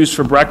cranberry juice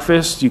for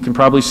breakfast. You can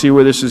probably see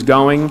where this is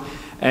going.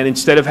 And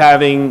instead of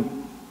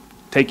having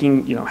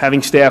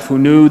staff who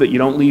knew that you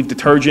don't leave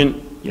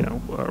detergent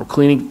or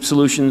cleaning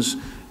solutions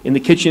in the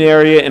kitchen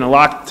area in a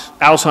locked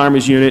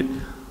Alzheimer's unit,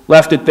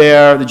 left it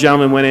there. The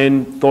gentleman went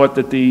in, thought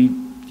that the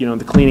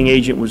cleaning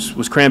agent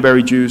was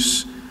cranberry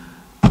juice.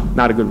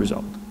 Not a good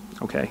result,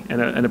 okay,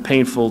 and a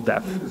painful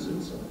death.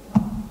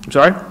 I'm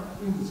sorry?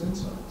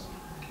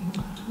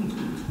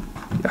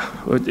 Yeah,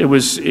 it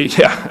was,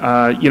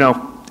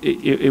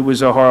 it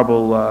was a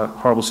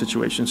horrible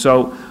situation.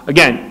 So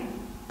again,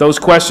 those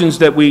questions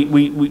that we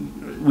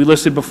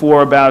listed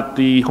before about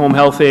the home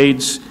health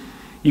aides,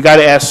 you got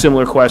to ask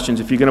similar questions.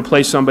 If you're going to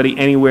place somebody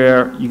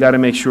anywhere, you got to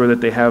make sure that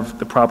they have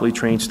the properly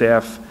trained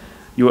staff.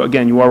 You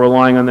are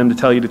relying on them to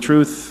tell you the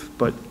truth,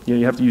 but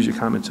you have to use your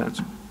common sense.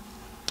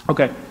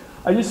 Okay,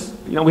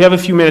 we have a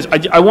few minutes.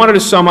 I wanted to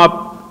sum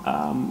up,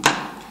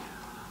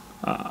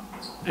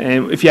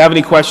 and if you have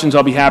any questions,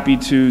 I'll be happy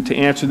to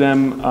answer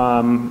them.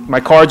 My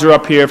cards are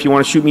up here. If you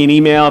want to shoot me an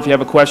email, if you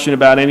have a question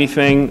about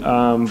anything,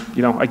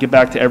 I get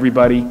back to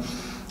everybody.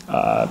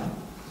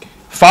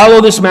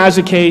 Follow this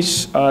Mazza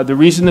case. The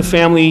reason the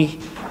family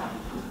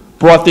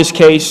brought this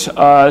case,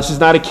 this is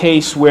not a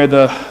case where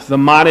the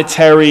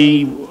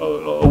monetary,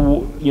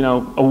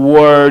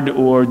 award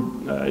or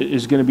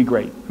is going to be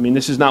great. I mean,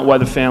 this is not why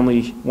the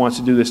family wants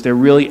to do this. They're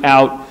really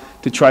out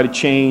to try to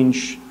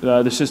change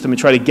the system and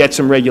try to get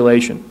some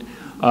regulation.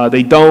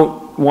 They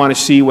don't want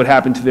to see what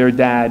happened to their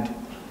dad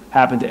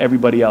happen to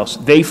everybody else.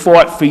 They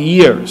fought for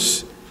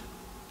years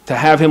to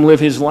have him live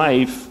his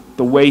life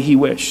the way he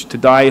wished, to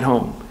die at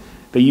home.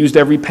 They used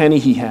every penny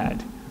he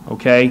had,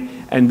 okay?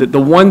 And the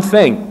one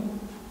thing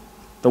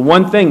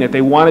that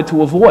they wanted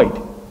to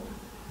avoid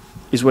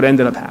is what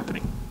ended up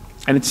happening.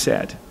 And it's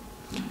sad.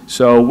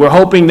 So we're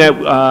hoping that,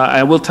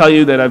 I will tell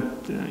you that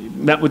I've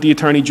met with the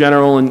Attorney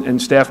General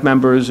and staff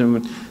members,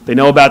 and they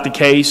know about the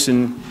case,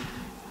 and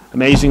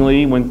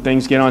amazingly, when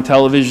things get on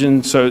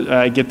television, so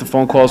I get the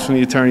phone calls from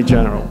the Attorney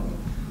General.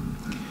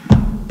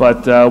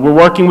 But we're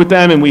working with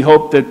them, and we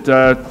hope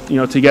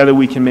that together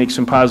we can make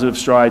some positive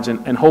strides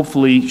and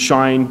hopefully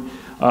shine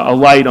a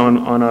light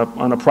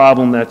on a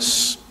problem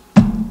that's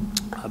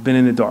been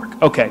in the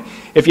dark. Okay,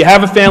 if you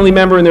have a family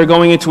member and they're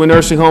going into a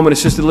nursing home, an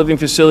assisted living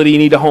facility, you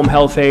need a home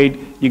health aide,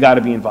 you got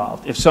to be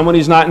involved. If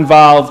somebody's not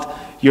involved,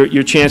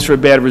 your chance for a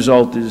bad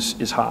result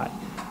is high.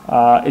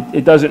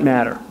 It doesn't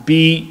matter.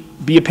 Be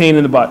a pain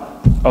in the butt.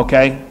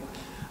 Okay.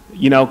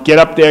 Get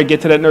up there,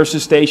 get to that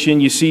nurse's station.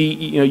 You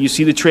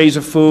see the trays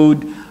of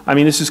food. I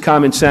mean, this is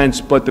common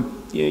sense, but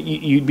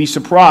you'd be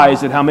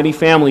surprised at how many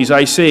families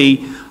I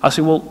see. I'll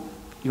say, well,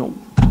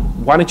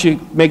 why don't you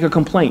make a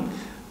complaint?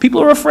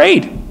 People are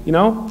afraid.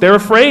 They're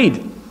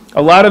afraid.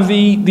 A lot of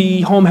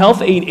the home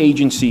health aid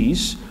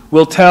agencies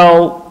will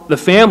tell the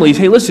families,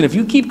 hey, listen, if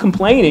you keep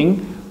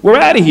complaining, we're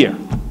out of here.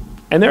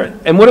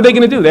 And what are they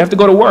going to do? They have to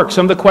go to work.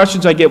 Some of the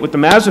questions I get with the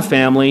Mazza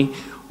family,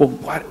 well,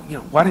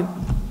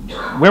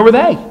 where were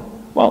they?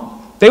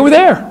 Well, they were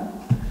there.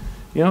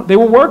 They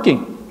were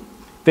working.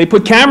 They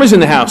put cameras in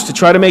the house to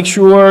try to make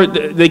sure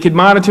they could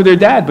monitor their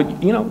dad.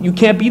 But, you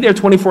can't be there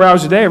 24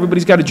 hours a day.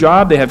 Everybody's got a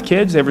job. They have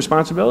kids. They have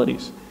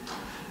responsibilities.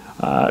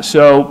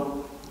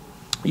 So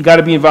you got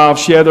to be involved.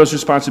 Share those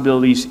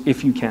responsibilities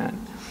if you can.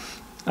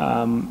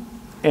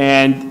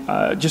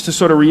 Just to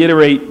sort of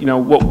reiterate,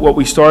 what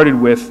we started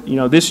with,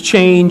 this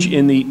change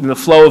in the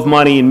flow of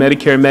money in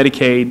Medicare and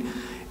Medicaid,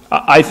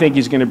 I think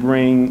is going to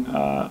bring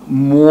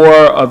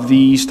more of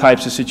these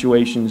types of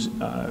situations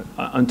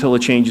until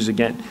it changes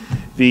again.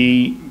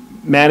 The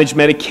managed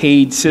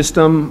Medicaid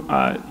system,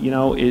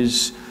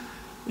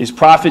 is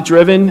profit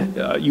driven.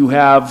 You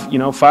have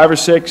 5 or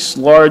 6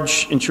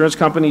 large insurance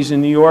companies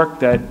in New York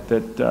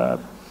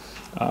that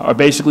are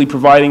basically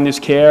providing this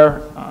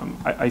care.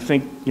 I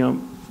think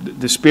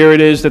the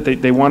spirit is that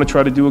they want to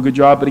try to do a good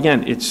job, but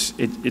again,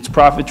 it's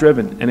profit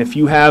driven. And if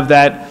you have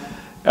that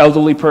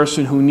elderly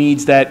person who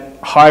needs that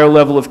higher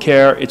level of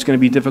care, it's going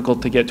to be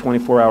difficult to get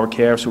 24-hour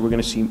care, so we're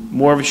going to see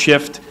more of a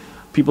shift,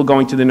 people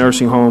going to the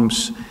nursing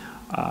homes.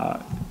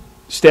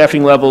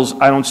 Staffing levels,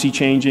 I don't see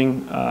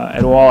changing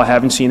at all. I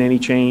haven't seen any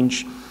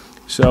change.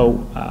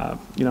 So,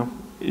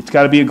 it's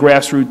got to be a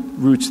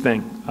grassroots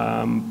thing.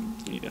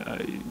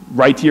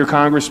 Write to your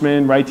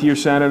congressman, write to your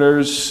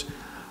senators,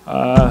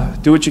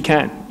 do what you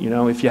can.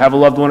 If you have a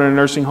loved one in a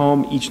nursing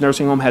home, each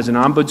nursing home has an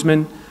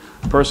ombudsman,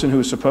 a person who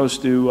is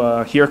supposed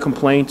to hear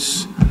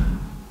complaints.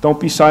 Don't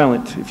be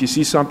silent. If you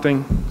see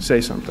something,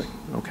 say something,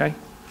 okay?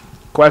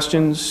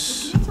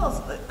 Questions? Can you tell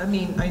us,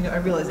 I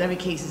realize every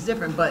case is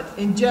different, but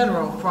in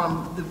general,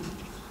 from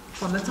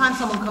the time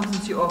someone comes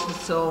into your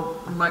office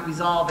till you might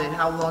resolve it,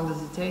 how long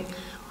does it take?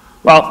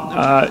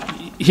 Well,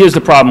 here's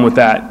the problem with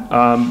that.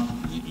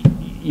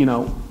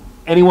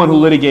 Anyone who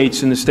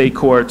litigates in the state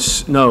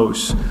courts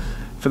knows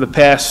for the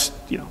past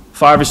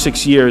 5 or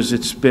 6 years,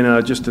 it's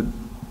been just a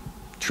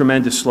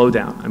tremendous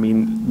slowdown.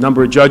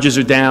 Number of judges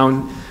are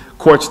down,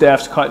 court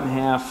staff's cut in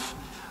half.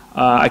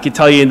 I can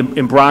tell you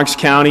in Bronx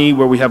County,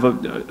 where we have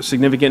a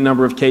significant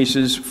number of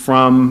cases,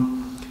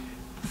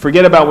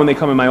 forget about when they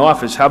come in my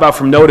office, how about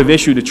from note of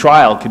issue to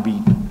trial could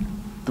be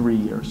 3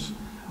 years.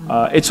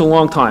 It's a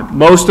long time.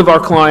 Most of our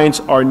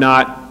clients are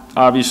not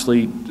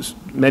obviously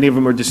Many of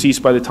them are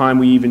deceased by the time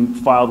we even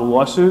filed the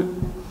lawsuit.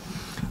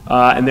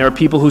 And there are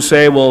people who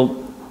say, well,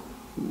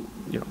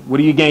 you know, what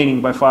are you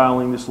gaining by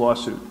filing this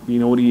lawsuit? You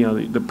know,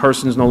 the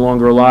person's no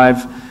longer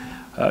alive.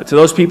 To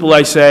those people,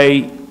 I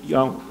say,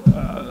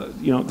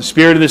 the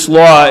spirit of this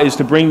law is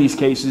to bring these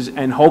cases,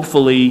 and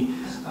hopefully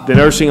the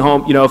nursing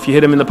home, you know, if you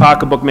hit them in the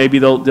pocketbook, maybe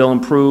they'll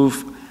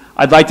improve.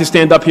 I'd like to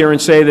stand up here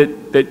and say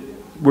that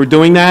we're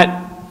doing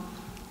that.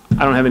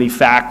 I don't have any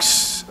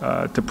facts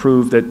to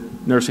prove that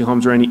nursing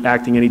homes are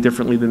acting any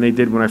differently than they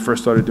did when I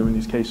first started doing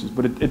these cases.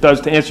 But it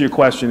does, to answer your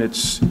question,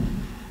 it's,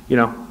 you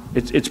know,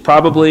 it's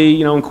probably,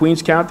 you know, in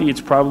Queens County, it's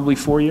probably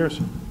 4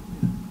 years.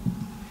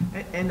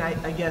 And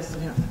I guess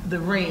the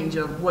range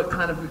of what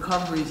kind of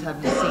recoveries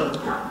have you seen?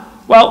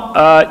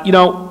 Well, you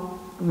know,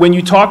 when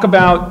you talk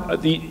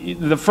about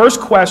the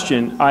first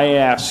question I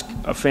ask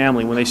a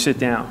family when they sit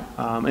down,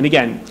 and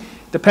again,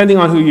 depending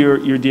on who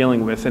you're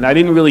dealing with, and I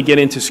didn't really get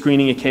into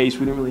screening a case,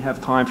 we didn't really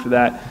have time for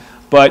that,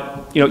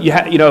 but you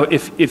know,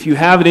 if you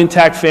have an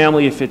intact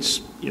family, if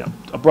it's, you know,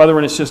 a brother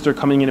and a sister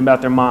coming in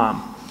about their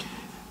mom,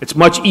 it's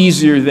much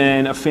easier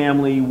than a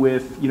family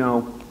with, you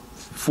know,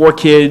 4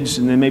 kids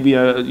and then maybe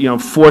 4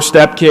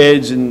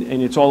 stepkids,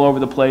 and it's all over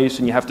the place,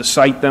 and you have to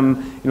cite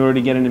them in order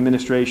to get an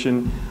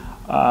administration.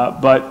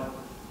 But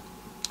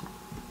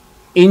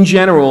in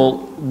general,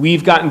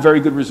 we've gotten very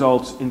good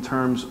results in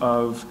terms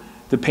of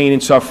the pain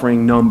and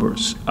suffering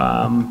numbers.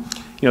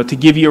 You know, to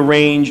give you a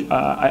range,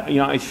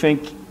 I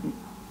think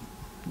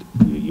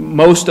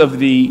most of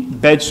the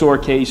bed sore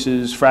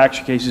cases,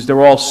 fracture cases,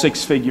 they're all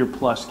 6-figure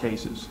plus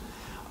cases.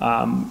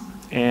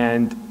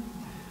 And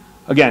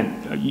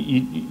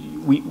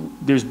again,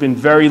 there's been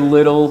very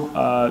little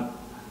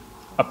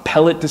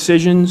appellate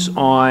decisions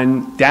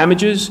on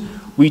damages.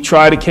 We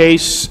tried a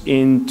case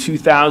in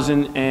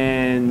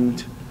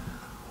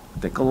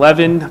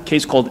 2011, a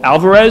case called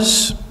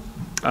Alvarez.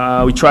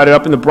 We tried it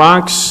up in the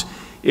Bronx.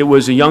 It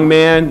was a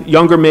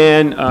younger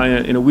man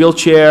in a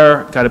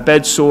wheelchair, got a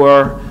bed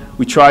sore.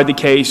 We tried the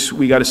case.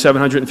 We got a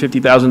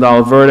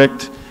 $750,000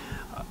 verdict.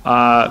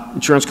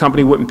 Insurance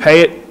company wouldn't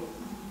pay it.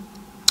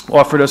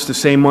 Offered us the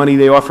same money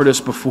they offered us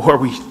before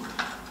we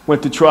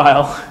went to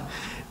trial.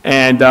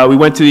 And we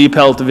went to the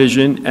appellate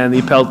division, and the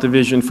appellate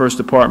division first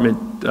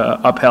department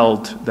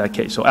upheld that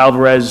case. So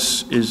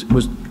Alvarez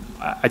was,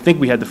 I think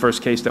we had the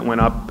first case that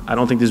went up. I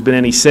don't think there's been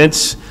any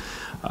since.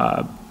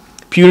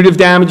 Punitive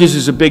damages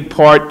is a big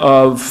part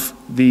of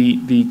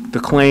the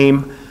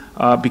claim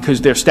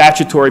because they're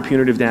statutory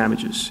punitive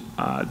damages.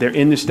 They're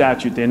in the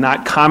statute. They're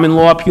not common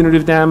law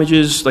punitive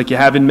damages like you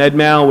have in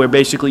med-mal, where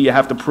basically you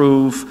have to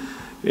prove,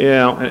 you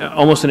know,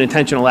 almost an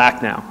intentional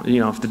act now.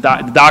 You know, if the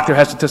doctor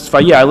has to testify,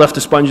 yeah, I left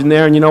the sponge in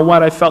there, and you know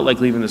what, I felt like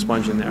leaving the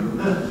sponge in there.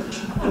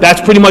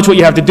 That's pretty much what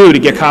you have to do to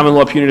get common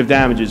law punitive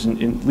damages,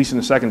 at least in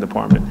the second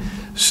department.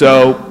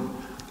 So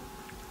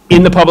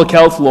in the public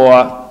health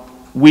law,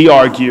 we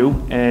argue,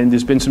 and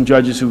there's been some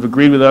judges who've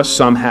agreed with us,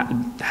 some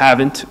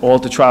haven't, all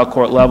at the trial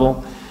court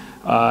level,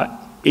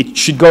 it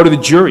should go to the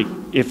jury.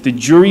 If the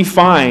jury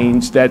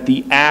finds that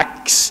the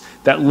acts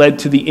that led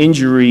to the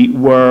injury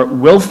were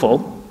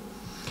willful,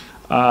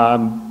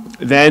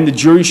 then the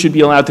jury should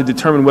be allowed to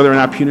determine whether or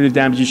not punitive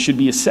damages should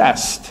be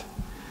assessed.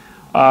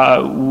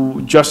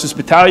 Justice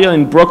Battaglia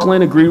in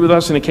Brooklyn agreed with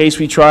us in a case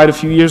we tried a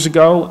few years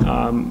ago.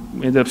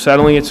 We ended up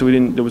settling it, so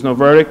there was no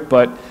verdict,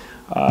 but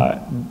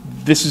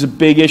this is a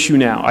big issue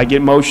now. I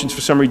get motions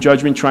for summary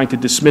judgment trying to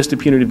dismiss the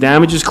punitive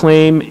damages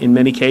claim in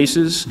many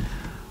cases.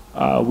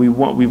 We've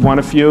won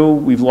a few,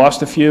 we've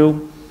lost a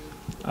few.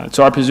 It's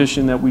our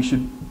position that we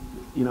should,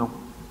 you know,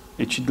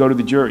 it should go to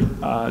the jury.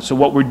 So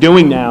what we're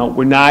doing now,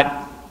 we're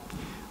not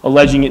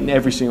alleging it in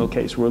every single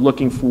case. We're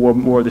looking for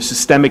more of the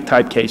systemic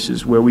type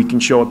cases where we can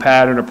show a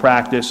pattern or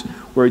practice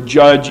where a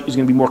judge is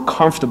going to be more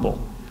comfortable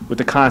with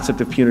the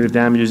concept of punitive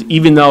damages,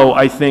 even though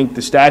I think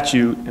the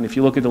statute, and if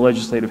you look at the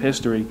legislative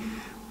history,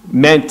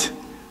 meant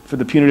for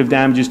the punitive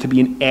damages to be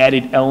an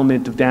added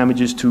element of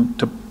damages to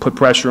put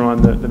pressure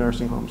on the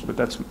nursing homes. But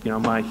that's, you know,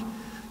 my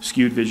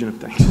skewed vision of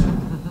things.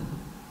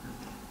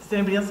 Does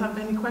anybody else have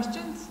any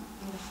questions?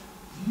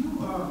 Do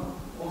you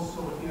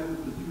also have,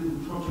 you've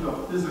been talking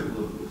about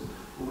physical abuse,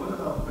 but what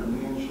about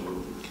financial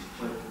abuse?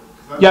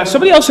 Yeah,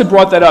 somebody else had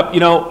brought that up.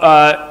 You know,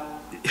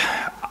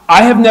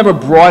 I have never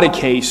brought a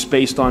case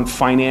based on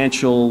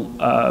financial.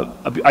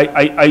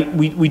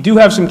 We do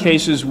have some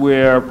cases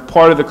where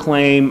part of the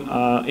claim,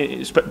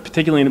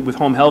 particularly with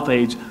home health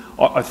aides,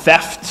 are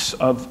thefts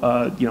of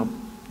you know,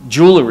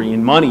 jewelry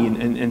and money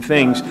and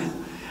things. Sorry.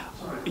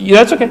 Yeah,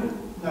 that's okay.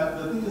 Now,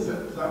 the thing is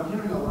that I'm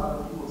hearing a lot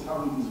of people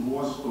telling these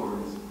war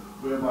stories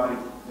whereby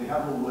they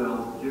have a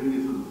will, giving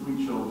it to the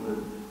 3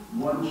 children.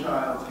 One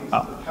child takes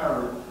the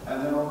parent,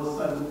 and then all of a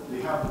sudden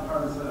they have the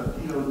parents that have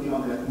POD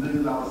on their $1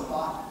 million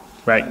stock.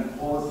 Right. And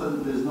all of a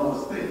sudden there's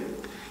no estate.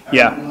 And,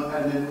 Yeah. you know,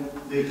 and then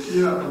they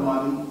clear up the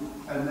money,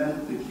 and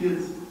then the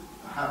kids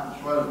have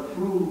to try to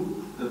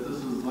prove that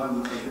this is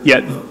done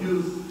against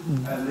abuse,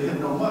 and they have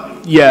no money.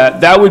 Yeah,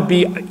 that would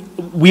be.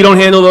 We don't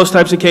handle those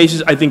types of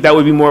cases. I think that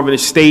would be more of an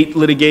estate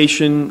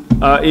litigation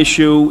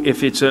issue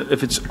if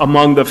it's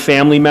among the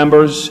family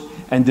members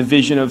and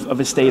division of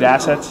estate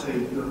assets?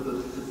 It's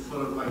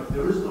sort of like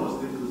there is no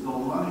estate, there's no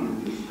money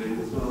in the estate.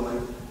 It's sort of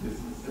like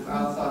it's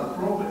outside of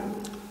probate.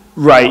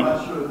 Right. I'm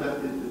not sure if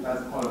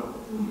that's part of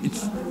it.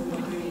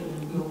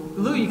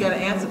 Lou, you got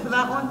an answer for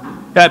that one?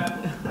 That,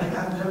 I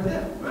haven't ever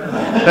did.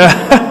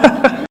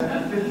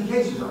 50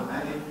 cases on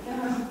that.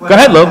 Go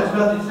ahead, Lou.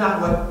 It's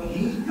not what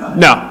he does.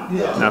 no,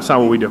 that's not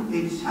what we do.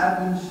 It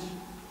happens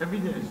Every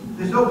day.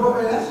 There's no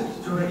appropriate assets,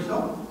 it's already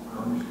sold.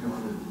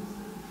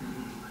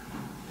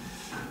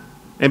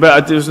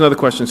 Anybody, there's another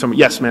question. Someone,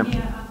 yes, ma'am. Yeah,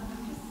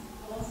 just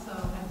also,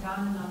 and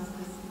Donna knows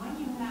this, when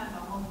you have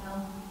a home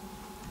health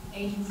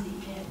agency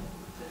in,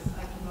 this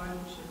like the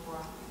guardianship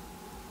work,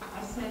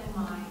 I send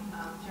my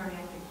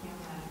geriatric care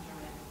manager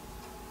in,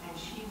 and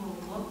she will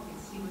look and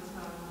see what's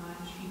going on.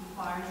 She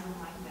fires them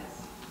like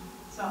this.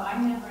 So I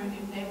never,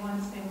 if they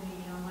want to say to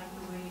me, you don't like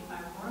the way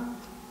I work,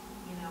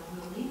 you know,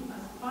 we'll leave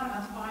us,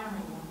 I'm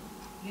firing you.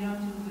 You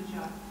don't do a good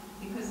job.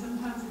 Because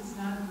sometimes it's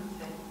not a good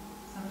fit.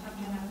 Sometimes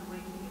you have to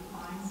wait till you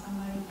find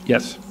somebody in an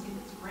Yes. agency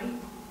that's great,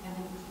 and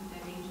then keep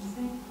that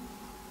agency.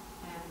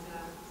 And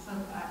so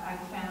I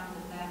found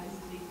that is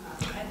a big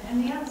problem.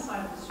 And the other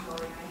side of the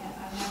story, I had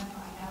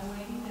a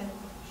lady that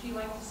she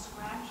liked to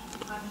scratch and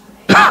punch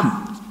the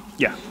eggs.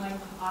 Yeah. She liked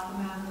to lock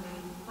them out of the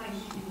place.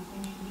 She didn't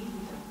think she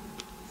needed them.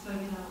 So,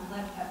 you know,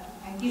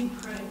 I give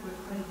credit where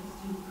credit is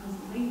due, because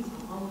the ladies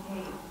are low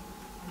paid,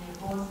 and their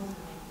bosses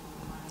are making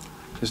more money.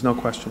 There's no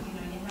question. You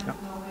know, you have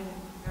to go in and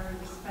very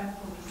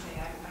respectfully say,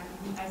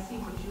 I see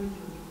what you're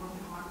doing, you're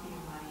working hard for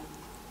your money,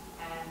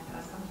 and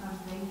sometimes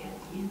they get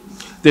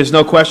used. There's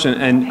no question,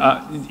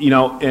 and you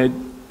know,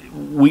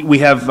 we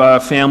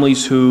have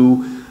families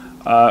who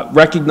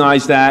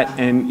recognize that,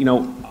 and you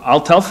know,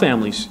 I'll tell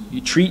families,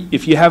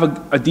 if you have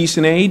a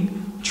decent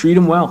aide, treat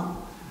them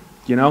well.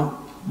 You know,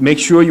 make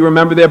sure you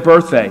remember their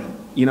birthday.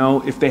 You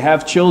know, if they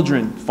have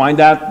children, find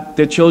out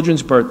their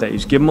children's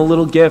birthdays, give them a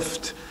little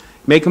gift,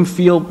 make them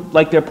feel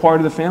like they're part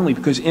of the family,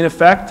 because in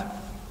effect,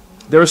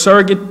 they're a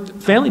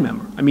surrogate family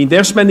member. I mean,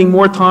 they're spending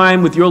more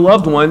time with your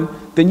loved one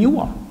than you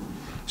are.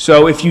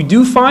 So if you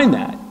do find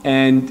that,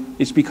 and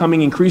it's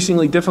becoming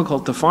increasingly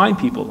difficult to find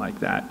people like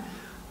that,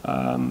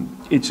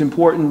 it's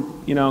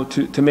important, you know,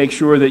 to make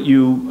sure that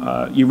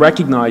you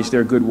recognize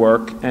their good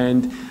work.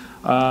 And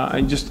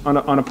just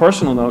on a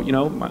personal note, you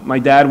know, my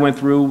dad went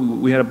through,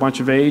 we had a bunch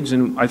of aides,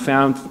 and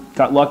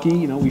got lucky,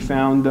 you know, we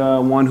found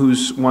one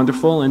who's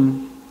wonderful,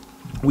 and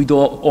we do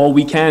all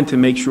we can to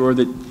make sure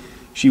that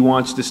she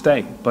wants to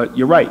stay. But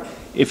you're right.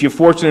 If you're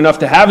fortunate enough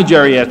to have a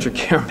geriatric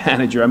care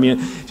manager, I mean,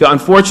 so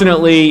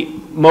unfortunately,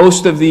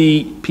 most of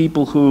the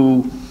people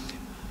who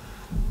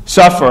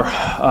suffer,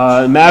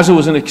 Mazza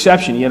was an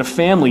exception. He had a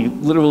family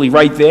literally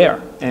right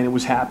there, and it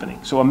was happening.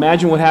 So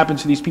imagine what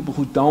happens to these people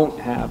who don't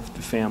have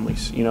the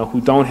families, you know,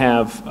 who don't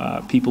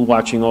have people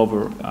watching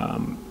over.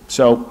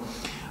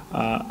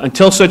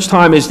 Until such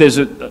time as there's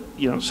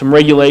some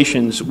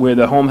regulations where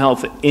the home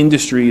health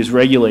industry is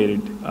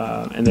regulated,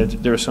 and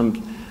that there are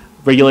some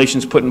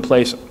regulations put in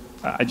place,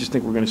 I just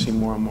think we're going to see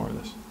more and more of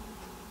this.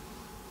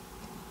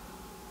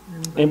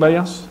 Anybody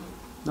else?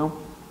 No?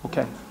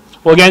 Okay.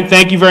 Well, again,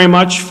 thank you very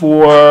much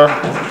for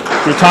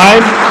your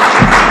time,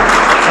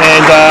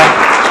 and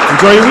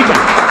enjoy your weekend.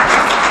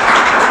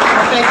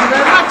 Well, thank you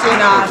very much,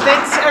 and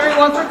thanks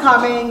everyone for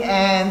coming,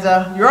 and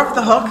you're off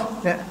the hook.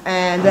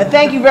 And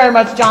thank you very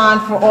much, John,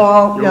 for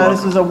all.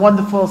 This was a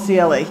wonderful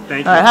CLE.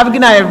 Thank you. All right, have a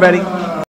good night, everybody.